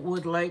you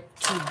would like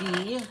to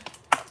be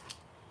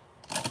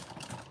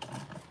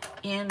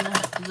in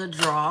the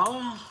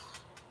draw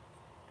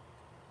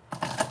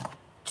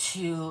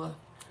to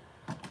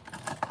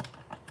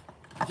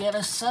get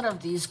a set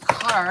of these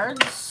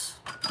cards,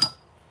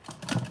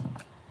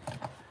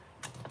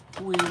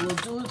 we will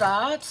do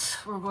that.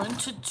 We're going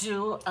to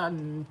do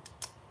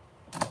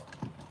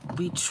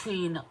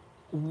between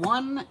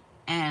 1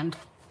 and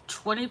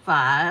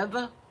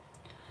 25,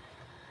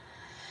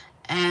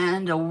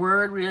 and the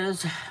word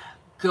is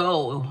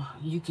go.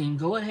 You can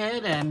go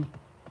ahead and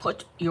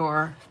put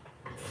your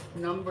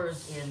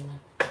numbers in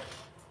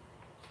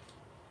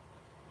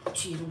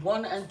between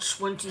 1 and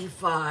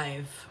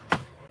 25.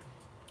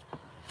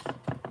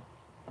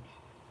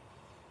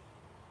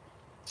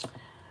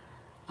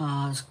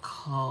 It's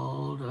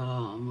called,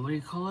 what do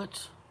you call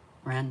it?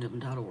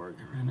 Random.org,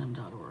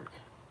 random.org.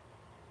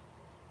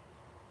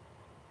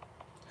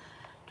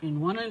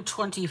 Between 1 and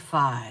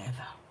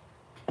 25.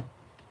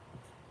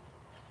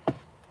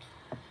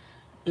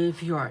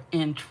 If you are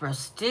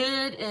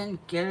interested in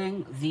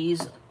getting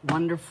these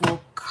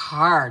wonderful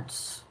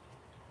cards,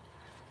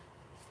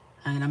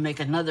 I'm going to make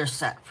another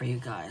set for you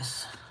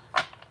guys.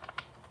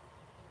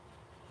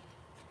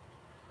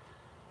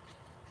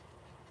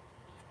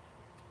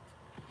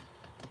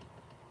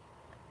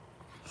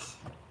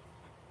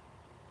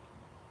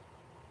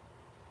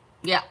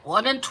 Yeah,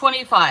 1 and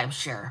 25,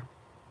 share.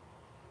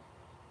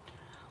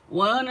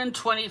 1 and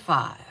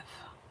 25.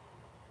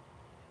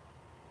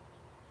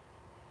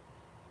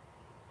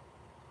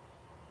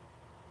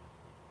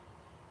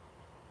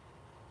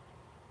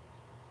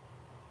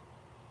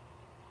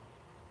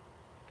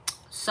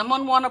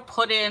 Someone want to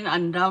put in a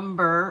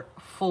number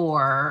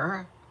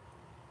for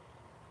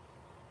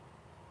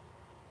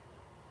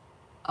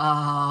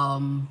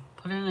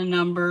put in a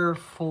number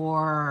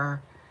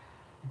for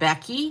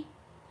Becky.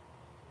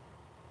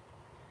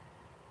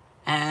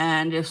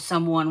 And if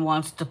someone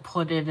wants to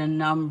put in a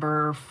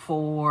number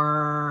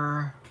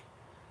for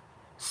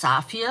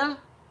Safia.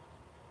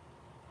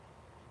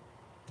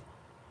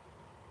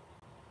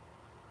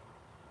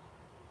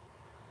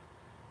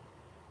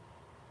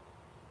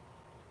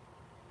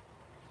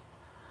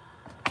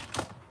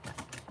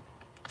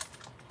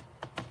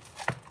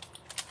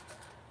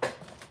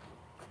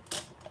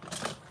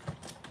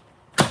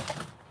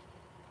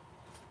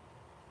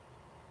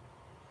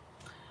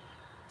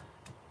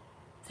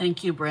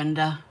 Thank you,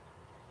 Brenda.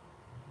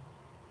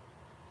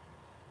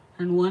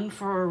 And one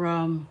for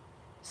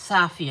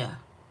Safia.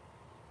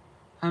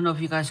 I don't know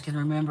if you guys can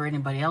remember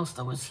anybody else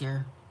that was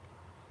here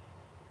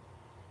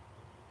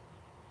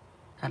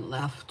that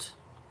left.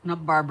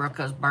 Not Barbara,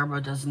 because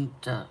Barbara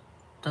doesn't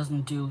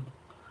do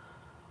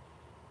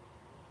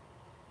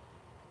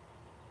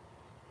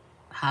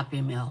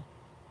Happy Meal.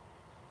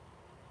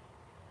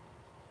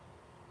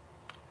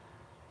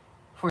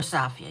 For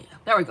Safia.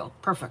 There we go.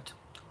 Perfect.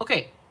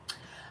 Okay.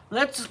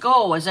 Let's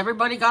go. Has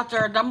everybody got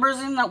their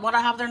numbers in? That what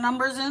I have their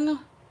numbers in?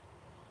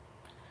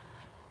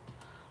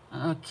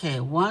 Okay.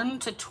 1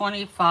 to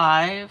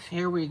 25.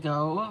 Here we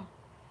go.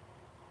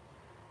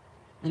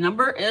 The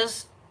number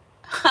is...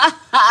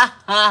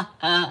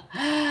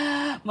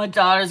 My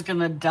daughter's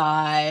gonna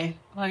die.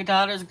 My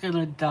daughter's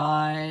gonna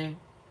die.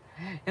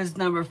 It's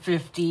number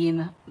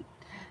 15.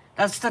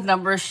 That's the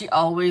number she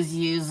always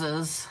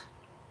uses.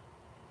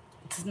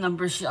 It's the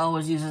number she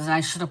always uses, and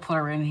I should have put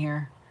her in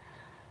here,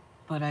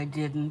 but I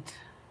didn't.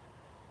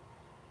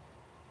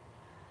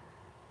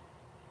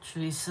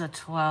 Teresa,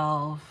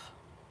 12.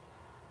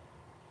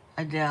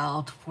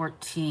 Adele,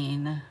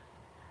 14.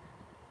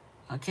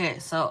 Okay,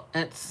 so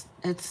it's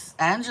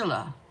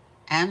Angela.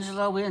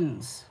 Angela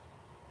wins.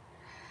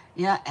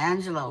 Yeah,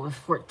 Angela with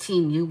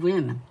 14, you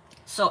win.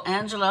 So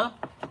Angela,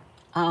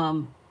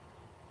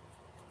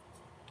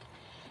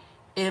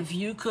 if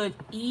you could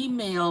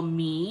email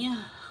me,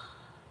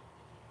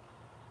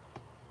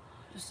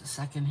 just a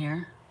second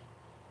here.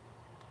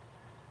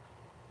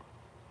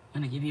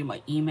 I'm gonna give you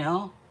my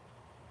email.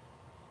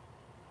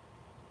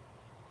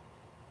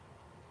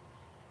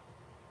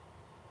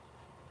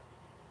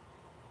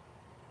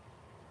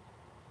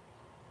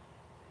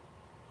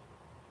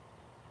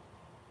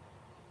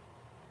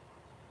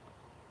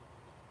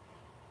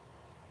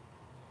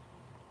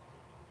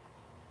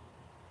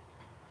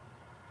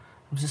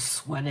 I'm just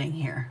sweating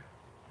here.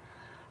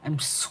 I'm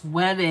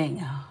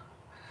sweating.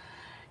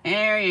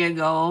 There you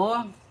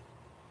go.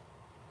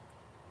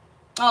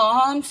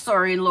 Oh, I'm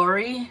sorry,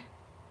 Lori.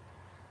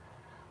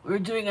 We're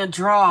doing a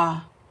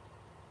draw.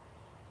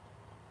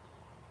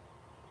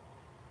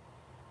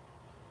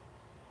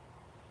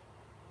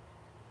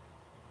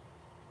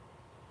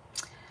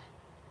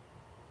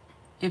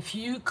 If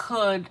you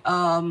could,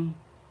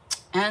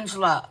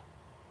 Angela,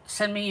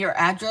 send me your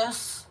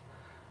address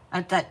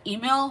at that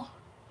email,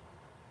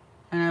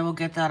 and I will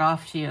get that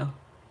off to you.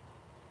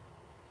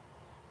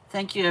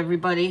 Thank you,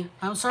 everybody.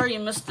 I'm sorry you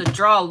missed the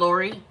draw,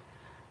 Lori.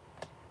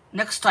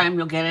 Next time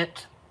you'll get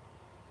it.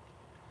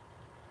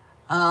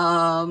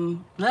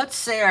 Let's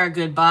say our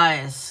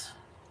goodbyes.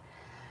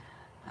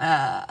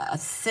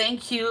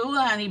 Thank you,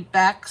 Honey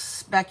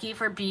Becky,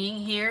 for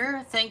being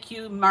here. Thank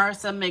you,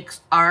 Martha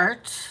Makes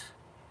Art.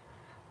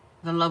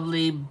 The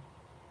lovely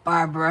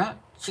Barbara,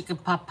 Chicken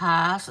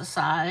Papa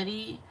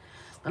Society.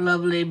 The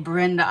lovely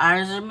Brenda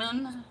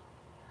Eiserman.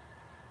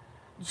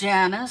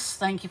 Janice,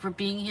 thank you for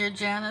being here,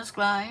 Janice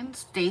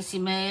Glines. Daisy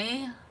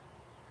May.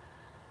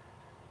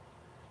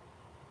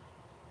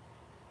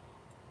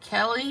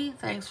 Kelly,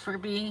 thanks for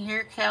being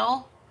here,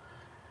 Kel.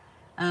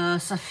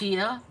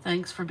 Sophia,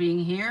 thanks for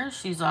being here.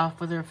 She's off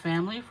with her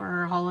family for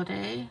her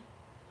holiday.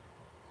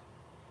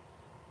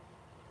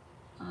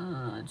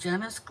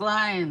 Janice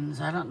Glines,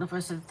 I don't know if I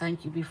said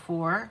thank you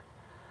before.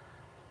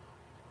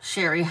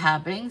 Sherry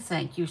Habbing,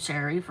 thank you,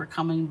 Sherry, for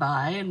coming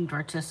by and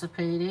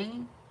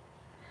participating.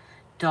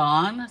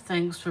 Dawn,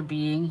 thanks for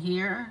being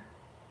here.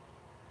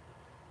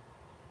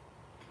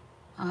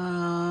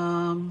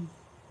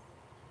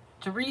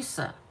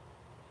 Teresa,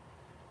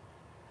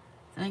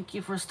 thank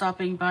you for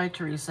stopping by,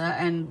 Teresa.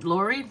 And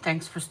Lori,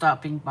 thanks for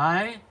stopping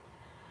by.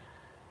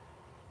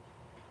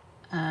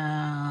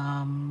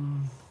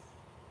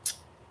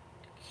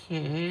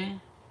 Okay.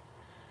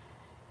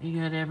 You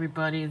got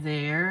everybody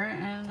there,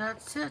 and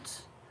that's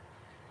it.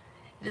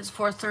 It is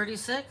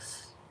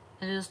 4:36.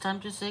 It is time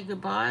to say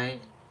goodbye.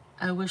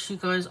 I wish you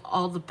guys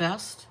all the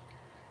best.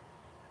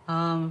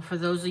 For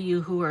those of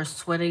you who are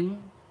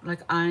sweating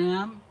like I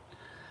am,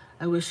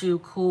 I wish you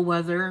cool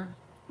weather,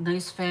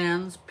 nice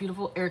fans,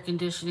 beautiful air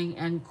conditioning,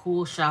 and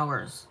cool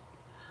showers.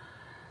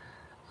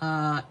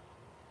 For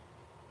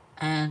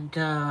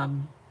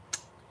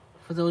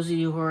those of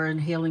you who are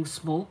inhaling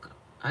smoke,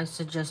 I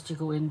suggest you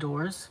go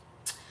indoors.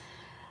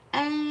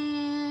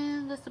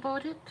 And that's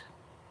about it.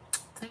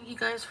 Thank you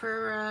guys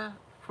for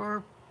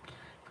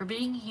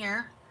being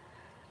here.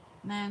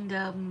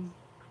 And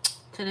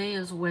today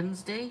is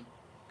Wednesday.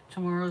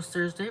 Tomorrow's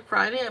Thursday.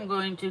 Friday, I'm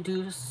going to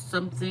do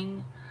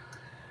something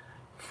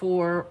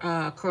for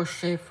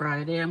Crochet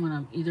Friday. I'm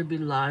going to either be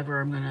live or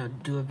I'm going to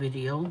do a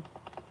video.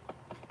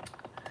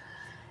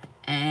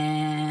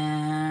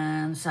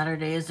 And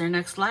Saturday is their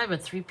next live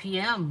at 3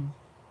 p.m.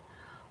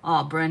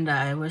 Oh, Brenda,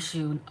 I wish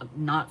you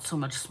not so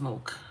much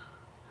smoke.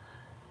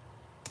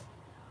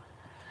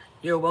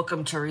 You're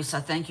welcome,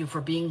 Teresa. Thank you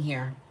for being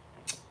here.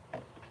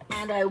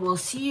 And I will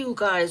see you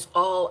guys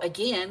all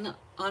again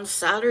on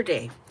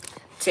Saturday.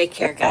 Take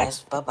care,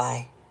 guys.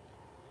 Bye-bye.